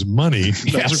answer is money,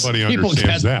 everybody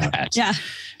understands that. Yeah.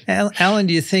 Alan,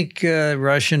 do you think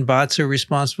Russian bots are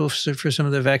responsible for some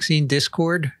of the vaccine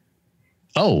discord?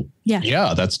 Oh,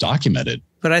 yeah, that's documented.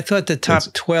 But I thought the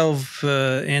top 12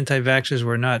 anti-vaxxers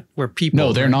were people.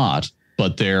 No, they're not.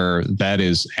 But that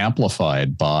is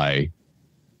amplified by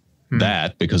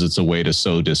that, because it's a way to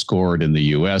sow discord in the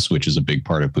U.S., which is a big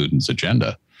part of Putin's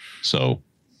agenda. So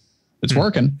it's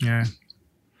working. Yeah.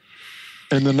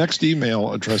 And the next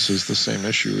email addresses the same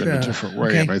issue in a different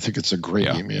way. And I think it's a great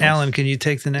email. Alan, can you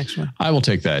take the next one? I will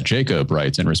take that. Jacob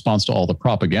writes, in response to all the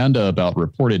propaganda about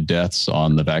reported deaths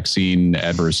on the vaccine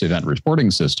adverse event reporting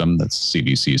system, that's the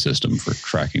CDC system for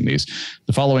tracking these,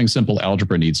 the following simple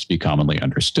algebra needs to be commonly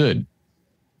understood.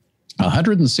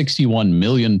 161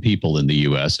 million people in the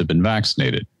U.S. have been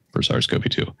vaccinated for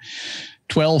SARS-CoV-2.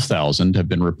 12,000 have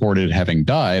been reported having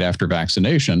died after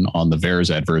vaccination on the VAERS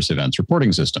adverse events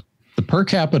reporting system. The per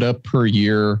capita per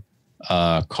year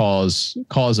cause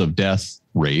of death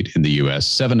rate in the U.S.,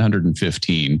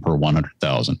 715 per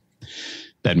 100,000.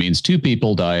 That means 2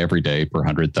 people die every day per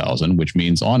 100,000, which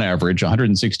means on average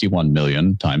 161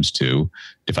 million times 2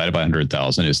 divided by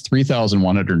 100,000 is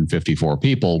 3,154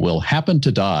 people will happen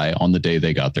to die on the day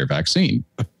they got their vaccine.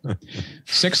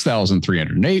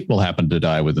 6,308 will happen to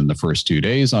die within the first 2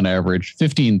 days on average.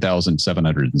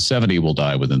 15,770 will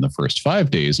die within the first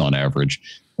 5 days on average,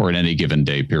 or in any given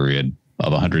day period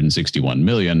of 161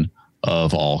 million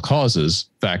of all causes,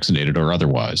 vaccinated or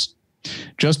otherwise.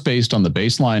 Just based on the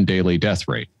baseline daily death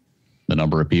rate, the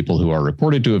number of people who are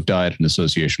reported to have died in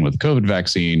association with the COVID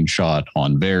vaccine shot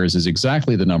on VAERS is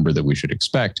exactly the number that we should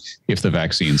expect if the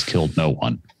vaccines killed no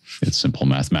one. It's simple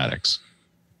mathematics.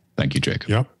 Thank you, Jacob.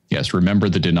 Yep. Yes, remember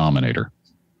the denominator.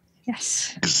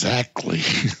 Yes. Exactly.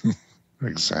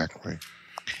 Exactly.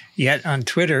 Yet on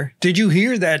Twitter, did you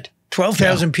hear that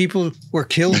 12,000 people were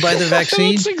killed by the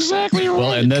vaccine? That's exactly right.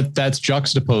 Well, and that's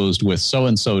juxtaposed with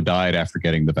so-and-so died after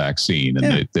getting the vaccine.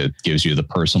 And it gives you the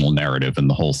personal narrative, and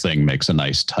the whole thing makes a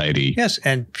nice, tidy. Yes,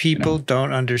 and people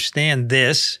don't understand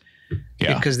this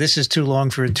because this is too long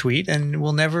for a tweet, and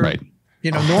we'll never... Right.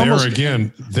 Normal.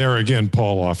 There again,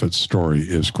 Paul Offit's story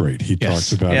is great. He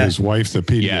talks about his wife, the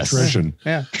pediatrician,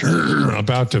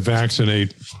 about to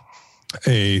vaccinate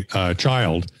a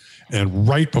child, and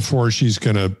right before she's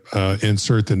going to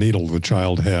insert the needle, the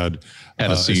child had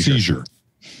a seizure.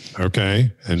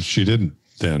 Okay, and she didn't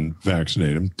then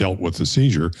vaccinate him, dealt with the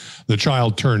seizure. The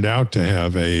child turned out to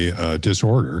have a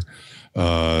disorder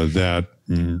that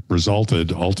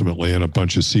resulted ultimately in a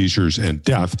bunch of seizures and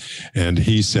death. And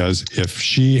he says if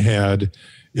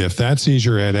that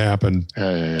seizure had happened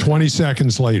 20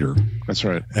 seconds later, that's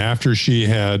right, after she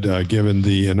had given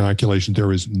the inoculation,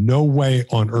 there is no way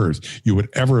on earth you would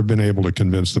ever have been able to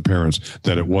convince the parents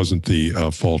that it wasn't the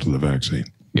fault of the vaccine.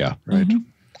 Yeah. Right.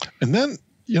 And then,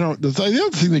 the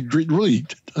other thing that really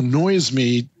annoys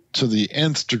me to the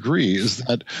nth degree is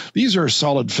that these are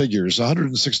solid figures.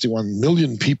 161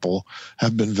 million people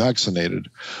have been vaccinated.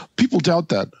 People doubt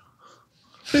that.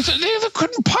 That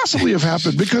couldn't possibly have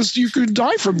happened because you could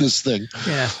die from this thing.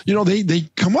 Yeah. They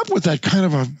come up with that kind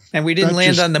of a... And we didn't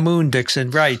land on the moon,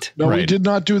 Dixon. Right. No, right. We did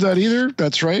not do that either.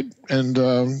 That's right. And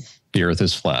the Earth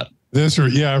is flat.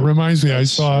 It reminds me. I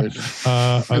saw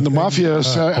and the mafia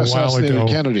assassinated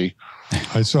Kennedy.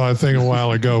 I saw a thing a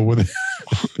while ago with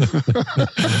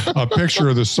a picture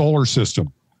of the solar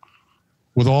system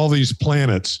with all these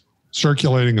planets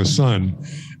circulating the sun,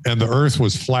 and the Earth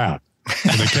was flat.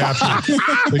 And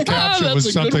the caption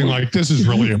was something like, "This is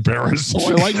really embarrassing."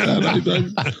 Oh, I like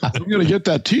that. I'm going to get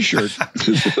that T-shirt.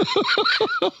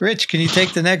 Rich, can you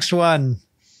take the next one?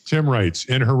 Tim writes,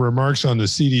 in her remarks on the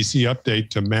CDC update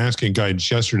to masking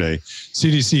guidance yesterday,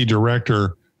 CDC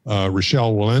Director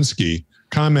Rochelle Walensky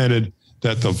commented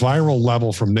that the viral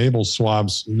level from nasal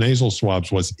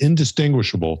swabs was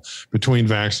indistinguishable between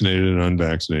vaccinated and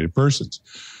unvaccinated persons.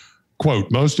 Quote,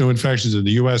 most new infections in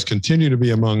the U.S. continue to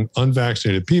be among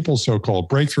unvaccinated people. So-called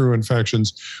breakthrough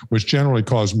infections, which generally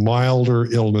cause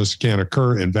milder illness, can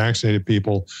occur in vaccinated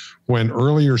people when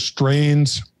earlier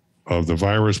strains of the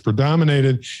virus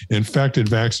predominated. Infected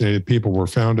vaccinated people were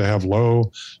found to have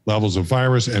low levels of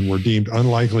virus and were deemed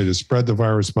unlikely to spread the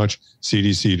virus much,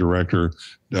 CDC Director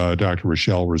Dr.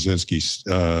 Rochelle Walensky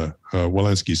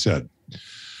said.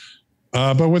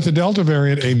 But with the Delta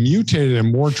variant, a mutated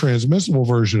and more transmissible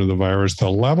version of the virus, the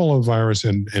level of virus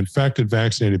in infected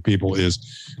vaccinated people is,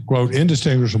 quote,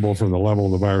 indistinguishable from the level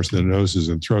of the virus in the noses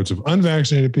and throats of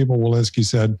unvaccinated people, Walensky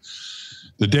said.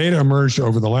 The data emerged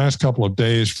over the last couple of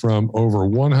days from over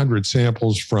 100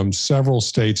 samples from several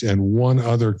states and one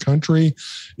other country.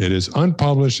 It is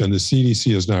unpublished and the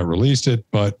CDC has not released it,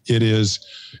 but it is,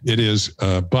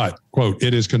 quote,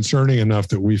 it is concerning enough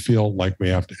that we feel like we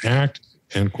have to act,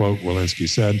 end quote, Walensky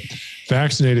said.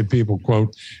 Vaccinated people,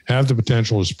 quote, have the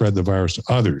potential to spread the virus to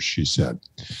others, she said.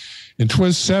 In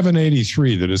TWiV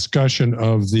 783, the discussion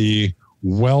of the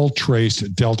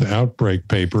well-traced Delta outbreak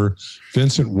paper,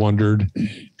 Vincent wondered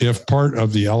if part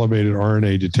of the elevated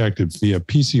RNA detected via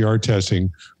PCR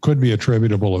testing could be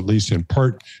attributable, at least in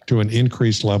part, to an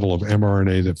increased level of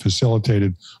mRNA that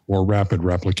facilitated more rapid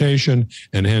replication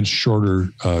and hence shorter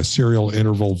serial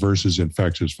interval versus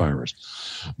infectious virus.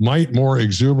 Might more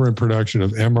exuberant production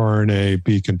of mRNA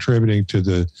be contributing to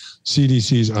the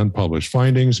CDC's unpublished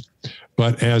findings?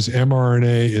 But as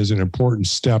mRNA is an important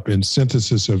step in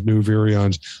synthesis of new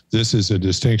virions, this is a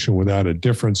distinction without a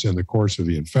difference in the course of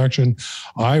the infection.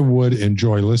 I would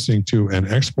enjoy listening to an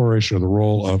exploration of the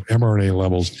role of mRNA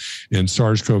levels in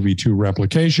SARS-CoV-2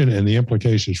 replication and the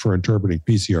implications for interpreting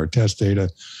PCR test data.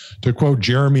 To quote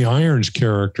Jeremy Irons'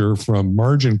 character from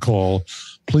Margin Call,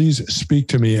 please speak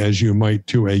to me as you might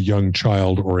to a young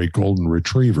child or a golden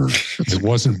retriever. It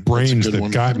wasn't brains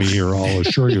that got me here, I'll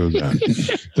assure you of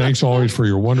that. Thanks always for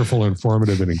your wonderful,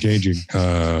 informative, and engaging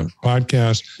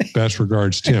podcast. Best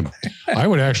regards, Tim. I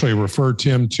would actually refer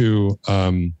Tim to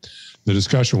the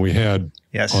discussion we had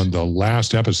on the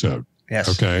last episode. Yes.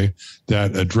 Okay.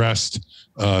 That addressed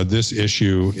this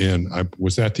issue in,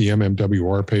 was that the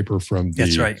MMWR paper from the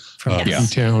That's right. From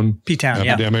P-Town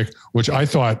epidemic, which I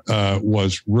thought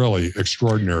was really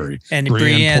extraordinary. And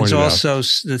Brianne's also,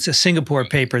 it's a Singapore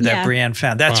paper that Brianne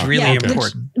found. That's really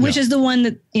important. Which is the one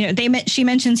that, she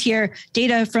mentions here,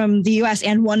 data from the US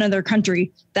and one other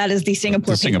country. That is the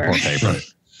Singapore paper. Right.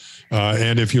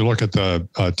 And if you look at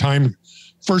the time,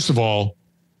 first of all,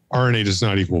 RNA does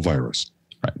not equal virus.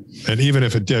 Right. And even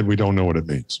if it did, we don't know what it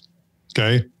means.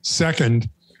 Okay. Second,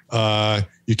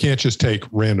 you can't just take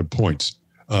random points.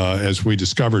 As we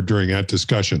discovered during that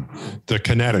discussion, the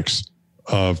kinetics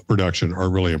of production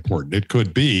are really important. It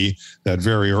could be that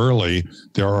very early,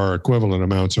 there are equivalent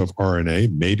amounts of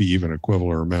RNA, maybe even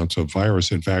equivalent amounts of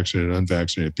virus in vaccinated and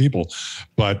unvaccinated people.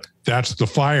 But that's the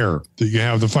fire that you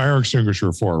have the fire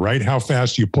extinguisher for, right? How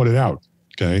fast you put it out.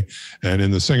 Okay. And in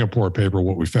the Singapore paper,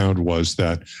 what we found was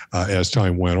that as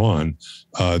time went on,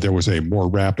 there was a more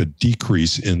rapid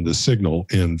decrease in the signal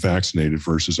in vaccinated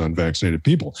versus unvaccinated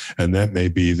people. And that may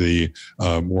be the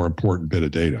more important bit of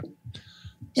data.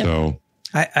 Yep. So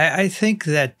I think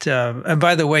that, and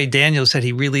by the way, Daniel said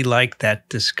he really liked that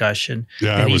discussion.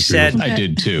 Yeah, and he said, I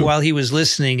did too. While he was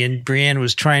listening and Brianne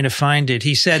was trying to find it,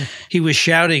 he said he was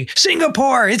shouting,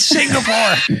 Singapore, it's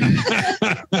Singapore.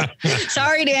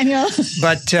 Sorry, Daniel.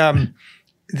 But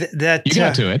that you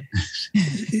got to it.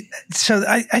 So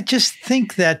I just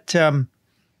think that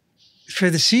for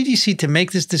the CDC to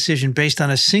make this decision based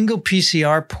on a single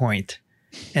PCR point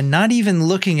and not even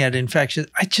looking at infections.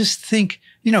 I just think,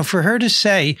 for her to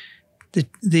say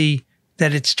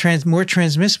that it's more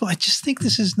transmissible, I just think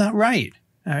this is not right.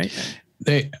 All right.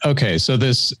 So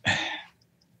the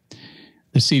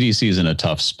CDC is in a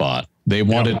tough spot. They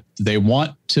want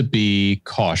to be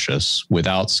cautious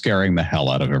without scaring the hell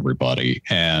out of everybody.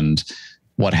 And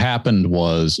what happened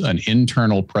was an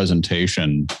internal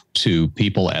presentation to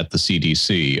people at the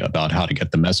CDC about how to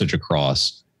get the message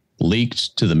across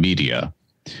leaked to the media,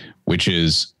 which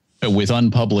is with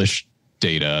unpublished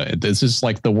data. This is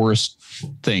like the worst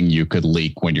thing you could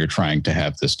leak when you're trying to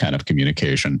have this kind of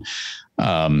communication.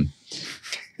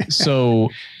 So,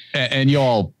 and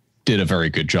y'all did a very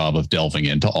good job of delving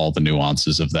into all the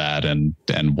nuances of that and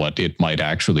what it might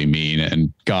actually mean.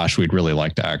 And gosh, we'd really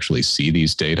like to actually see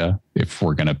these data if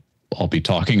we're going to all be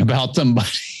talking about them,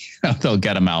 but they'll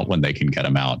get them out when they can get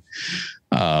them out.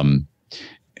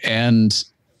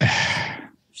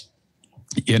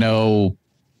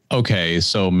 Okay,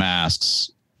 so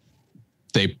masks,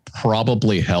 they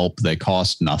probably help. They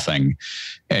cost nothing.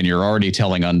 And you're already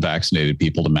telling unvaccinated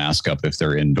people to mask up if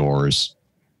they're indoors.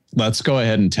 Let's go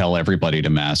ahead and tell everybody to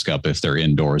mask up if they're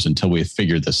indoors until we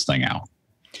figure this thing out.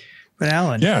 But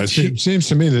Alan, yeah, it seems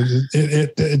to me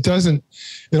that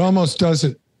it almost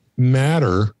doesn't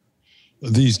matter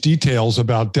these details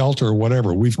about Delta or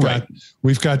whatever. We've got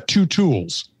two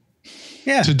tools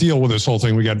to deal with this whole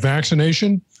thing. We got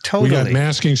vaccination. Totally. We got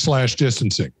masking /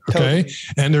 distancing. Okay. Totally.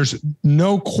 And there's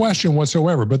no question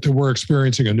whatsoever, but that we're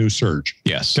experiencing a new surge.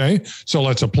 Yes. Okay. So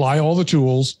let's apply all the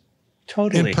tools.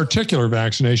 Totally. In particular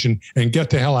vaccination and get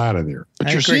the hell out of there.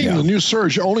 But you're seeing the new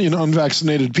surge only in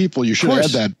unvaccinated people. You should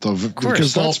add that, though,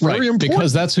 because that's very important.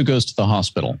 Because that's who goes to the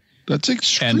hospital. That's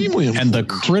extremely important. And the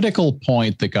critical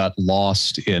point that got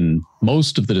lost in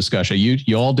most of the discussion,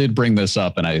 you all did bring this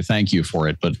up, and I thank you for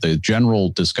it, but the general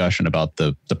discussion about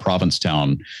the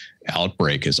Provincetown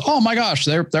outbreak is, oh my gosh,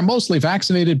 they're mostly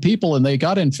vaccinated people and they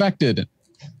got infected.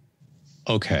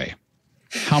 Okay.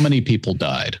 How many people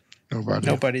died?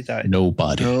 Nobody died.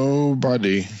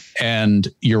 Nobody. And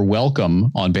you're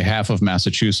welcome on behalf of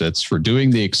Massachusetts for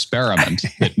doing the experiment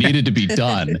that needed to be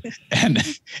done.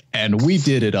 And we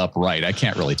did it up right. I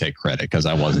can't really take credit because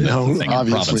I wasn't at the thing in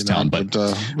Provincetown. But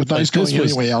nice going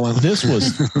anyway, Alan. This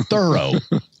was thorough,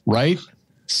 right?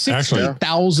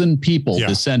 60,000 people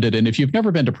descended. And if you've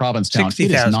never been to Provincetown,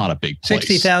 it is not a big place.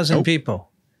 60,000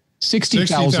 people.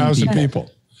 60,000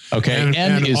 people. Okay.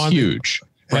 N is huge.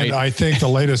 Right. And I think the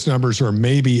latest numbers are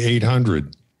maybe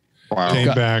 800 came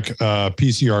back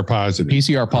PCR positive.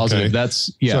 PCR positive. Okay?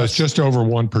 So it's just over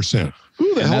 1%.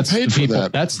 Who the hell paid for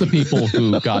that? That's the people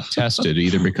who got tested,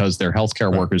 either because they're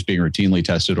healthcare workers being routinely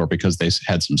tested or because they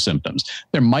had some symptoms.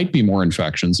 There might be more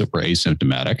infections that were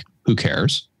asymptomatic. Who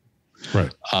cares?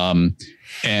 Right.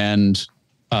 And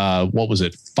what was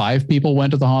it? 5 people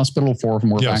went to the hospital. 4 of them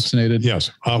were vaccinated. Yes.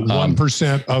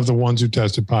 1% of the ones who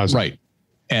tested positive. Right.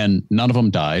 And none of them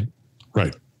died.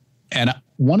 Right. And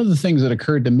one of the things that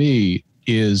occurred to me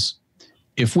is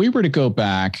if we were to go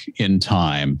back in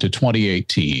time to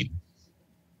 2018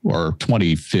 or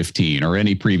 2015 or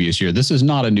any previous year, this is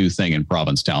not a new thing in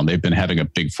Provincetown. They've been having a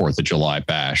big 4th of July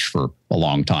bash for a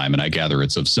long time, and I gather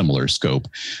it's of similar scope.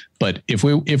 But if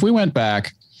we went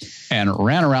back and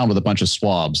ran around with a bunch of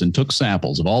swabs and took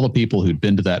samples of all the people who'd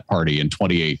been to that party in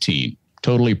 2018,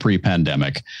 totally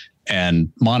pre-pandemic,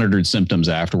 and monitored symptoms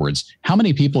afterwards, how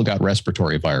many people got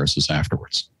respiratory viruses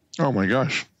afterwards? Oh my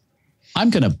gosh. I'm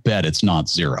going to bet it's not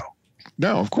 0.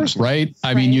 No, of course not. Right?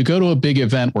 I mean, you go to a big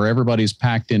event where everybody's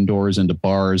packed indoors into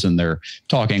bars and they're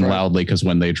talking loudly because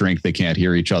when they drink, they can't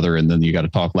hear each other. And then you got to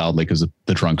talk loudly because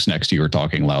the drunks next to you are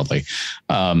talking loudly.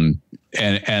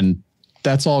 And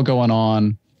that's all going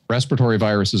on. Respiratory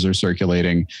viruses are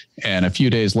circulating. And a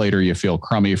few days later, you feel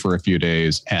crummy for a few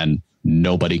days and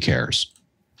nobody cares.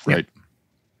 Right.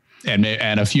 And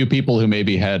a few people who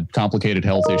maybe had complicated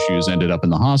health issues ended up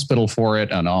in the hospital for it.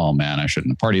 And, oh man, I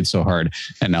shouldn't have partied so hard.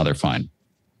 And now they're fine.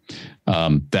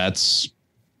 That's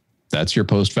your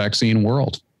post-vaccine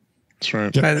world. That's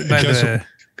right.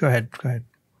 Go ahead.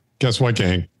 Guess what,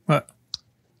 gang? What?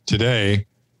 Today,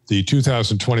 the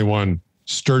 2021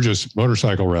 Sturgis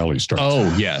Motorcycle Rally starts.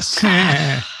 Oh, yes.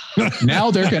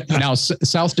 Now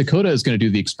South Dakota is going to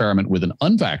do the experiment with an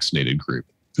unvaccinated group.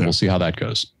 Yeah. We'll see how that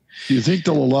goes. Do you think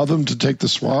they'll allow them to take the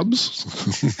swabs?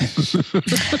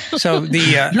 So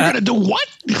you're going to do what?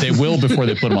 They will before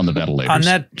they put them on the ventilators. On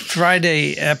that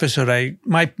Friday episode,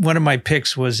 one of my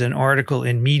picks was an article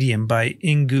in Medium by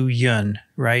Ingu Yun,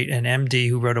 right, an MD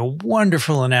who wrote a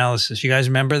wonderful analysis. You guys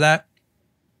remember that?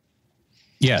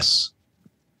 Yes.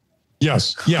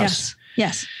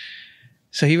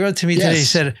 So he wrote to me today. He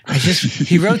said,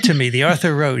 he wrote to me, the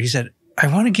author wrote, he said, I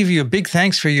want to give you a big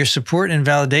thanks for your support and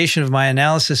validation of my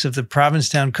analysis of the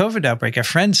Provincetown COVID outbreak. A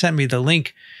friend sent me the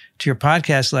link to your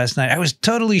podcast last night. I was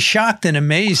totally shocked and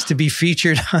amazed to be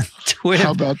featured on TWiV.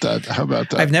 How about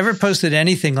that? I've never posted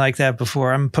anything like that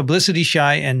before. I'm publicity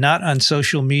shy and not on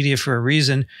social media for a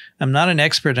reason. I'm not an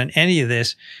expert on any of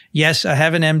this. Yes, I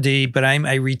have an MD, but I'm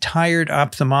a retired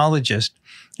ophthalmologist.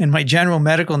 And my general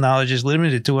medical knowledge is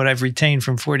limited to what I've retained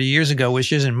from 40 years ago,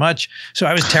 which isn't much. So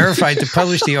I was terrified to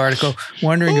publish the article,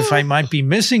 wondering if I might be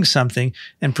missing something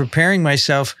and preparing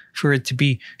myself for it to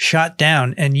be shot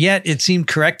down. And yet it seemed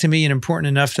correct to me and important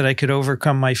enough that I could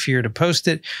overcome my fear to post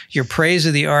it. Your praise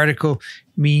of the article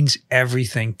means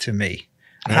everything to me.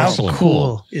 Excellent. How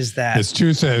cool is that? It's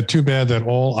too bad that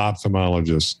all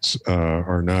ophthalmologists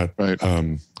are not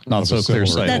not so clear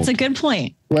sighted. That's a good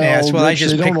point. Well, yes, well,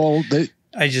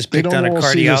 I just picked on a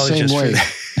cardiologist for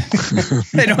that.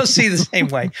 They don't see the same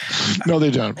way. No, they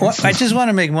don't. Well, I just want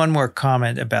to make one more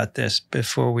comment about this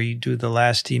before we do the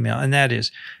last email, and that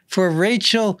is for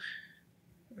Rachel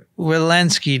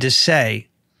Walensky to say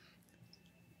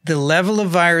the level of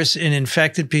virus in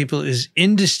infected people is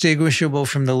indistinguishable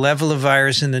from the level of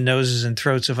virus in the noses and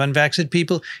throats of unvaccinated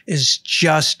people is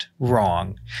just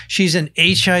wrong. She's an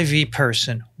HIV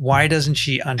person. Why doesn't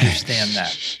she understand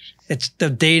that? The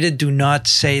data do not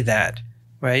say that,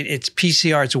 right? It's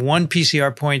PCR. It's one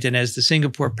PCR point, and as the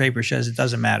Singapore paper says, it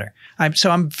doesn't matter.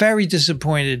 I'm very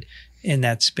disappointed in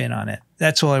that spin on it.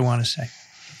 That's all I want to say.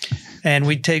 And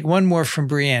we take one more from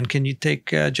Brianne. Can you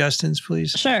take Justin's,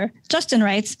 please? Sure. Justin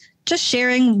writes, just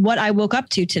sharing what I woke up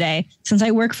to today. Since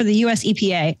I work for the US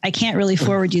EPA, I can't really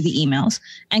forward you the emails,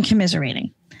 and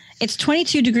commiserating. It's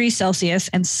 22 degrees Celsius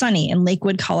and sunny in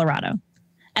Lakewood, Colorado.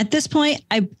 At this point,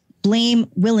 I blame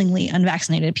willingly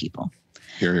unvaccinated people.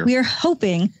 Hear, hear. We are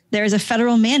hoping there is a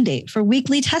federal mandate for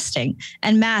weekly testing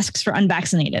and masks for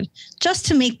unvaccinated, just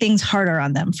to make things harder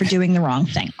on them for doing the wrong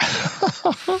thing.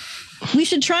 We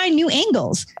should try new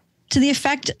angles to the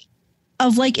effect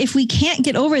of, like, if we can't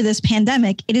get over this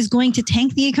pandemic, it is going to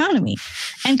tank the economy.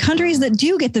 And countries that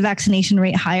do get the vaccination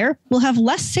rate higher will have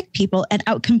less sick people and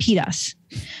outcompete us.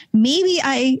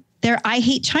 Maybe their I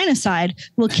hate China side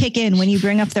will kick in when you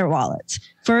bring up their wallets.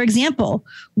 For example,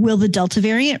 will the Delta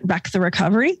variant wreck the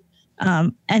recovery?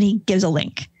 And he gives a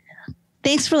link.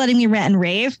 Thanks for letting me rant and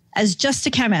rave. As just a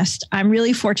chemist, I'm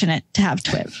really fortunate to have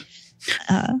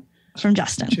TWiV. From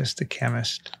Justin. Just a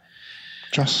chemist.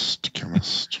 Just a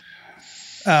chemist.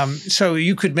 So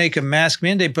you could make a mask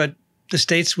mandate, but the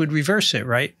states would reverse it,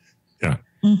 right? Yeah.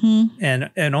 Mm-hmm.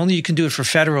 And only you can do it for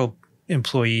federal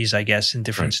employees, I guess, in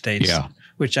different states. Yeah.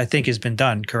 Which I think has been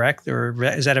done, correct? Or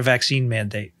is that a vaccine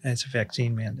mandate? It's a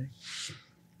vaccine mandate.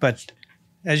 But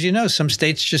as you know, some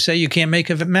states just say you can't make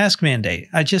a mask mandate.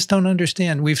 I just don't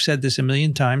understand. We've said this a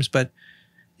million times, but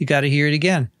you got to hear it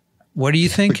again. What are you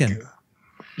thinking?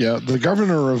 Yeah, the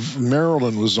governor of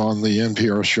Maryland was on the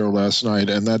NPR show last night,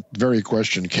 and that very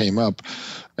question came up.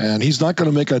 And he's not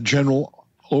going to make a general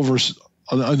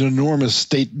an enormous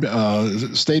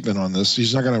statement on this.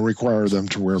 He's not going to require them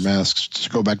to wear masks to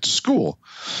go back to school.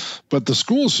 But the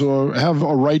schools have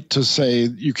a right to say,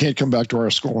 you can't come back to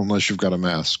our school unless you've got a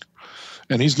mask.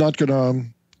 And he's not going to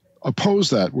oppose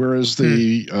that, whereas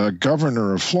the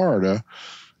governor of Florida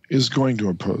is going to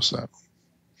oppose that.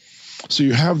 So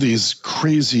you have these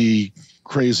crazy,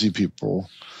 crazy people.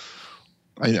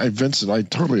 Vincent, I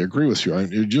totally agree with you.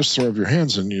 You just throw up your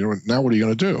hands and, now what are you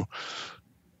going to do?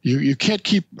 You can't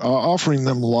keep offering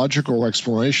them logical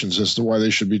explanations as to why they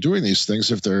should be doing these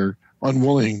things if they're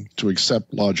unwilling to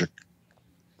accept logic.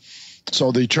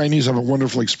 So the Chinese have a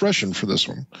wonderful expression for this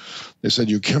one. They said,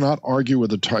 you cannot argue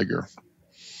with a tiger.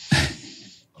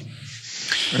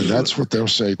 And that's what they'll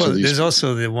say to these. There's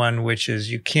also the one which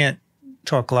is you can't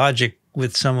talk logic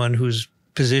with someone whose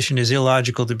position is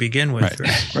illogical to begin with.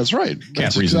 Right. That's right.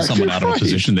 Can't reason someone out of a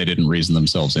position they didn't reason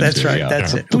themselves into. That's right. Yeah.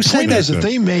 That's it. The Who said point is that? that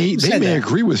they may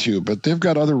agree with you, but they've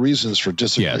got other reasons for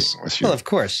disagreeing with you. Well, of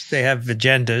course. They have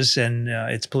agendas, and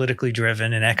it's politically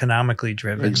driven and economically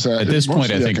driven. Exactly. At this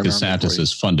point, I think economically. DeSantis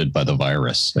is funded by the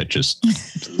virus. That just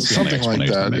something like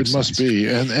that. It must be,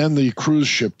 and the cruise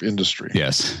ship industry.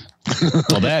 Yes.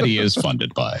 Well, that he is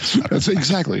funded by. That's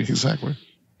exactly.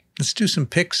 Let's do some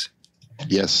picks.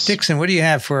 Yes. Dixon, what do you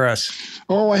have for us?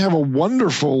 Oh, I have a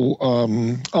wonderful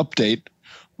update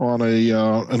on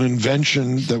an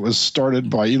invention that was started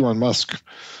by Elon Musk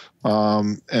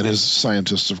and his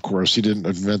scientists, of course. He didn't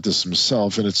invent this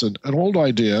himself, and it's an old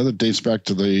idea that dates back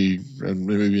to the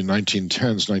maybe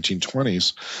 1910s,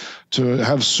 1920s, to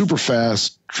have super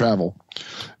fast travel.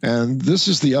 And this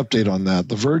is the update on that.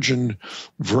 The Virgin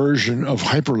version of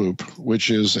Hyperloop, which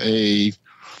is a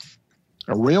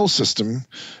rail system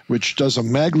which does a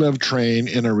maglev train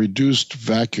in a reduced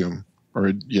vacuum,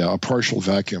 or a partial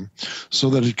vacuum,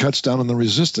 so that it cuts down on the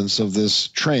resistance of this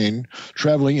train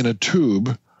traveling in a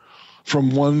tube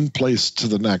from one place to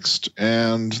the next.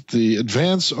 And the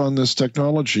advance on this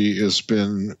technology has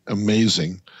been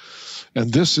amazing.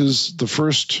 And this is the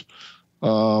first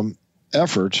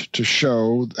effort to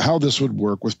show how this would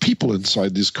work with people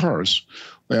inside these cars.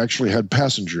 They actually had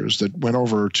passengers that went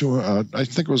over I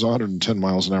think it was 110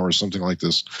 miles an hour or something like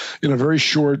this, in a very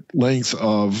short length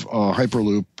of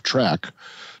Hyperloop track,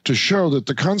 to show that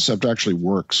the concept actually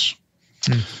works.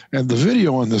 And the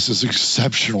video on this is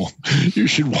exceptional. You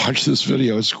should watch this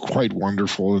video. It's quite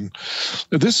wonderful. And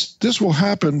this will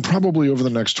happen probably over the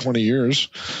next 20 years.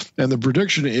 And the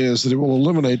prediction is that it will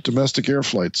eliminate domestic air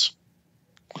flights,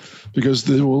 because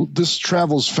this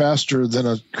travels faster than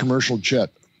a commercial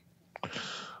jet.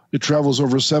 It travels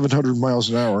over 700 miles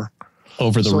an hour.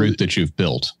 Over the route that you've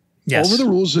built. Yes. Over the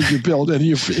rules that you build. And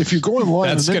if you go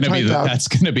online, that's going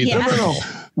to be no.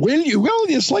 Well,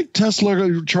 it's like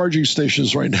Tesla charging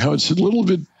stations right now. It's a little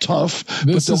bit tough.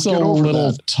 This is a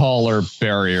little taller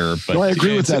barrier, but no, I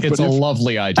agree with that. It's a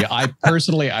lovely idea. I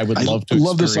would love to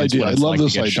love this idea. I love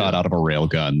this idea. Shot out of a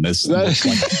railgun. This looks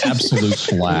like an absolute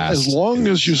blast. As long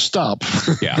as you stop.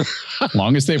 Yeah. As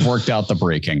long as they've worked out the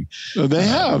braking. They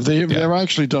have. They've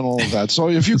actually done all of that. So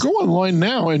if you go online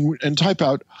now and type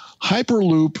out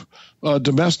Hyperloop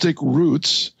domestic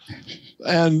routes,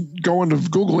 and go into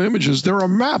Google Images, there are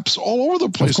maps all over the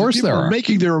place. Of course there are.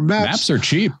 Making their maps. Maps are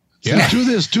cheap. Yeah. Do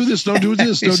this, don't do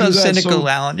this. You're don't so do that. cynical,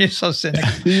 Alan. You're so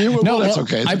cynical. No, that's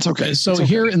okay. That's okay. So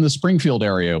here in the Springfield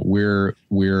area, we're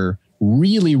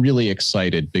really, really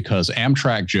excited because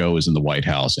Amtrak Joe is in the White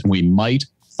House, and we might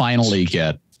finally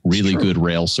get really good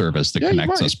rail service that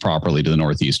connects us properly to the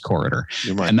Northeast Corridor.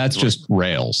 And that's just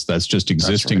rails. That's just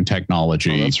existing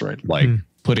technology. That's right. Like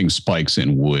putting spikes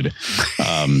in wood.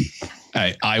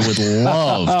 I would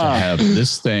love to have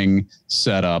this thing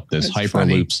set up, this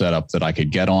Hyperloop set up that I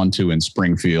could get onto in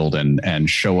Springfield and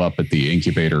show up at the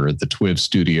incubator at the TWiV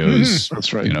studios.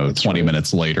 That's right. 20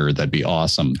 minutes later. That'd be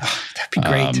awesome. Oh, that'd be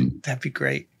great. That'd be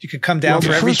great. You could come down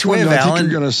for every TWiV, Alan. I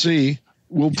think you're going to see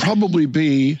will probably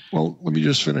be, well, let me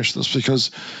just finish this,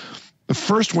 because the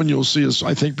first one you'll see is,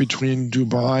 I think, between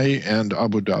Dubai and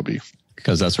Abu Dhabi.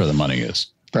 Because that's where the money is.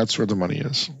 That's where the money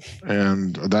is.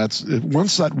 And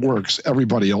once that works,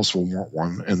 everybody else will want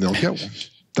one, and they'll get one.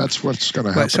 That's what's going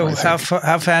to happen. So how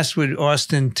fast would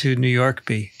Austin to New York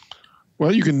be?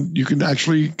 Well, you can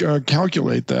actually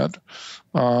calculate that.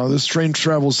 This train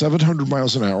travels 700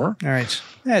 miles an hour. All right.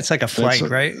 Yeah, it's like a flight,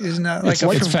 right? Isn't that like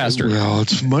it's faster? Well,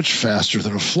 it's much faster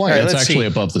than a flight. Right, it's actually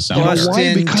above the sound.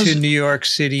 Austin to New York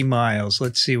City miles.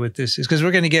 Let's see what this is, because we're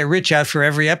going to get rich out for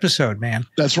every episode, man.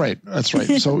 That's right. That's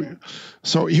right.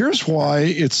 So here's why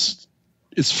it's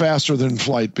faster than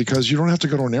flight, because you don't have to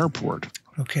go to an airport.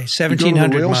 Okay,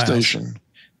 1,700 rail miles. Station.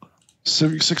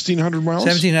 1,600 miles.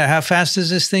 1,700. How fast does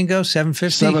this thing go?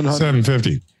 750.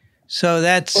 750. So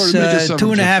that's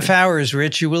 2.5 hours.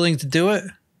 Rich, you willing to do it?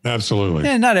 Absolutely.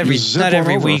 Yeah, not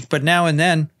every week, but now and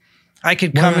then. I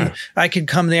could come. I could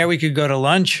come there. We could go to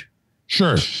lunch.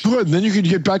 Sure. Good. And then you could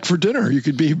get back for dinner. You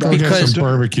could be back for some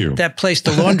barbecue. That place,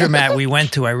 the laundromat we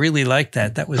went to, I really liked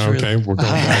that. That was okay. We're going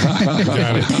back.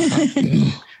 Got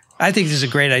it. I think this is a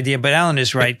great idea, but Alan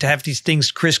is right. To have these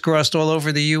things crisscrossed all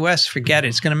over the U.S., forget it.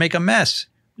 It's going to make a mess.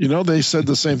 They said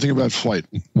the same thing about flight.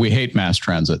 We hate mass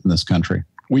transit in this country.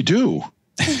 We do.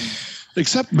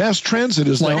 Except mass transit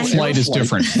is now flight is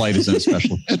different. Flight is in a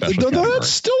special no, that's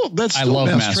still I love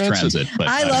mass transit, but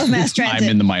I love mass transit. I'm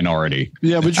in the minority.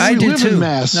 Yeah, but you live in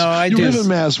Mass. No, I do. You live in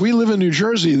Mass. We live in New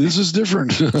Jersey. This is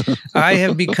different. I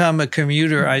have become a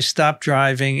commuter. I stopped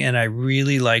driving, and I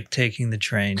really like taking the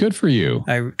train. Good for you.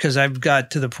 Because I've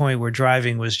got to the point where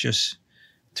driving was just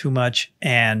too much,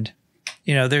 and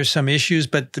there's some issues.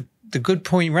 But the good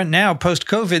point right now,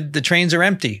 post-COVID, the trains are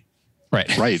empty.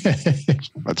 Right. Right.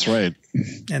 That's right.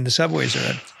 And the subways are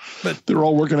empty. But they're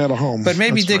all working out of home. But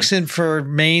maybe Dixon for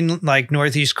Maine, like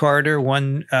Northeast Corridor,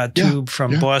 one tube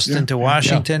from Boston to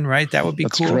Washington, right? That would be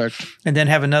cool. That's correct. And then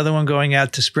have another one going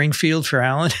out to Springfield for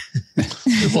Alan.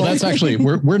 Well, that's actually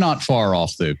we're not far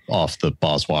off the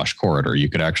Boswash corridor. You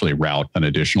could actually route an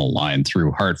additional line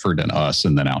through Hartford and us,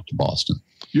 and then out to Boston.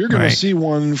 You're going to see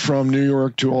one from New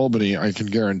York to Albany. I can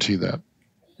guarantee that.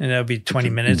 And that'll be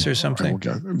 20 minutes or something.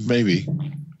 Okay. Maybe.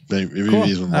 maybe Cool.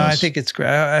 even I less. think it's great.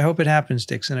 I hope it happens,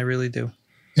 Dixon. I really do.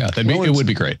 Yeah, it would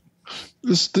be great.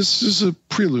 This is a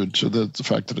prelude to the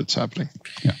fact that it's happening.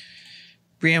 Yeah.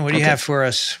 Brianne, what do you have for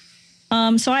us?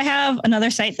 So I have another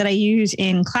site that I use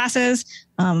in classes.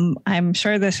 I'm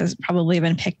sure this has probably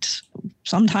been picked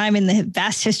sometime in the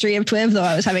vast history of TWiV, though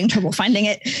I was having trouble finding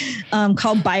it,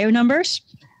 called BioNumbers,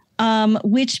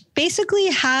 which basically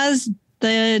has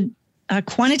the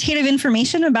quantitative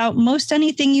information about most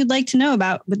anything you'd like to know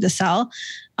about with the cell.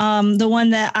 The one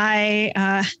that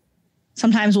I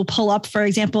sometimes will pull up, for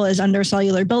example, is under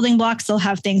cellular building blocks. They'll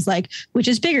have things like, which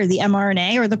is bigger, the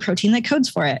mRNA or the protein that codes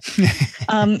for it.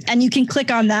 And you can click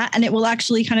on that and it will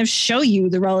actually kind of show you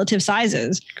the relative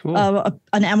sizes of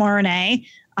an mRNA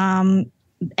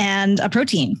and a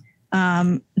protein.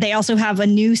 They also have a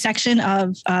new section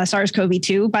of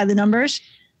SARS-CoV-2 by the numbers.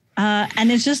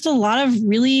 And it's just a lot of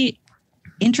really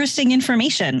interesting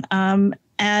information.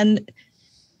 And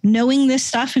knowing this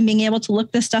stuff and being able to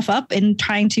look this stuff up and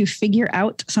trying to figure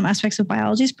out some aspects of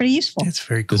biology is pretty useful. That's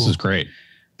very cool. This is great.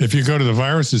 If you go to the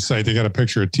viruses site, they got a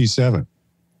picture of T7.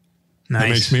 Nice. That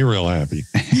makes me real happy.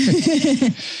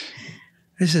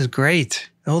 This is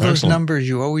great. All those Excellent. numbers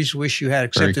you always wish you had,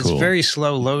 except Very cool. it's very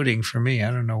slow loading for me.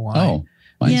 I don't know why. Oh,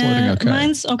 mine's loading okay.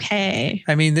 Mine's okay.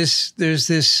 I mean, there's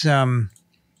this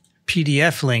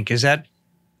PDF link. Is that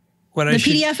what I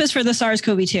should? The PDF is for the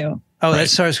SARS-CoV-2. Oh,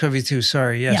 that's SARS-CoV-2.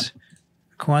 Sorry. Yes. Yep.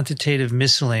 Quantitative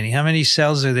miscellany. How many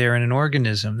cells are there in an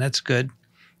organism? That's good.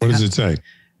 What does it say?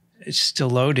 It's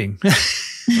still loading.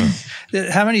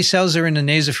 How many cells are in a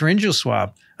nasopharyngeal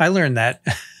swab? I learned that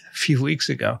a few weeks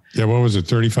ago. Yeah, what was it?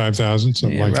 35,000,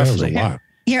 something like that. It was a lot.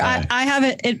 Here, I have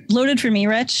it. It loaded for me,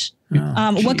 Rich.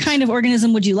 Oh, What kind of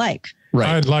organism would you like? Right.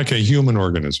 I'd like a human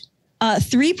organism.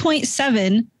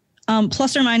 3.7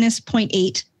 plus or minus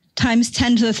 0.8 times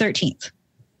 10 to the 13th.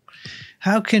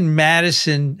 How can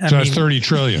Madison? So that's 30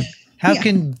 trillion. How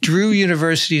can Drew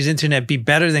University's internet be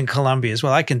better than Columbia's?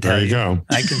 Well, I can tell There you. you go.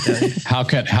 I can tell you.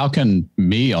 How can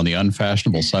me on the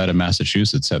unfashionable side of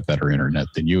Massachusetts have better internet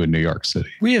than you in New York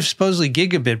City? We have supposedly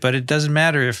gigabit, but it doesn't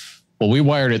matter if. Well, we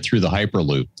wired it through the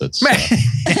Hyperloop. That's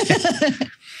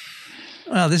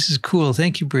Well, this is cool.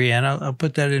 Thank you, Brianne. I'll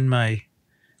put that in my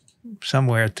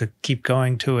somewhere to keep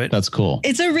going to it. that's cool.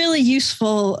 It's a really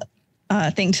useful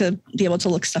thing to be able to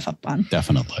look stuff up on.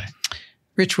 Definitely.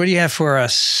 Rich, what do you have for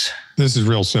us? This is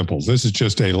real simple. This is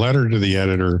just a letter to the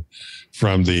editor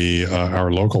from the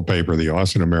our local paper, the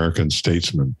Austin American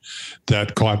Statesman,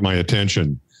 that caught my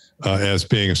attention as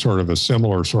being a sort of a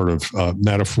similar sort of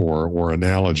metaphor or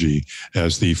analogy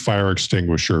as the fire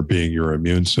extinguisher being your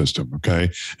immune system,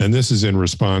 okay? And this is in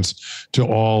response to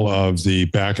all of the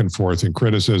back and forth and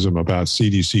criticism about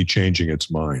CDC changing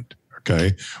its mind,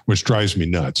 okay? Which drives me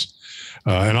nuts.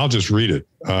 And I'll just read it.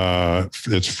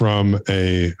 It's from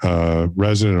a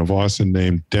resident of Austin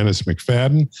named Dennis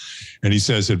McFadden, and he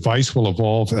says advice will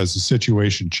evolve as the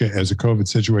situation as the COVID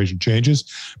situation changes.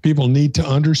 People need to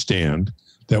understand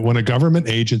that when a government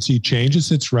agency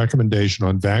changes its recommendation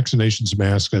on vaccinations,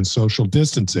 masks, and social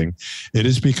distancing, it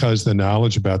is because the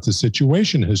knowledge about the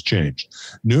situation has changed.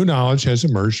 New knowledge has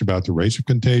emerged about the rates of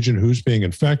contagion, who's being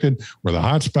infected, where the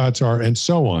hotspots are, and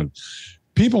so on.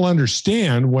 People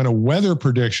understand when a weather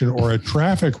prediction or a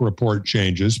traffic report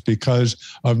changes because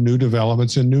of new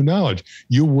developments and new knowledge.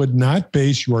 You would not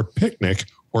base your picnic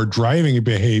or driving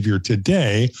behavior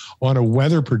today on a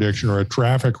weather prediction or a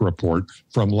traffic report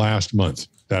from last month.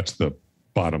 That's the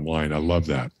bottom line. I love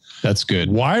that. That's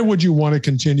good. Why would you want to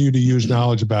continue to use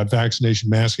knowledge about vaccination,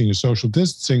 masking, and social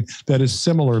distancing that is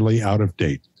similarly out of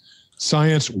date?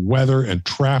 Science, weather, and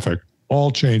traffic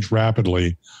all change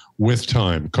rapidly with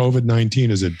time. COVID-19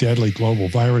 is a deadly global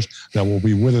virus that will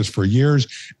be with us for years.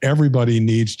 Everybody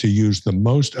needs to use the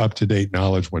most up-to-date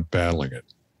knowledge when battling it.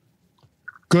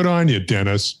 Good on you,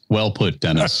 Dennis. Well put,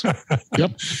 Dennis.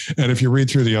 Yep. And if you read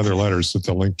through the other letters that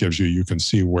the link gives you, you can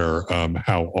see where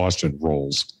how Austin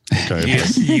rolls. Okay.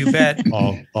 Yes, you bet.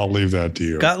 I'll leave that to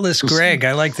you. Gutless Greg.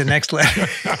 I like the next letter.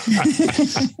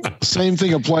 Same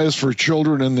thing applies for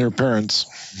children and their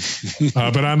parents.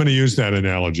 But I'm going to use that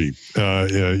analogy.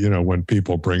 When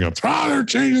people bring up, they're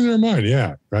changing their mind.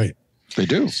 Yeah, right. They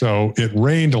do. So it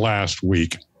rained last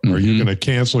week. Are you going to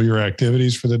cancel your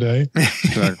activities for the day?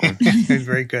 Exactly.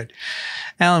 Very good.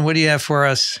 Alan, what do you have for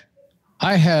us?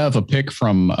 I have a pick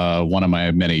from one of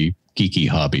my many geeky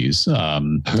hobbies. I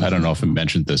don't know if I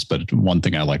mentioned this, but one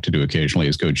thing I like to do occasionally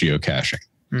is go geocaching.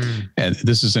 And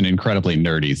this is an incredibly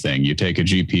nerdy thing. You take a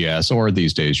GPS or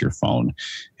these days your phone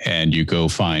and you go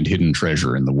find hidden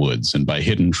treasure in the woods. And by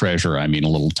hidden treasure, I mean a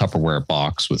little Tupperware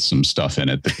box with some stuff in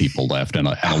it that people left and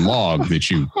a log that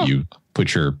you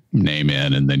put your name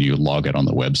in, and then you log it on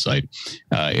the website.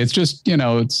 It's just,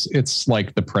 it's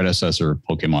like the predecessor of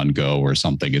Pokemon Go or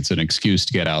something. It's an excuse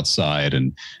to get outside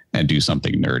and do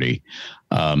something nerdy.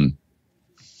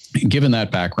 Given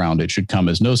that background, it should come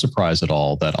as no surprise at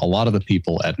all that a lot of the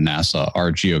people at NASA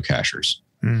are geocachers.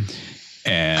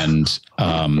 And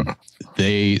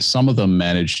some of them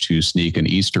managed to sneak an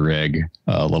Easter egg,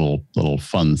 a little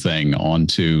fun thing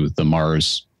onto the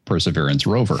Mars Perseverance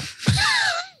rover.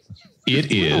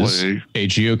 It is a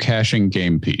geocaching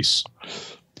game piece.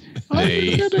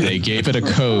 They gave it a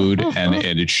code, and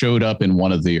it showed up in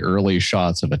one of the early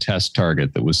shots of a test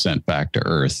target that was sent back to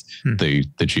Earth, the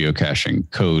geocaching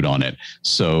code on it.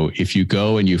 So if you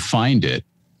go and you find it,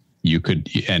 you could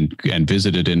and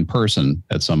visit it in person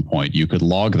at some point, you could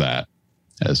log that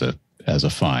as a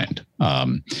find.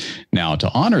 Now,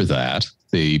 to honor that,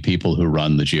 the people who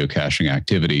run the geocaching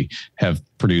activity have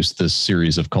produced this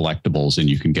series of collectibles, and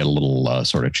you can get a little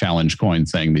sort of challenge coin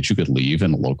thing that you could leave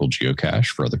in a local geocache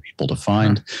for other people to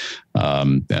find,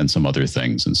 and some other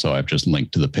things. And so I've just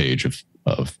linked to the page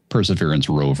of Perseverance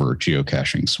rover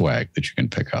geocaching swag that you can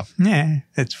pick up. Yeah,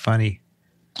 that's funny.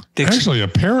 Actually,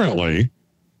 apparently,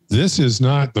 this is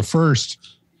not the first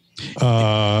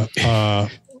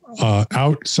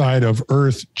outside of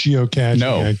Earth geocaching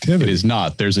activity. It is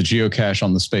not. There's a geocache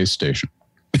on the space station.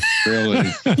 Really?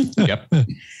 Yep.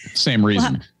 Same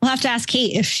reason. We'll have to ask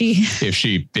Kate if she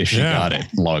got it,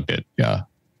 logged it. Yeah.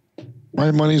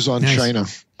 My money's on China.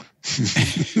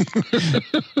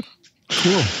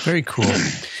 Cool. Very cool.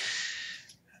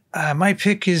 My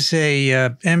pick is a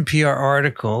NPR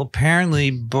article.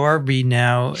 Apparently, Barbie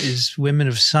now is Women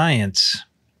of Science.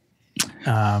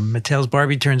 Mattel's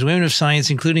Barbie turns women of science,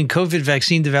 including COVID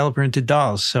vaccine developer, into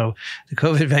dolls. So the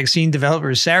COVID vaccine developer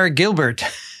is Sarah Gilbert,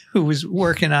 who was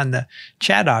working on the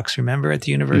ChAdOx, remember, at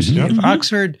the University of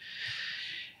Oxford.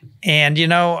 And,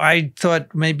 I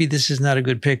thought maybe this is not a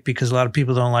good pick because a lot of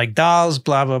people don't like dolls,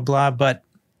 blah, blah, blah. But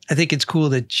I think it's cool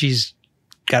that she's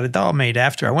got a doll made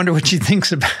after. I wonder what she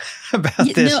thinks about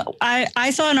this. No,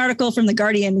 I saw an article from The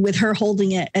Guardian with her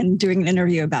holding it and doing an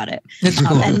interview about it. That's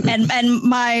cool. And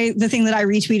the thing that I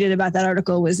retweeted about that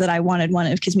article was that I wanted one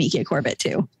of Kizzmekia Corbett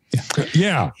too.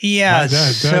 Yeah.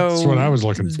 That's what I was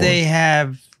looking for. They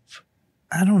have,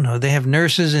 I don't know, they have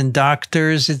nurses and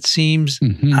doctors, it seems.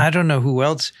 I don't know who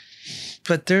else,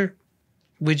 but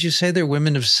would you say they're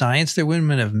women of science? They're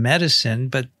women of medicine,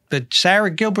 but Sarah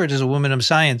Gilbert is a woman of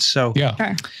science, so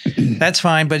that's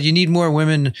fine. But you need more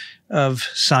women of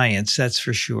science, that's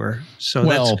for sure. So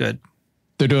that's good.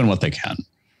 They're doing what they can.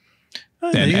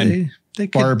 And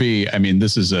Barbie, I mean,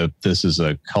 this is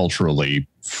a culturally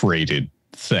freighted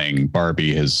thing.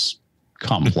 Barbie is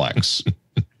complex.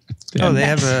 They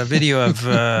have a video of.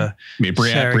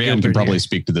 Brianne can probably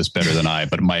speak to this better than I,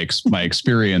 but my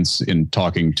experience in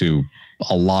talking to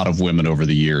a lot of women over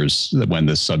the years when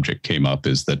this subject came up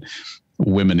is that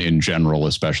women in general,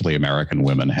 especially American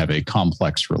women, have a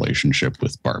complex relationship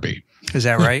with Barbie. Is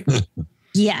that right?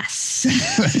 Yes.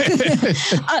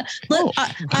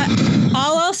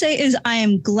 All I'll say is I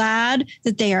am glad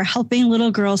that they are helping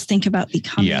little girls think about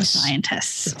becoming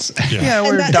scientists.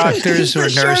 Or doctors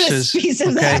or nurses.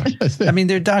 Okay. I mean,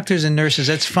 they're doctors and nurses.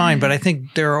 That's fine. But I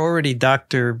think there are already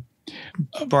Dr.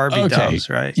 Barbie dolls,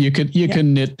 right? You can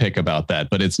nitpick about that,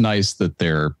 but it's nice that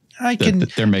they're making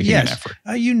an effort.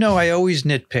 I always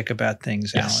nitpick about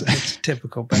things, Alan. It's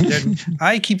typical. But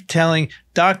I keep telling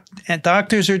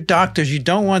doctors are doctors. You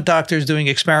don't want doctors doing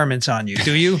experiments on you,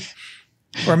 do you?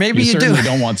 Or maybe you certainly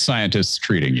don't want scientists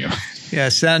treating you.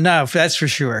 Yes, no, that's for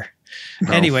sure.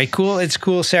 No. Anyway, cool. It's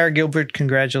cool. Sarah Gilbert,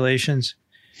 congratulations.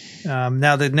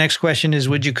 Now the next question is,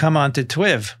 would you come on to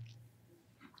TWiV?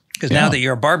 Because now that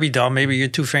you're a Barbie doll, maybe you're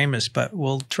too famous, but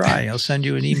we'll try. I'll send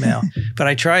you an email. But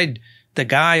I tried the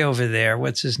guy over there,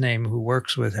 what's his name, who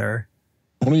works with her.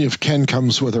 Only if Ken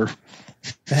comes with her.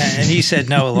 And he said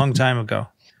no a long time ago.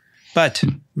 But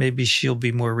maybe she'll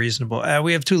be more reasonable.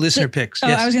 We have two listener picks.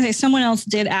 Yes. I was going to say, someone else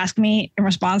did ask me in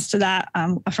response to that.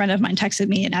 A friend of mine texted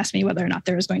me and asked me whether or not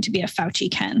there was going to be a Fauci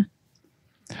Ken.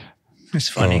 It's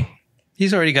funny.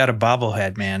 He's already got a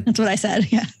bobblehead, man. That's what I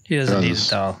said, yeah. He doesn't need a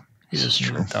doll. He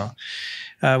doesn't need a doll.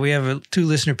 We have two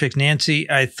listener pick. Nancy,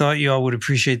 I thought you all would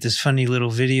appreciate this funny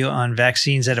little video on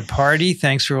vaccines at a party.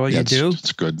 Thanks for all you do.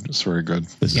 It's good. It's very good.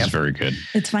 This is very good.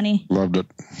 It's funny. Loved it.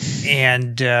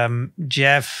 And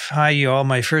Jeff, hi, you all.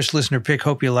 My first listener pick.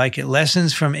 Hope you like it.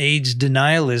 Lessons from AIDS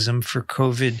denialism for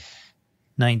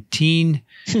COVID-19.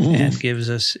 And gives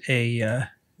us a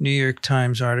New York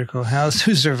Times article, How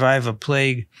to Survive a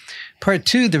Plague. Part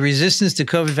 2, the resistance to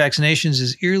COVID vaccinations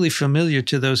is eerily familiar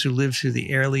to those who lived through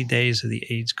the early days of the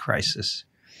AIDS crisis.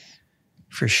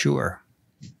 for sure.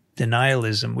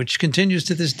 Denialism, which continues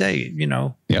to this day, you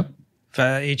know. Yep.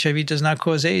 HIV does not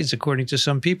cause AIDS, according to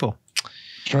some people.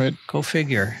 That's right. Go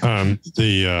figure.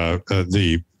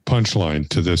 The punchline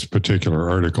to this particular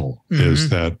article is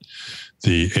that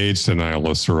the AIDS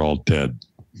denialists are all dead.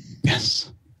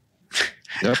 Yes.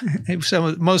 Yep.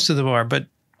 Most of them are, but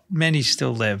many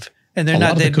still live. And they're a not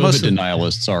lot of dead. the Most COVID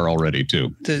denialists are already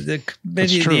too.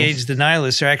 Many of the AIDS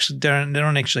denialists are actually they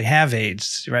don't actually have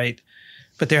AIDS, right?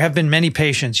 But there have been many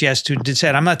patients, yes, who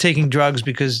said, "I'm not taking drugs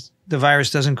because the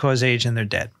virus doesn't cause AIDS," and they're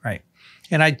dead, right?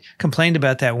 And I complained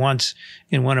about that once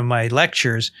in one of my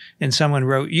lectures, and someone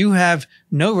wrote, "You have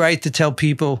no right to tell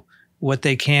people what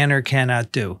they can or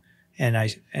cannot do." And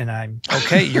I'm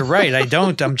okay. You're right. I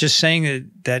don't. I'm just saying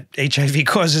that HIV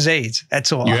causes AIDS.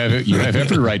 That's all. You have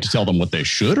every right to tell them what they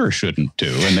should or shouldn't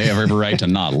do, and they have every right to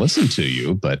not listen to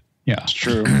you. But yeah, It's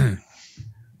true.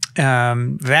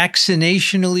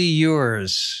 Vaccinationally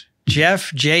yours,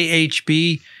 Jeff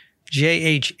JHB,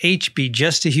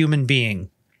 just a human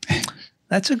being.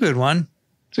 That's a good one.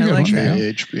 a good one, yeah.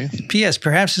 JHB. P.S.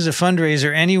 Perhaps as a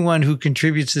fundraiser, anyone who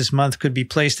contributes this month could be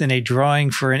placed in a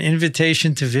drawing for an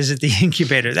invitation to visit the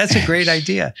incubator. That's a great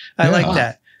idea. I like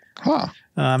that. Huh.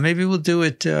 Maybe we'll do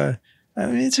it. I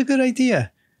mean, it's a good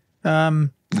idea. I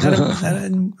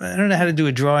don't know how to do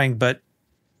a drawing, but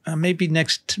maybe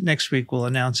next week we'll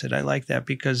announce it. I like that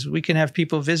because we can have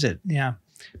people visit. Yeah,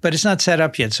 but it's not set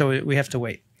up yet, so we have to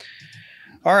wait.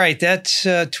 All right, that's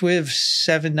TWiV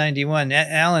 791.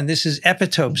 Alan, this is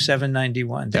Epitope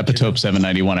 791. Epitope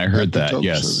 791. I heard that.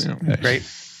 Yes. Great.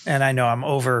 And I know I'm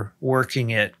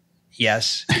overworking it.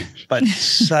 Yes. But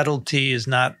subtlety is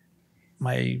not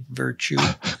my virtue.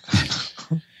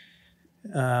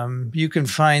 You can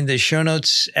find the show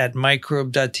notes at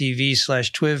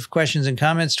microbe.tv/TWiV. Questions and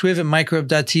comments, TWiV at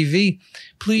microbe.tv.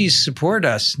 Please support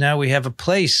us. Now we have a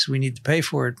place. We need to pay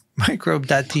for it.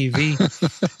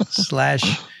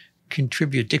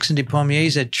 Microbe.tv/contribute. Dixon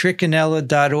DePommiers at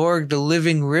Racaniello.org,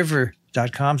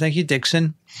 thelivingriver.com. Thank you,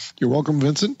 Dixon. You're welcome,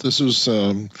 Vincent. This was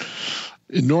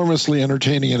enormously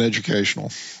entertaining and educational.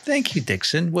 Thank you,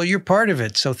 Dixon. Well, you're part of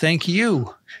it, so thank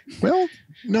you. Well,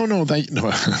 no,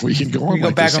 we can go on. We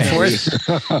go back and forth.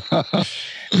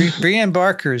 Brianne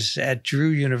Barker's at Drew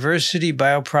University,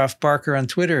 BioProf Barker on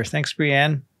Twitter. Thanks,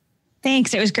 Brianne.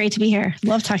 Thanks. It was great to be here.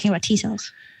 Love talking about T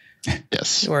cells.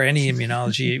 Yes. Or any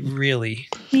immunology, really.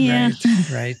 Yeah.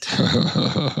 Right.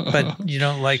 But you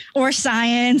don't like... Or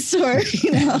science, or,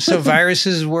 you know. So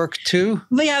viruses work too?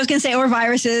 But yeah, I was going to say, or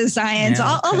viruses, science,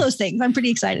 Yeah, all those things I'm pretty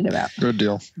excited about. Good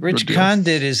deal. Rich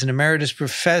Condit is an emeritus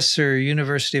professor,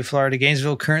 University of Florida,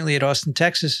 Gainesville, currently at Austin,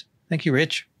 Texas. Thank you,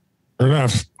 Rich. Fair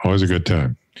enough. Always a good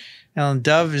time. Alan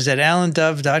Dove is at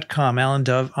alandove.com. Alan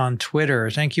Dove on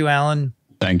Twitter. Thank you, Alan.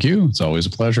 Thank you. It's always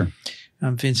a pleasure.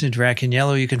 I'm Vincent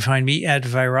Racaniello. You can find me at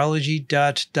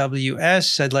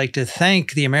virology.ws. I'd like to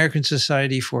thank the American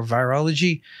Society for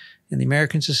Virology and the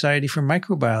American Society for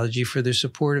Microbiology for their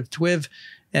support of TWiV,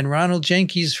 and Ronald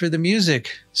Jenkins for the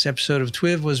music. This episode of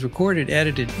TWiV was recorded,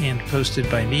 edited, and posted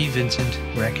by me, Vincent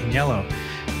Racaniello.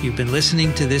 You've been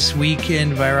listening to This Week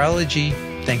in Virology.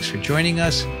 Thanks for joining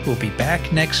us. We'll be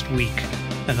back next week.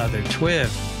 Another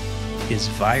TWiV is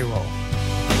viral.